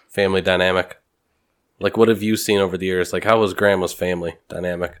 Family dynamic? Like, what have you seen over the years? Like, how was Grandma's family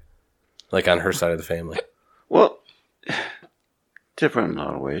dynamic? Like, on her side of the family? Well, different in a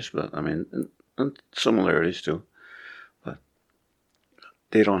lot of ways, but, I mean, and similarities, too. But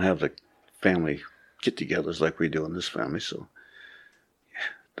they don't have the family get-togethers like we do in this family, so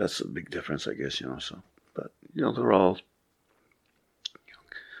that's a big difference, I guess, so. But, they're all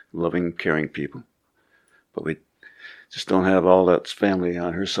loving, caring people. But we just don't have all that family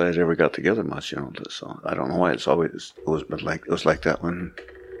on her side ever got together much, so I don't know why it was like that when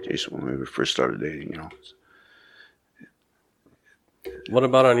we first started dating, What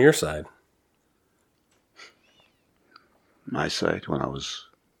about on your side? My side, when I was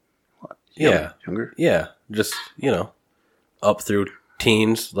younger? Yeah, just, up through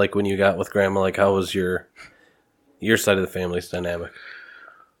teens, like when you got with Grandma, like how was your side of the family's dynamic?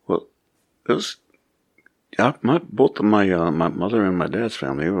 Well, it was, both of my mother and my dad's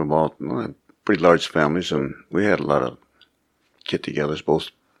family were all pretty large families, and we had a lot of get-togethers, both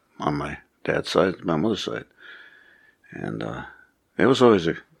on my dad's side and my mother's side. And it was always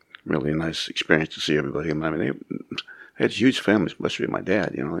a really nice experience to see everybody. I mean, they had huge families, especially my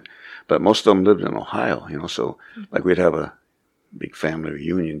dad, But most of them lived in Ohio, so like we'd have a big family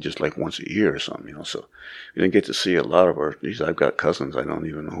reunion just like once a year or something, So we didn't get to see a lot of I've got cousins, I don't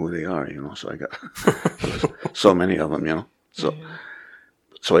even know who they are, So I got so many of them, So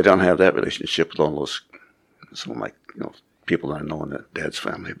I don't have that relationship with all those, some of my, people that I know in that dad's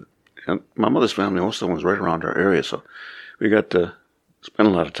family. But my mother's family, most of them was right around our area, so we got to spend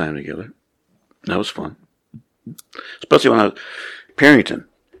a lot of time together. That was fun. Especially when I was Parrington,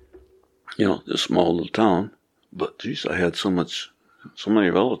 this small little town. But geez, I had so many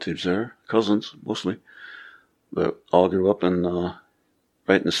relatives there, cousins mostly, that all grew up in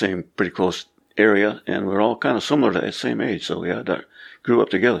right in the same pretty close area, and we're all kind of similar to the same age, so we grew up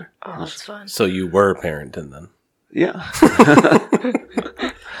together. Oh, that's fun. So you were Parrington then? Yeah.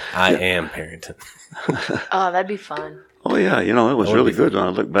 I am Parrington. Oh, that'd be fun. Oh yeah, it was really good when I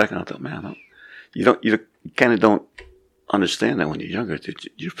look back and I thought, man, you kind of don't understand that when you're younger.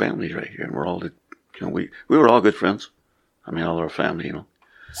 Your family's right here, and we're all we were all good friends. I mean, all our family,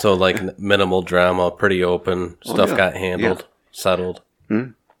 So like minimal drama, pretty open, stuff got handled, settled.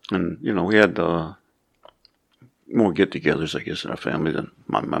 Mm-hmm. And we had more get-togethers, I guess, in our family than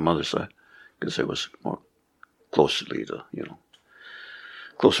my mother's side, because it was more closely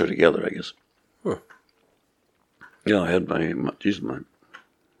closer together, I guess. Huh. Yeah, I had my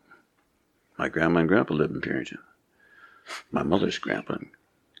grandma and grandpa lived in Parrington. My mother's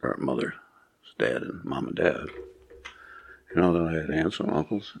mother's dad and mom and dad. Then I had aunts and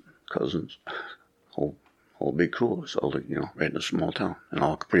uncles, and cousins, whole big crew of us, all right in a small town, and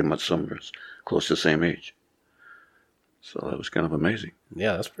all pretty much some of us close to the same age. So that was kind of amazing.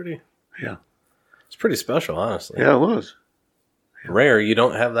 Yeah, that's pretty. Yeah, it's pretty special, honestly. Yeah, it was. Yeah. Rare, you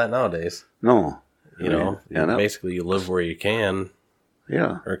don't have that nowadays. No, basically you live where you can.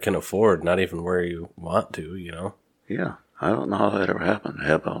 Yeah, or can afford, not even where you want to. Yeah, I don't know how that ever happened. I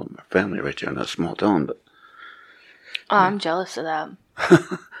have all my family right there in that small town, but Oh, I'm jealous of that.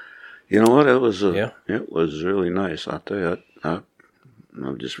 you know what? It was really nice. I'll tell you, I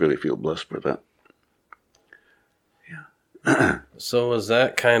just really feel blessed for that. Yeah. So was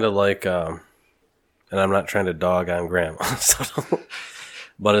that kind of like, and I'm not trying to dog on Grandma,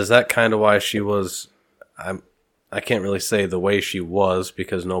 but is that kind of why she was? I can't really say the way she was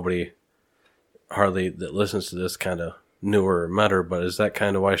because nobody hardly that listens to this kind of knew her or met her. But is that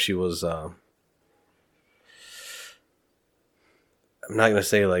kind of why she was? I'm not gonna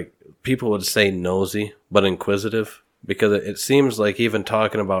say like people would say nosy, but inquisitive. Because it seems like even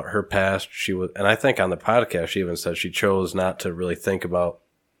talking about her past, she was, and I think on the podcast she even said she chose not to really think about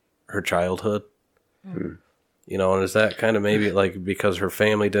her childhood. Mm. You know, and is that kind of maybe like because her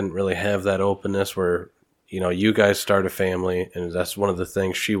family didn't really have that openness where, you know, you guys start a family and that's one of the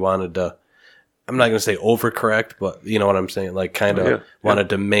things she wanted to, I'm not going to say overcorrect, but you know what I'm saying? Like kind of wanted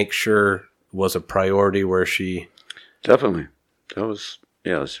to make sure was a priority where she. Definitely. That was,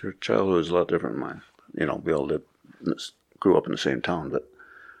 her childhood was a lot different than mine. You know, we all grew up in the same town, but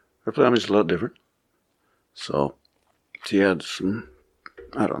her family's a lot different. So she had some,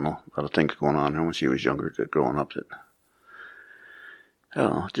 I don't know, a lot of things going on there when she was younger, growing up that, I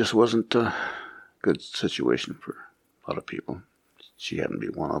don't know, it just wasn't a good situation for a lot of people. She happened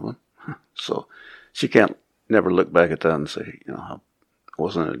to be one of them. So she can't never look back at that and say, you know, how it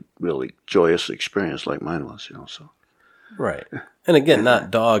wasn't a really joyous experience like mine was, you know, so. Right. And again, not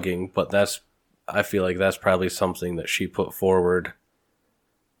dogging, but I feel like that's probably something that she put forward,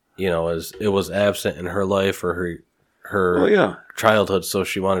 you know, as it was absent in her life or her childhood, so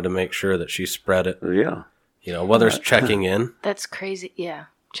she wanted to make sure that she spread it. Yeah. You know, whether it's checking in. That's crazy, yeah.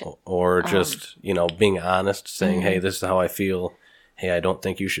 Or just, you know, being honest, saying, hey, this is how I feel. Hey, I don't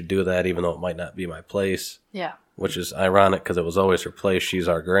think you should do that, even though it might not be my place. Yeah. Which is ironic because it was always her place. She's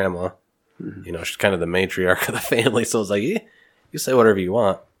our grandma. Mm-hmm. You know, she's kind of the matriarch of the family, so it's like, yeah, you say whatever you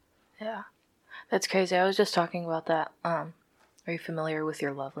want. Yeah. That's crazy. I was just talking about that. Are you familiar with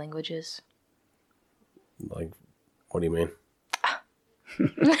your love languages? Like, what do you mean?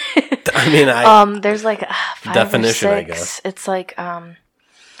 I mean, there's like 5 definition, or 6. I guess. It's like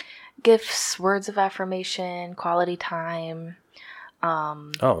gifts, words of affirmation, quality time,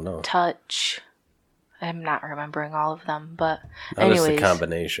 touch. I'm not remembering all of them, but anyways, it's a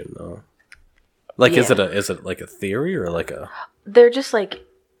combination, though. Like, is it like a theory or like a? They're just like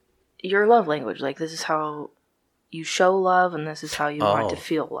your love language. Like, this is how you show love, and this is how you want to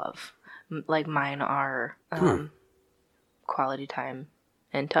feel love. Like mine are quality time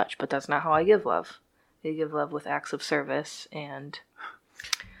and touch, but that's not how I give love. I give love with acts of service, and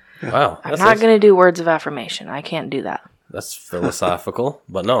wow, I'm not going to do words of affirmation. I can't do that. That's philosophical,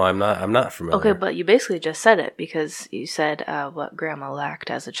 but no, I'm not familiar. Okay, but you basically just said it because you said what Grandma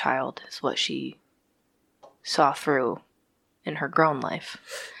lacked as a child is what she saw through in her grown life,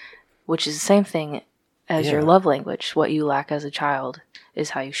 which is the same thing as your love language. What you lack as a child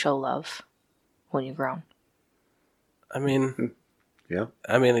is how you show love when you've grown. I mean, to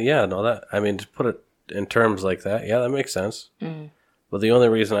put it in terms like that, that makes sense. Mm-hmm. But the only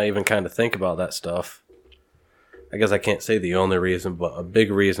reason I even kind of think about that stuff, I guess I can't say the only reason, but a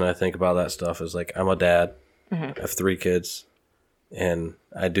big reason I think about that stuff is like I'm a dad. Mm-hmm. I have 3 kids, and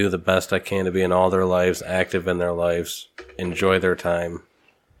I do the best I can to be in all their lives, active in their lives, enjoy their time.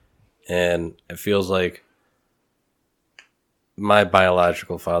 And it feels like my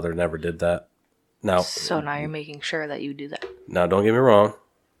biological father never did that. So now you're making sure that you do that. Now, don't get me wrong.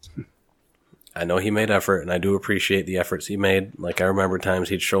 I know he made effort, and I do appreciate the efforts he made. Like, I remember times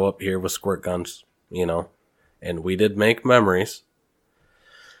he'd show up here with squirt guns, you know, and we did make memories.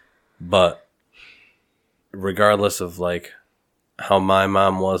 But regardless of, like, how my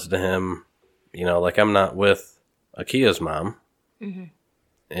mom was to him, you know, like, I'm not with Akia's mom. Mm-hmm.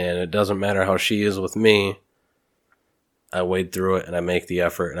 And it doesn't matter how she is with me. I wade through it, and I make the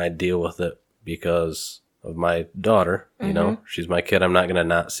effort, and I deal with it because of my daughter. You mm-hmm. know, she's my kid. I'm not going to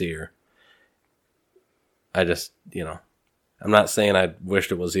not see her. I just, you know, I'm not saying I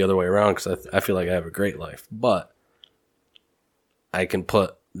wished it was the other way around because I feel like I have a great life. But I can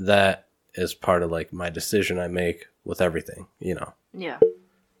put that as part of, like, my decision I make with everything, you know. Yeah.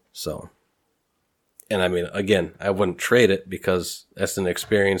 So, and I mean, again, I wouldn't trade it because that's an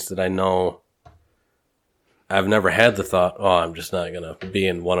experience that I know I've never had the thought, I'm just not going to be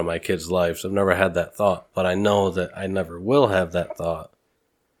in one of my kids' lives. I've never had that thought, but I know that I never will have that thought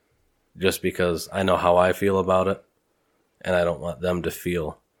just because I know how I feel about it, and I don't want them to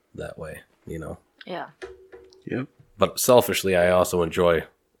feel that way, you know? Yeah. Yep. But selfishly, I also enjoy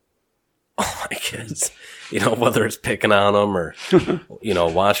all my kids, whether it's picking on them or,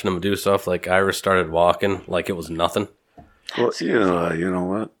 watching them do stuff. Like Iris started walking like it was nothing. Well, you know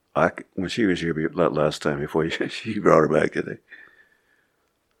what? When she was here last time before she brought her back today,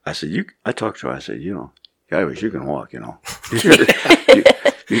 I said, I talked to her. I said, Iris, you can walk, you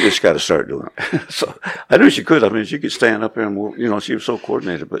just got to start doing it. So I knew she could. I mean, she could stand up there and move. She was so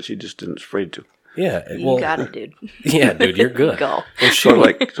coordinated, but she just didn't afraid to. Yeah, you got it, dude. Yeah, dude, you're good. Go. Sort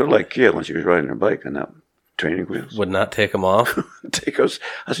of like Kia when she was riding her bike on that training wheels. Would not take them off. I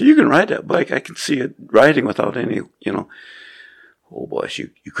said, you can ride that bike. I can see it riding without any, Oh boy, you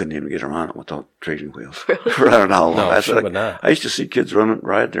couldn't even get her on it without training wheels. Really? For I don't know how long. No, I she would not. I used to see kids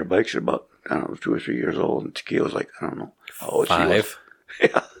riding their bikes at about 2 or 3 years old, and Kia was like, I don't know how old 5. she was.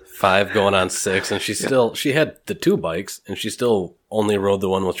 Yeah. 5 going on 6, and she had the 2 bikes, and she still only rode the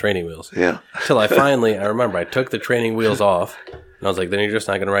one with training wheels. Yeah. Till I remember I took the training wheels off, and I was like, then you're just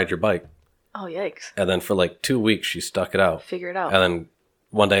not going to ride your bike. Oh, yikes. And then for like 2 weeks, she stuck it out. Figure it out. And then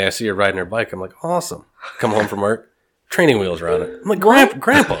one day I see her riding her bike. I'm like, awesome. Come home from work, training wheels are on it. I'm like,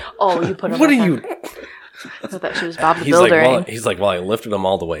 Grandpa. Oh, you put them What on are you? I thought that she was Bob the Builder. He's like, well, I lifted them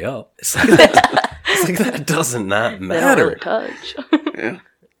all the way up. It's like, that does not They don't matter. really touch. Yeah.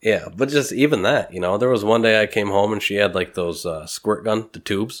 Yeah, but just even that, there was one day I came home and she had like those squirt gun, the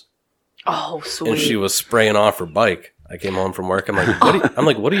tubes, Oh, sweet. and she was spraying off her bike. I came home from work. I'm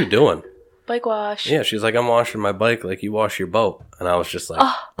like, what are you doing? Bike wash. Yeah, she's like, I'm washing my bike like you wash your boat. And I was just like,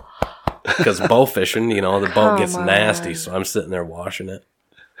 because bow fishing, the boat gets nasty, so I'm sitting there washing it.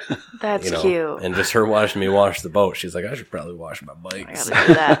 That's cute. And just her watching me wash the boat, she's like, I should probably wash my bike. I gotta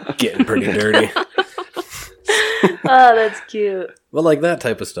do that. Getting pretty dirty. Oh, that's cute. Well, like that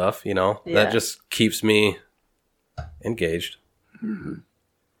type of stuff, Yeah. that just keeps me engaged. Mm-hmm.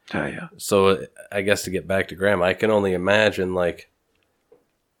 Oh, yeah. So I guess to get back to Graham, I can only imagine, like,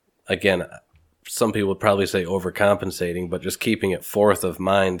 again, some people would probably say overcompensating, but just keeping it forth of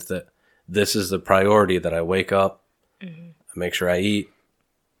mind that this is the priority, that I wake up, I make sure I eat,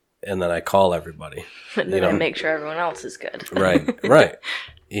 and then I call everybody. And then I make sure everyone else is good. Right.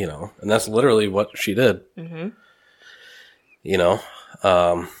 And that's literally what she did. Mm-hmm.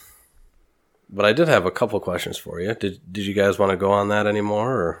 But I did have a couple questions for you. Did you guys want to go on that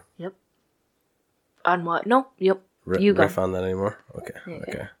anymore? Or Yep. On what? No. Yep. You go. riff on that anymore? Okay.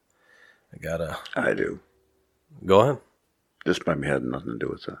 Yeah. Okay. I do. Go ahead. This maybe had nothing to do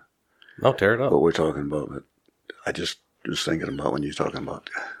with No, tear it up. what we're talking about, but I just was thinking about when you're talking about,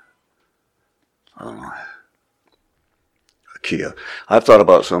 I don't know, Kia. I've thought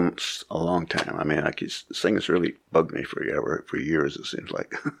about a long time. I mean, this thing has really bugged me for years, it seems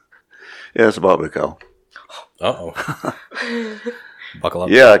like. Yeah, it's about Brook'l. Uh-oh. Buckle up.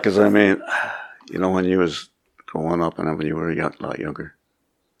 Yeah, because I mean, when you was growing up and when you were a lot younger,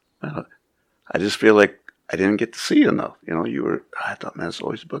 I just feel like I didn't get to see enough. I thought, man, it's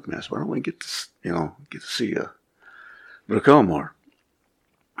always bugged me. I said, why don't we get to see Brook'l more?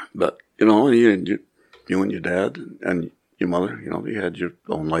 But, you and your dad and your mother, you had your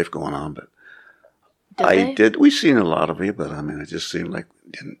own life going on, but we seen a lot of you, but I mean, it just seemed like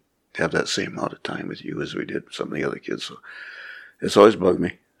we didn't have that same amount of time with you as we did with some of the other kids. So it's always bugged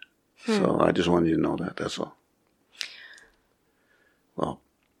me. So I just wanted you to know that. That's all. Well,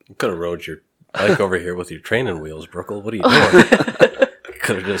 You could have rode your bike over here with your training wheels, Brook'l. What are you doing?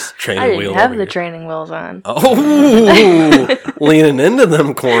 Could have just training I didn't wheeled have over the here. training wheels on. Oh, leaning into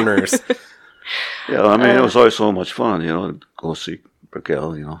them corners. yeah, I mean, it was always so much fun, to go see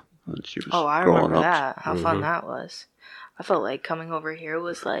Brook'l, when she was I growing remember up. that. How fun that was. I felt like coming over here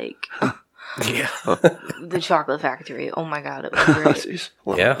was like Yeah. the chocolate factory. Oh my god, it was great. Jeez.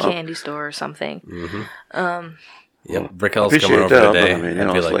 Well, Yeah. Candy store or something. Yep. Brook'l's appreciate coming over that, today. but I mean,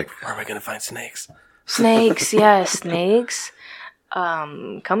 I'd be it's like, like- where are we going to find snakes? Snakes, yeah, snakes.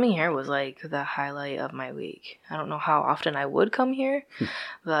 Coming here was like the highlight of my week. I don't know how often I would come here,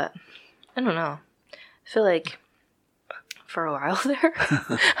 but I don't know. I feel like for a while there,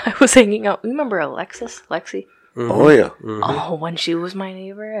 I was hanging out. Remember Lexi? Oh, yeah. Oh, when she was my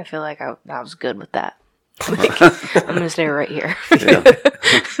neighbor, I feel like I was good with that. Like, I'm gonna stay right here. Yeah.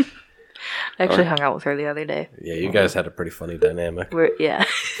 I actually hung out with her the other day. Yeah, you guys had a pretty funny dynamic. Yeah.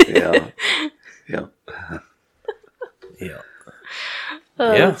 Yeah. Yeah. Yeah.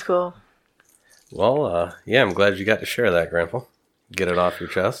 Oh, Yeah. that's cool. Well, yeah, I'm glad you got to share that, Grandpa. Get it off your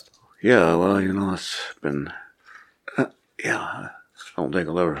chest. Yeah, well, it's been, I don't think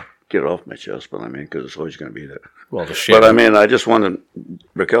I'll ever get it off my chest, but I mean, because it's always going to be there. Well, to share. But I mean, I just wanted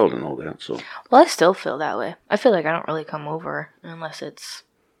Brook'l to know that, so. Well, I still feel that way. I feel like I don't really come over unless it's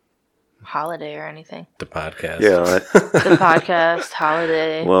holiday or anything. The podcast. Yeah, right. The podcast,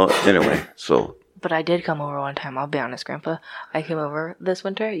 holiday. Well, anyway, so. But I did come over one time. I'll be honest, Grandpa. I came over this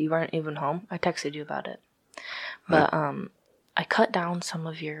winter. You weren't even home. I texted you about it. But I cut down some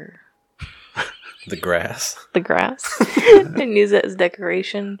of your... The grass. And use it as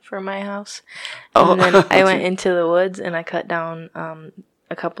decoration for my house. And then I went into the woods and I cut down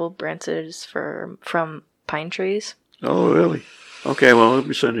a couple branches from pine trees. Oh, really? Okay, well, I'll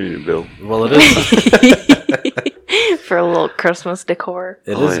be sending you a bill. Well, it is. For a little Christmas decor.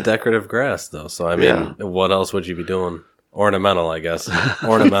 It is decorative grass, though. So, I mean, what else would you be doing? Ornamental, I guess.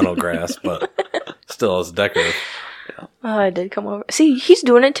 Ornamental grass, but still, it's decorative. Oh, I did come over. See, he's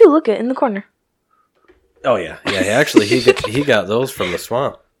doing it too. Look at in the corner. Oh, yeah. Yeah, actually, he got those from the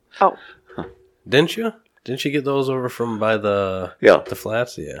swamp. Oh. Didn't you? Didn't you get those over from by the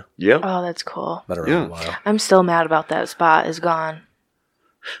flats? Yeah. Yep. Oh, that's cool. Been around a while. I'm still mad about that spot is gone.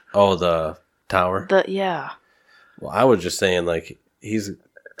 Oh, the tower? Yeah. Well, I was just saying, like,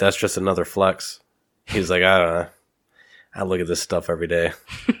 that's just another flex. He's like, I don't know. I look at this stuff every day.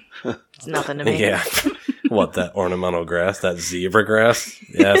 It's nothing to me. Yeah. What, that ornamental grass? That zebra grass?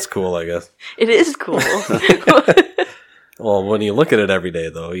 Yeah, it's cool, I guess. It is cool. Well, when you look at it every day,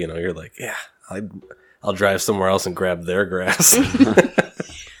 though, you know, you're like, yeah, I'll drive somewhere else and grab their grass.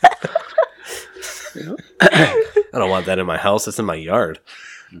 I don't want that in my house. It's in my yard.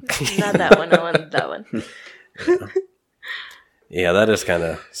 Not that one. I wanted that one. Yeah, that is kind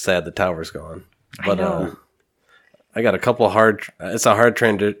of sad the tower's gone. But I got a couple it's a hard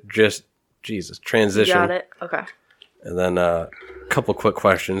transition. You got it? Okay. And then a couple quick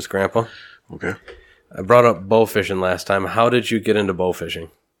questions, Grandpa. Okay. I brought up bow fishing last time. How did you get into bow fishing?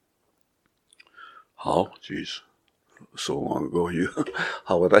 How? Jeez. So long ago.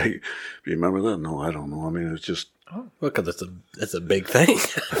 How would I remember that? No, I don't know. I mean, it's just... Well, because it's a big thing.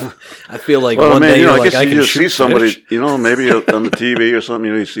 I feel like one day I like, guess I you can just see somebody, fish. Maybe on the TV or something,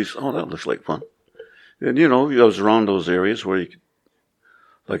 you see, oh, that looks like fun. And, I was around those areas where you could,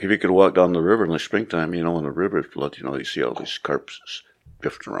 like if you could walk down the river in the springtime, when the river floods, you see all these carps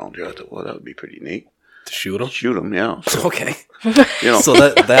drifting around you. I thought, well, that would be pretty neat. To shoot them? Shoot them, yeah. So, okay. So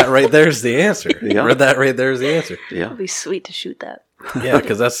that right there's the answer. Yeah. That right there's the answer. Yeah. It'd be sweet to shoot that. Yeah,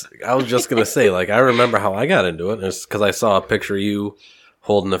 because I was just going to say, like, I remember how I got into it. It's because I saw a picture of you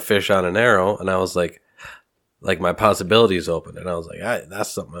holding a fish on an arrow, and I was like my possibilities open. And I was like, that's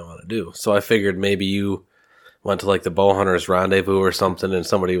something I want to do. So I figured maybe you went to, like, the bow hunters rendezvous or something, and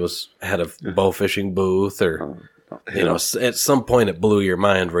somebody had a bow fishing booth, or, at some point it blew your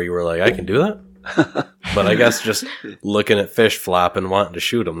mind where you were like, I can do that? But I guess just looking at fish flop and wanting to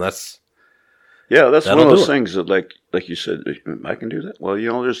shoot them, that's one of those things that, like you said, I can do that. Well,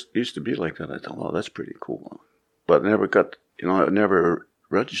 there's used to be like that. I thought, well, that's pretty cool. But I never got, I never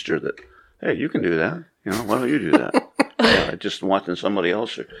registered that, hey, you can do that. Why don't you do that? Just watching somebody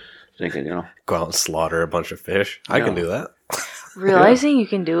else or thinking, go out and slaughter a bunch of fish. I can do that. Realizing you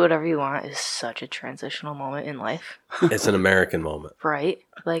can do whatever you want is such a transitional moment in life. It's an American moment. Right?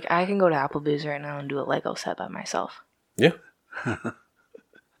 Like, I can go to Applebee's right now and do a Lego set by myself. Yeah.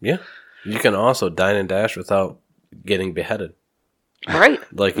 Yeah. You can also dine and dash without getting beheaded. Right.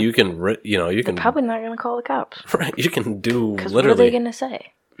 Like, you can, you can... They're probably not going to call the cops. Right. You can do literally... what are they going to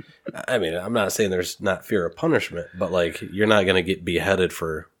say? I mean, I'm not saying there's not fear of punishment, but, like, you're not going to get beheaded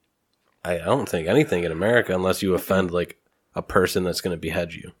for, I don't think, anything in America unless you offend, like, a person that's going to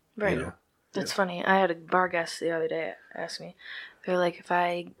behead you. Right. That's funny. I had a bar guest the other day ask me, they're like, if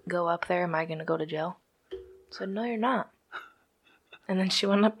I go up there, am I going to go to jail? I said, no, you're not. And then she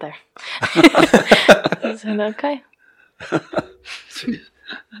went up there. I said, okay.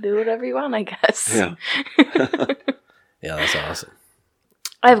 Do whatever you want, I guess. Yeah. Yeah, that's awesome.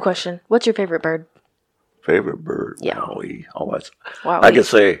 I have a question. What's your favorite bird? Favorite bird? Yeah. Wowee. Wowee. I could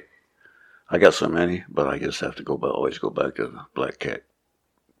say, I got so many, but I just have to always go back to the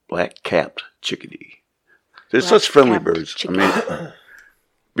black-capped chickadee. They're such friendly birds. Chickadee. I mean,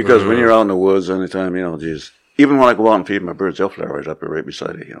 because when you're out in the woods anytime, even when I go out and feed my birds, they'll fly right up there, right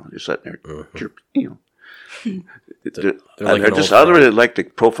beside it, just sitting there, chirp, I really like to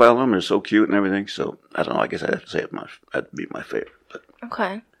profile them. They're so cute and everything. So I don't know. I guess I'd have to say that'd be my favorite. But,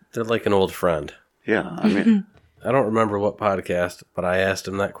 okay. They're like an old friend. Yeah, I mean, I don't remember what podcast, but I asked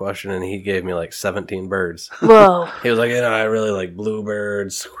him that question, and he gave me like 17 birds. Whoa. He was like, I really like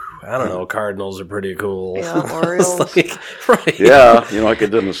bluebirds. I don't know, cardinals are pretty cool. Yeah, Orioles. Right. Yeah, I could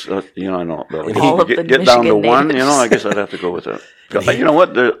do this. I know, but all of the get down to Michigan one. natives. I guess I'd have to go with that. You know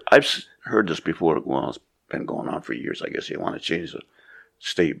what? I've heard this before. Well, it's been going on for years. I guess you want to change the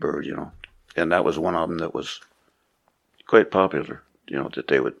state bird, and that was one of them that was quite popular. That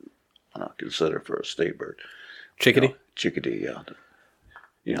they would consider for a state bird. Chickadee? Chickadee,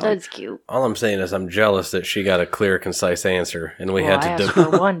 yeah. That's cute. All I'm saying is I'm jealous that she got a clear, concise answer, and we had to asked for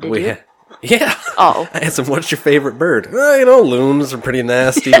one, did you? Yeah. Oh. I asked him, what's your favorite bird? Loons are pretty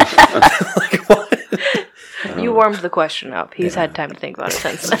nasty. Like, what? You warmed the question up. He's had time to think about it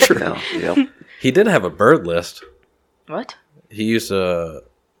since then. True. Yep. He did have a bird list. What? He used to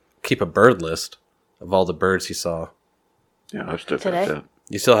keep a bird list of all the birds he saw. Yeah, I still Today? got that.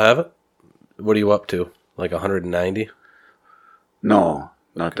 You still have it? What are you up to? Like 190? No,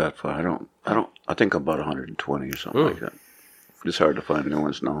 not that far. I think about 120 or something like that. It's hard to find new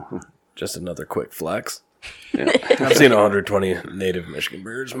ones now. Just another quick flex. Yeah. I've seen 120 native Michigan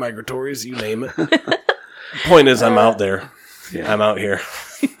birds, migratories, you name it. Point is, I'm out there. Yeah. I'm out here.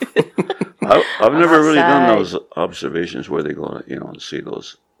 I've never really done outside. those observations where they go, and see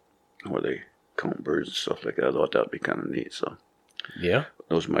those, where they count birds and stuff like that. I thought that would be kind of neat. So Yeah.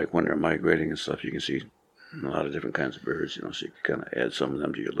 those when they're migrating and stuff, you can see a lot of different kinds of birds, so you can kind of add some of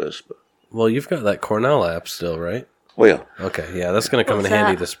them to your list. But Well, you've got that Cornell app still, right? well, yeah, Okay, yeah, that's going to come in What's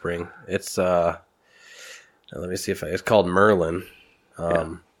handy that? this spring. It's, let me see it's called Merlin.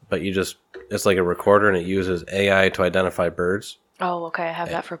 But it's like a recorder and it uses AI to identify birds. Oh, okay. I have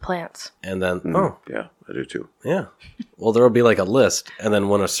that for plants. And then, yeah, I do too. yeah. Well, there will be like a list. And then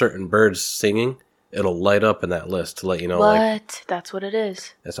when a certain bird's singing, it'll light up in that list to let you know, What? That's what it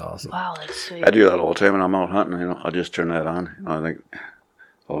is. it's awesome. Wow, that's sweet. I do that all the time when I'm out hunting. I'll just turn that on. I think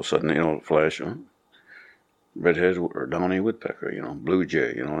all of a sudden, it'll flash. Redhead or downy woodpecker. Blue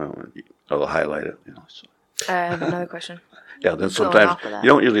jay. I'll highlight it. So. I have another question. Yeah, then Going sometimes off of that. you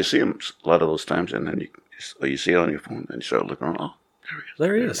don't usually see them a lot of those times, and then you see it on your phone, and you start looking around. Oh,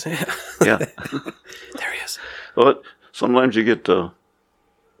 There he is. Yeah. yeah. There he is. But sometimes you get, you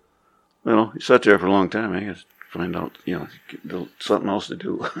sat there for a long time, and you find out, something else to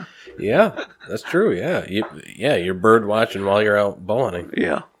do. Yeah, that's true. Yeah. You're bird watching while you're out bow hunting.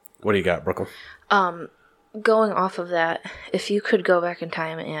 Yeah. What do you got, Brook'l? Going off of that, if you could go back in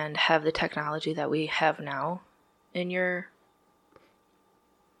time and have the technology that we have now in your,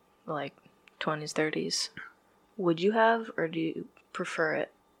 20s, 30s, would you have, or do you prefer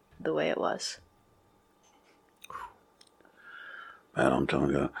it the way it was? Man, I'm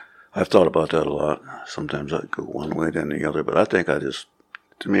telling you, I've thought about that a lot. Sometimes I go one way than the other, but I think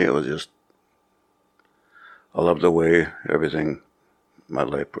to me, it was just, I love the way everything, my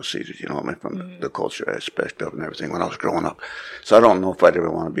life proceeded, from the culture aspect of it and everything when I was growing up. So I don't know if I'd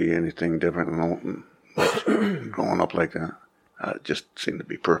ever want to be anything different than growing up like that. It just seemed to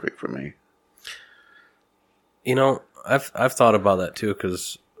be perfect for me. I've thought about that too,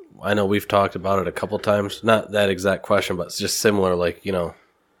 because I know we've talked about it a couple times. Not that exact question, but it's just similar. Like,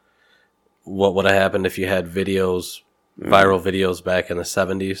 what would have happened if you had viral videos back in the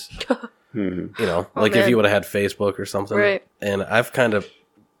 70s? If you would have had Facebook or something. Right. And I've kind of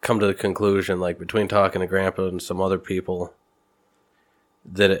come to the conclusion, like between talking to Grandpa and some other people,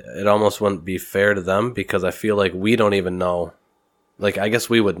 that it almost wouldn't be fair to them, because I feel like we don't even know. Like, I guess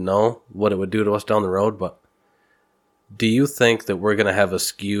we would know what it would do to us down the road, but do you think that we're going to have a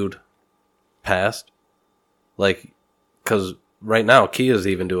skewed past? Like, because right now, Kia's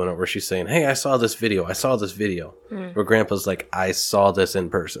even doing it where she's saying, hey, I saw this video. Where Grandpa's like, I saw this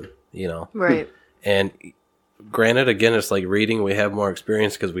in person, Right. And granted, again, it's like reading. We have more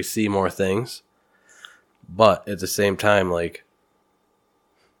experience because we see more things. But at the same time, like,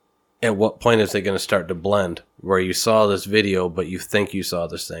 at what point is it going to start to blend where you saw this video, but you think you saw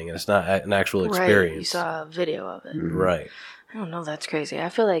this thing, and it's not an actual experience? Right. You saw a video of it. Right. I don't know. That's crazy. I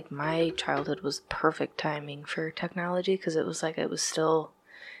feel like my childhood was perfect timing for technology, because it was still,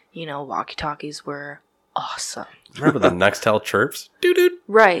 walkie-talkies were awesome. Remember the Nextel chirps? Doo-doo.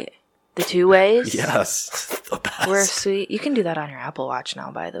 Right. The 2 ways. Yes. The best. Were sweet. You can do that on your Apple Watch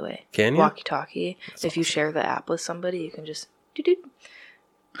now, by the way. Can you? Walkie-talkie. If you share the app with somebody, you can just doo-doo,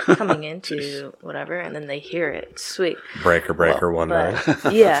 coming into whatever, and then they hear it. It's sweet. Breaker, one night.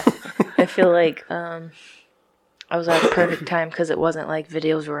 But yeah, I feel like I was at a perfect time, because it wasn't like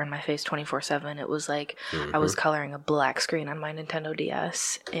videos were in my face 24/7. It was like I was coloring a black screen on my Nintendo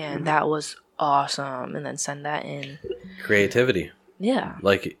DS, and that was awesome. And then send that in. Creativity. Yeah.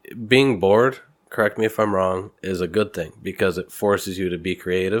 Like, being bored, correct me if I'm wrong, is a good thing, because it forces you to be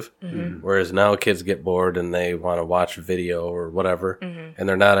creative. Mm-hmm. Whereas now kids get bored and they want to watch video or whatever, and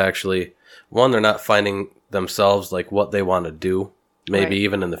they're not actually, they're not finding themselves like what they want to do. Maybe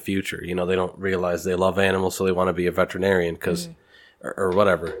even in the future, they don't realize they love animals, so they want to be a veterinarian or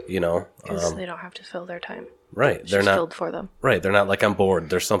whatever, Because they don't have to fill their time. Right. It's They're just not filled for them. Right. They're not like, I'm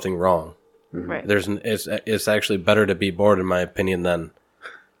bored. There's something wrong. Right. It's actually better to be bored, in my opinion, than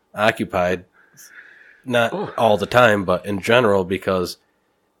occupied. Not all the time, but in general, because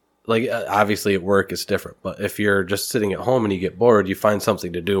like obviously at work it's different. But if you're just sitting at home and you get bored, you find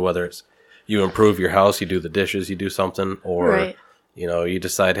something to do, whether it's you improve your house, you do the dishes, you do something, or you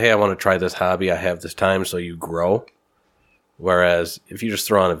decide, hey, I want to try this hobby. I have this time, so you grow. Whereas if you just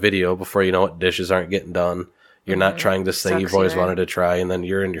throw on a video, before you know it, dishes aren't getting done. You're not trying this thing you've always wanted to try, and then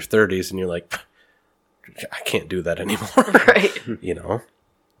you're in your 30s and you're like, I can't do that anymore. Right.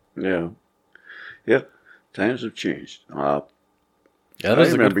 Yeah. Yeah. Times have changed. That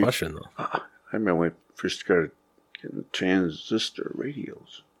is a good question, though. I remember when we first started getting transistor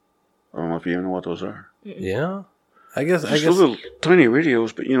radios. I don't know if you even know what those are. Yeah. I guess little tiny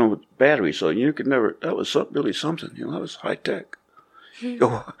radios, but with batteries, so you could never. That was really something. That was high tech.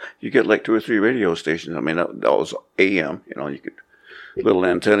 You get like 2 or 3 radio stations. I mean, that was AM. You could little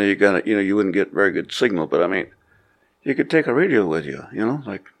antenna. You got it. You wouldn't get very good signal, but I mean, you could take a radio with you.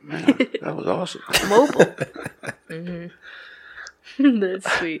 Like, man, that was awesome. Mobile.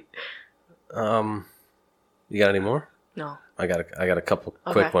 That's sweet. You got any more? No. I got a couple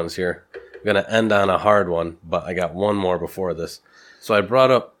quick ones here. I'm gonna end on a hard one, but I got one more before this. So I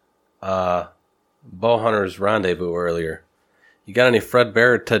brought up Bowhunter's Rendezvous earlier. You got any Fred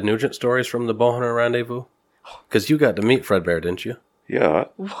Bear or Ted Nugent stories from the Bowhunter Rendezvous? Because you got to meet Fred Bear, didn't you? Yeah.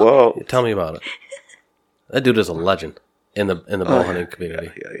 Well, tell me about it. That dude is a legend in the bowhunting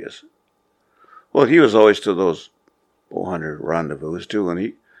community. Yeah, he is. Well, he was always to those Bowhunter Rendezvous too,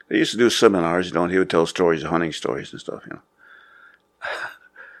 and they used to do seminars. He would tell stories, hunting stories and stuff.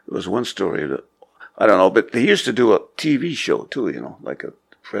 There was one story that I don't know, but they used to do a TV show too. Like a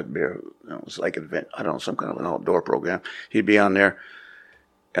Fred Bear. It was like some kind of an outdoor program. He'd be on there,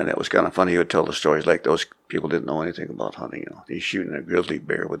 and it was kind of funny. He would tell the stories like those people didn't know anything about hunting. He's shooting a grizzly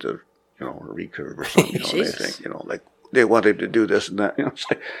bear with a a recurve or something. They think like they want him to do this and that. It's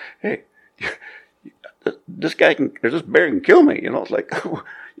like, hey, this bear can kill me. It's like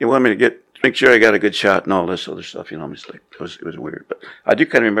you want me to make sure I got a good shot and all this other stuff. It's like it was weird. But I do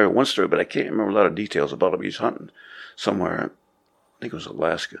kind of remember one story, but I can't remember a lot of details about him. He's hunting somewhere. I think it was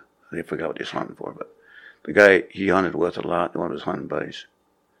Alaska. I forgot what he was hunting for, but the guy he hunted with a lot, one of his hunting buddies,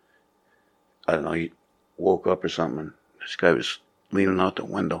 I don't know, he woke up or something, and this guy was leaning out the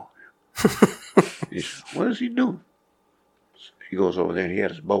window. He said, what is he doing? So he goes over there, and he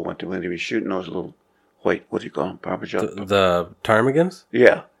had his bow went to window. He was shooting those little white, what do you call them, Papa Joe? The ptarmigans?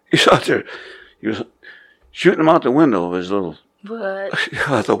 Yeah. He's out there. He was shooting them out the window of his little... What?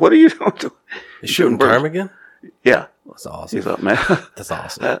 I thought, what are you doing? He's shooting ptarmigan? Yeah. That's awesome. He thought, man, that's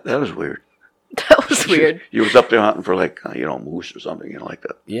awesome. That was weird. That was weird. He was up there hunting for moose or something, like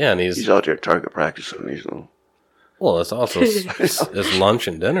that. Yeah, and he's out there target practicing these little. Well, it's also it's lunch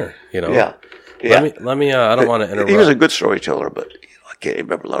and dinner, Yeah. Let me. I don't want to interrupt. He was a good storyteller, but I can't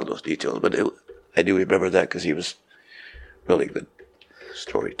remember a lot of those details. But I do remember that because he was really good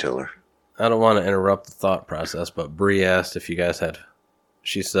storyteller. I don't want to interrupt the thought process, but Bree asked if you guys had.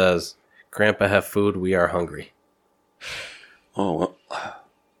 She says, "Grandpa, have food. We are hungry." Oh, well,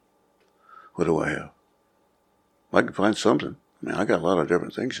 what do I have? I can find something. I mean, I got a lot of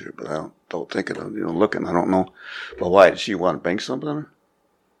different things here, but I don't think of them. Looking, I don't know. But why? Did she want to bring something?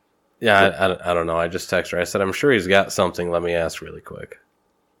 Yeah, I don't know. I just texted her. I said, I'm sure he's got something. Let me ask really quick.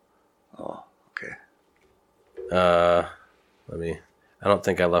 Oh, okay. I don't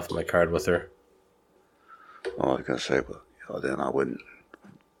think I left my card with her. Oh, I was going to say, but then I wouldn't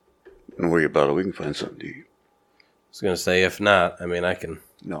worry about it. We can find something to eat. I was going to say, if not, I can...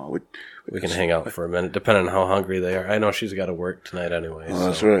 No, we can hang out for a minute, depending on how hungry they are. I know she's got to work tonight anyway. Oh,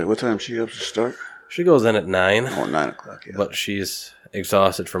 that's right. What time she up to start? She goes in at 9. Oh, 9 o'clock, yeah. But she's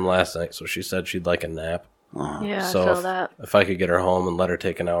exhausted from last night, so she said she'd like a nap. Uh-huh. Yeah, so I feel that. If I could get her home and let her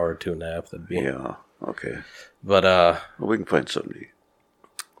take an hour or two nap, that'd be... Yeah, okay. But, well, we can find something to eat.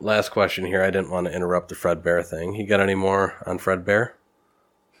 Last question here. I didn't want to interrupt the Fred Bear thing. You got any more on Fred Bear?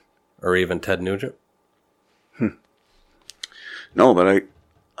 Or even Ted Nugent? No, but I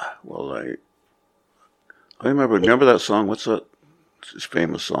remember that song. What's that? It's his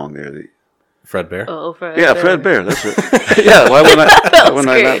famous song there. Fred Bear? Oh, Fred Yeah, Bear. Fred Bear. That's it. Yeah, why wouldn't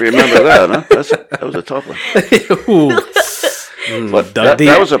I not remember that, huh? That was a tough one. But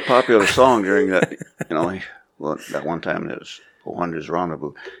that was a popular song during that, that one time it was Bowhunter's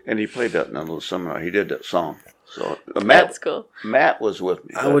Rendezvous. And he played that in a little seminar. He did that song. So That's cool. Matt was with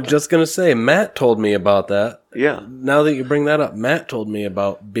me. I was just going to say, Matt told me about that. Yeah. Now that you bring that up, Matt told me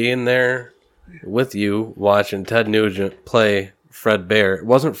about being there with you watching Ted Nugent play Fred Bear.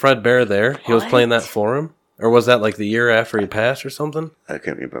 Wasn't Fred Bear there? He was playing that for him? Or was that like the year after he passed or something? I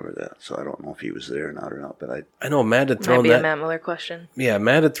can't remember that, so I don't know if he was there or not. But I know Matt had thrown Might be that. a Matt Miller question. Yeah,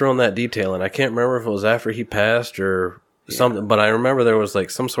 Matt had thrown that detail in. I can't remember if it was after he passed or something, but I remember there was like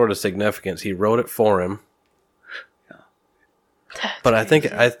some sort of significance. He wrote it for him. But I think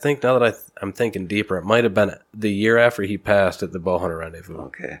now that I'm thinking deeper, it might have been the year after he passed at the Bowhunter Rendezvous.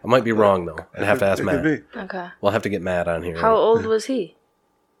 Okay. I might be wrong though. I'd have to ask It Matt. could be. Okay. We'll have to get Matt on here. How old was he?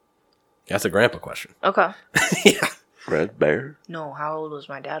 That's a grandpa question. Okay. Yeah. Red Bear? No, how old was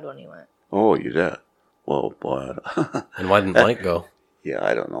my dad when he went? Oh, you did? Well, boy. And why didn't Mike go? Yeah,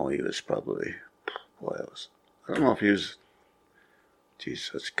 I don't know. He was probably, I don't know if he was, geez,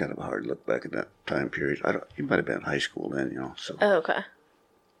 that's kind of a hard look back in that time period. He might have been in high school then, so. Oh, okay.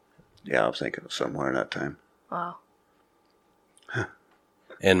 Yeah, I was thinking of somewhere in that time. Wow.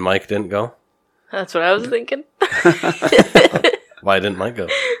 And Mike didn't go? That's what I was thinking. Why didn't Mike go?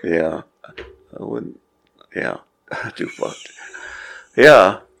 Yeah. I wouldn't, yeah. Too fucked.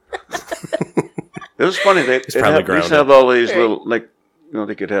 Yeah. It was funny. They used to have all these little, like,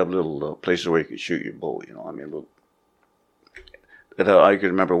 they could have little places where you could shoot your bow, I mean, little. I could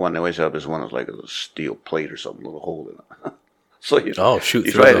remember one they always have this one was like a little steel plate or something, a little hole in it. So you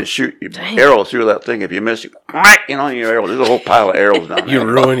try to shoot your arrow through that thing. If you miss, your arrow. There's a whole pile of arrows down there. You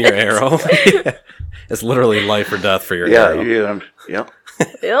ruin your arrow. It's literally life or death for your arrow. Yep. Yep.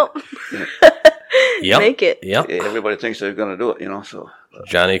 Yep. Make it. Yep. Yeah, everybody thinks they're going to do it, so.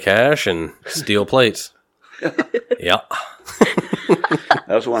 Johnny Cash and steel plates. Yep. That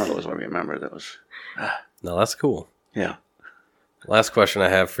was one of those I remember. That was. No, that's cool. Yeah. Last question I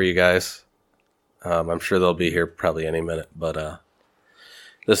have for you guys. I'm sure they'll be here probably any minute, but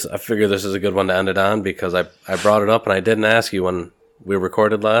I figure this is a good one to end it on because I brought it up and I didn't ask you when we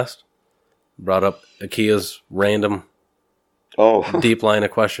recorded last. Brought up Akia's random deep line of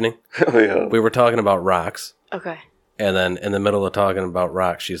questioning. Oh, yeah. We were talking about rocks. Okay. And then in the middle of talking about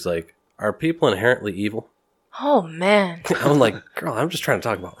rocks, she's like, "Are people inherently evil?" Oh, man. I'm like, "Girl, I'm just trying to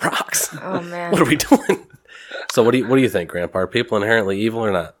talk about rocks. Oh, man. What are we doing?" So what do you think, Grandpa? Are people inherently evil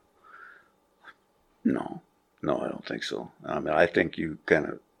or not? No, I don't think so. I mean, I think you kind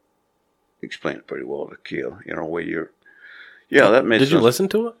of explained it pretty well to Kia. Where you're. Yeah, that makes sense. Did you listen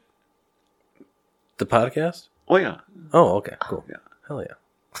to it? The podcast? Oh, yeah. Oh, okay, cool. Yeah. Hell yeah.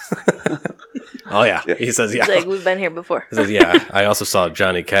 Oh, yeah. He says, yeah. It's like, we've been here before. He says, yeah. I also saw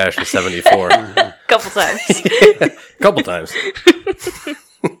Johnny Cash in 74. Couple times. Couple times.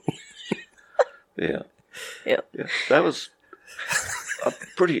 Yeah. Yep. Yeah. That was a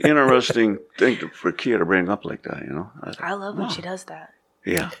pretty interesting thing for Kia to bring up like that, I love when she does that.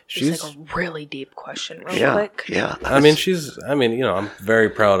 Yeah. She's like a really deep question real quick. Yeah. I'm very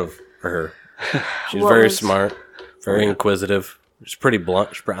proud of her. She's very smart, very inquisitive. She's pretty blunt,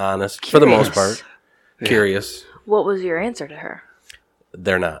 she's pretty honest, for the most part. Yeah. Curious. What was your answer to her?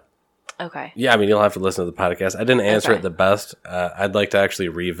 They're not. Okay. Yeah, you'll have to listen to the podcast. I didn't answer it the best. I'd like to actually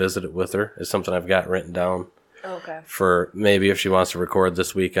revisit it with her. It's something I've got written down. Okay. For maybe if she wants to record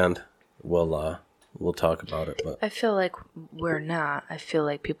this weekend, we'll talk about it. But I feel like we're not. I feel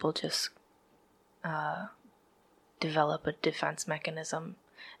like people just develop a defense mechanism,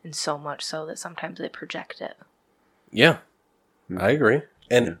 and so much so that sometimes they project it. Yeah, I agree.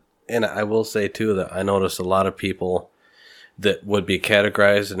 And I will say too that I notice a lot of people that would be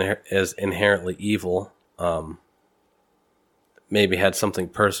categorized as inherently evil maybe had something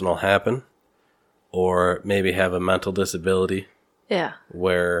personal happen or maybe have a mental disability. Yeah.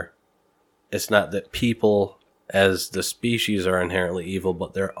 Where it's not that people as the species are inherently evil,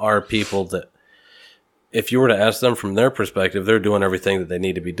 but there are people that if you were to ask them from their perspective, they're doing everything that they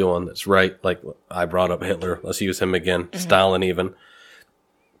need to be doing that's right. Like I brought up Hitler. Let's use him again. Mm-hmm. Stalin even.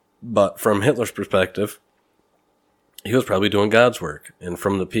 But from Hitler's perspective, he was probably doing God's work. And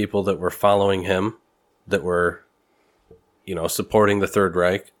from the people that were following him, that were, supporting the Third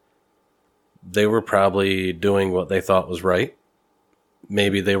Reich, they were probably doing what they thought was right.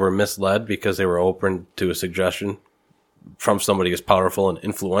 Maybe they were misled because they were open to a suggestion from somebody as powerful and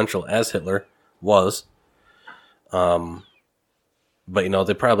influential as Hitler was. But,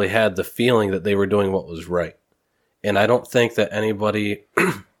 they probably had the feeling that they were doing what was right. And I don't think that anybody,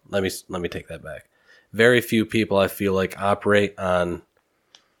 let me take that back. Very few people, I feel like, operate on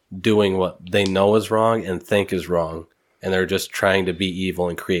doing what they know is wrong and think is wrong. And they're just trying to be evil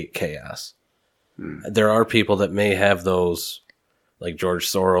and create chaos. There are people that may have those, like George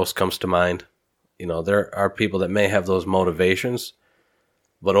Soros comes to mind. There are people that may have those motivations.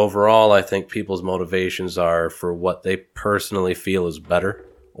 But overall, I think people's motivations are for what they personally feel is better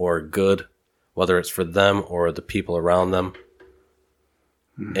or good, whether it's for them or the people around them.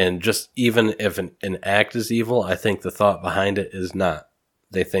 And just even if an act is evil, I think the thought behind it is not.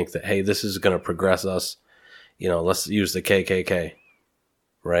 They think that, hey, this is going to progress us. Let's use the KKK,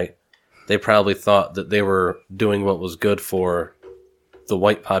 right? They probably thought that they were doing what was good for the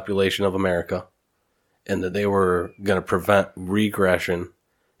white population of America and that they were going to prevent regression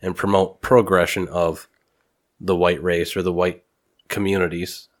and promote progression of the white race or the white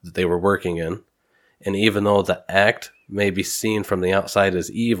communities that they were working in. And even though the act may be seen from the outside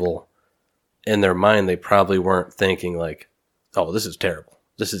as evil, in their mind, they probably weren't thinking like, oh, this is terrible.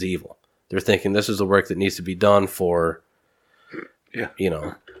 This is evil. They're thinking this is the work that needs to be done for,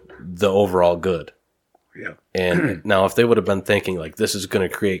 the overall good. Yeah. And now if they would have been thinking like, this is going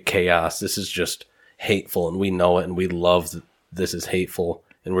to create chaos, this is just hateful, and we know it, and we love that this is hateful,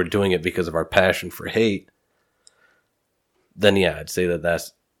 and we're doing it because of our passion for hate, then yeah, I'd say that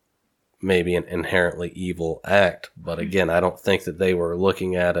that's maybe an inherently evil act. But again, I don't think that they were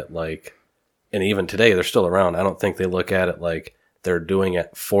looking at it like, and even today they're still around, I don't think they look at it like they're doing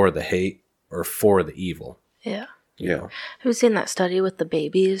it for the hate or for the evil. Yeah. You know? Have you seen that study with the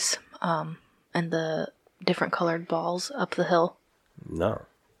babies and the different colored balls up the hill? No.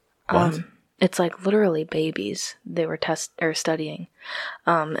 What? It's like literally babies they were studying.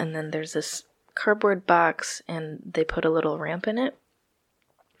 And then there's this cardboard box and they put a little ramp in it.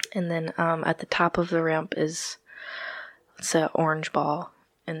 And then at the top of the ramp is it's an orange ball.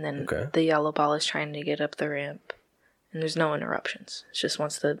 And then the yellow ball is trying to get up the ramp. And there's no interruptions. It's just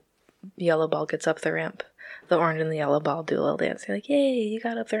once the yellow ball gets up the ramp, the orange and the yellow ball do a little dance. They're like, yay, you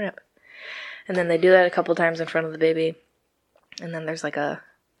got up the ramp. And then they do that a couple times in front of the baby. And then there's like a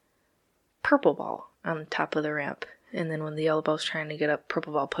purple ball on the top of the ramp. And then when the yellow ball's trying to get up,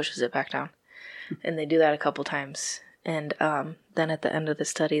 purple ball pushes it back down. And they do that a couple times. And then at the end of the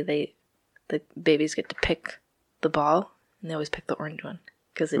study, the babies get to pick the ball. And they always pick the orange one.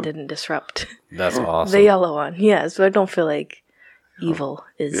 Because it didn't disrupt That's awesome. the yellow one. Yeah, so I don't feel like evil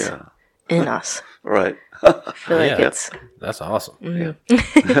is in us. Right. I feel like it's... That's awesome.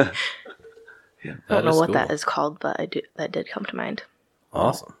 Mm-hmm. Yeah. I don't know what that is called, but that did come to mind.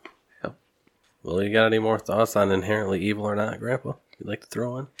 Awesome. Yep. Well, you got any more thoughts on inherently evil or not, Grandpa? You'd like to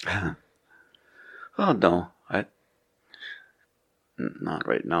throw in? Oh, no. Not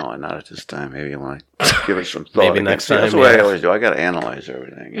right now, not at this time. Maybe when I give it some thought. Maybe next time. That's the way I always do. I got to analyze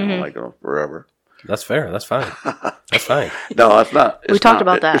everything, like forever. That's fair. That's fine. That's fine. No, it's not. We talked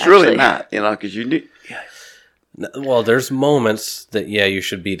about that, It's really actually. not, because you need... Well, there's moments that, you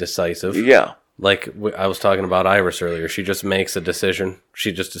should be decisive. Yeah. Like I was talking about Iris earlier. She just makes a decision.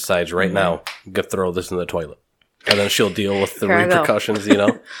 She just decides right now, I'm going to throw this in the toilet. And then she'll deal with the repercussions,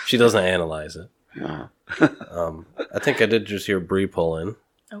 She doesn't analyze it. Yeah. I think I did just hear Bree pull in.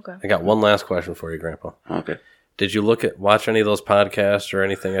 Okay. I got one last question for you, Grandpa. Okay. Did you watch any of those podcasts or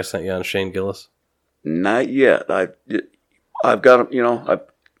anything I sent you on Shane Gillis? Not yet. I've got them,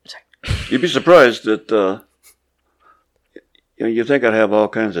 you'd be surprised that, you think I'd have all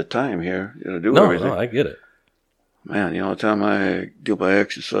kinds of time here to do everything. No, I get it. Man, the time I do my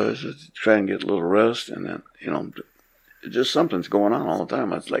exercise is try and get a little rest, and then, just something's going on all the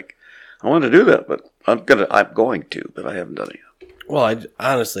time. It's like, I want to do that, but I'm going to, but I haven't done it yet. Well,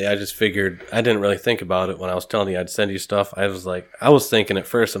 I just figured, I didn't really think about it when I was telling you I'd send you stuff. I was thinking at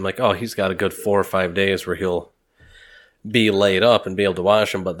first, I'm like, oh, he's got a good 4 or 5 days where he'll be laid up and be able to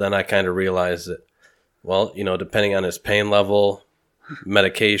watch them. But then I kind of realized that, well, depending on his pain level,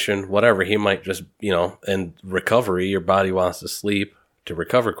 medication, whatever, he might just, in recovery, your body wants to sleep to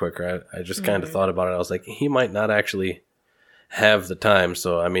recover quicker. I just kind of thought about it. I was like, he might not actually have the time.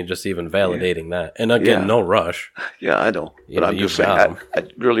 So, I mean, just even validating that. And again, no rush. Yeah, I know. But I'm just saying,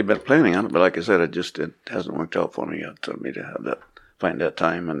 I've really been planning on it. But like I said, it hasn't worked out for me yet to me to find that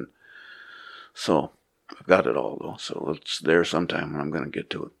time. And so I've got it all, though. So it's there sometime when I'm going to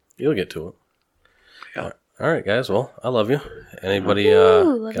get to it. You'll get to it. Yeah. All right, guys. Well, I love you. Anybody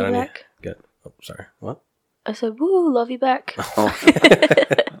love got you any? back. Oh, sorry. What? I said, woo, love you back.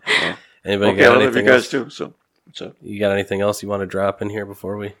 Anybody Okay, got I love anything you guys else? too. So, what's up? You got anything else you want to drop in here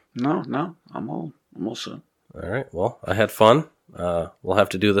before we? No, I'm all set. All right. Well, I had fun. We'll have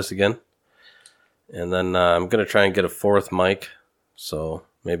to do this again. And then I'm going to try and get a fourth mic. So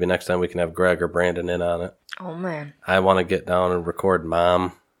maybe next time we can have Greg or Brandon in on it. Oh, man. I want to get down and record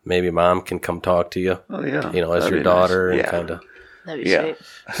Mom. Maybe Mom can come talk to you. Oh, yeah. As your daughter and kind of. That'd be sweet.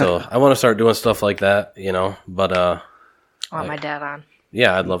 So I want to start doing stuff like that, but. I want my dad on.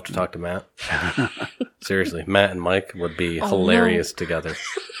 Yeah, I'd love to talk to Matt. Seriously, Matt and Mike would be hilarious together.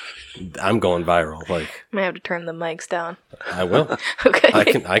 I'm going viral. I may have to turn the mics down. I will. Okay.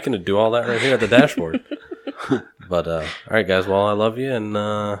 I can do all that right here at the dashboard. But, all right, guys. Well, I love you,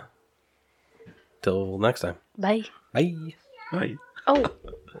 and till next time. Bye. Bye. Bye. Oh.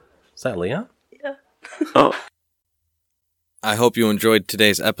 Is that Leon? Yeah. Oh. I hope you enjoyed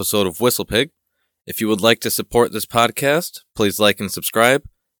today's episode of WhistlePig. If you would like to support this podcast, please like and subscribe,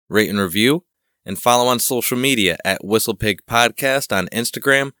 rate and review, and follow on social media at WhistlePig Podcast on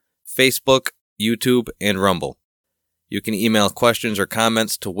Instagram, Facebook, YouTube, and Rumble. You can email questions or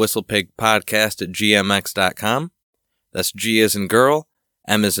comments to whistlepigpodcast@gmx.com. That's G as in girl,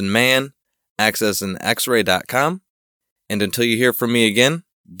 M as in man, X as in x-ray.com. And until you hear from me again,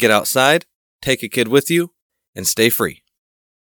 get outside, take a kid with you, and stay free.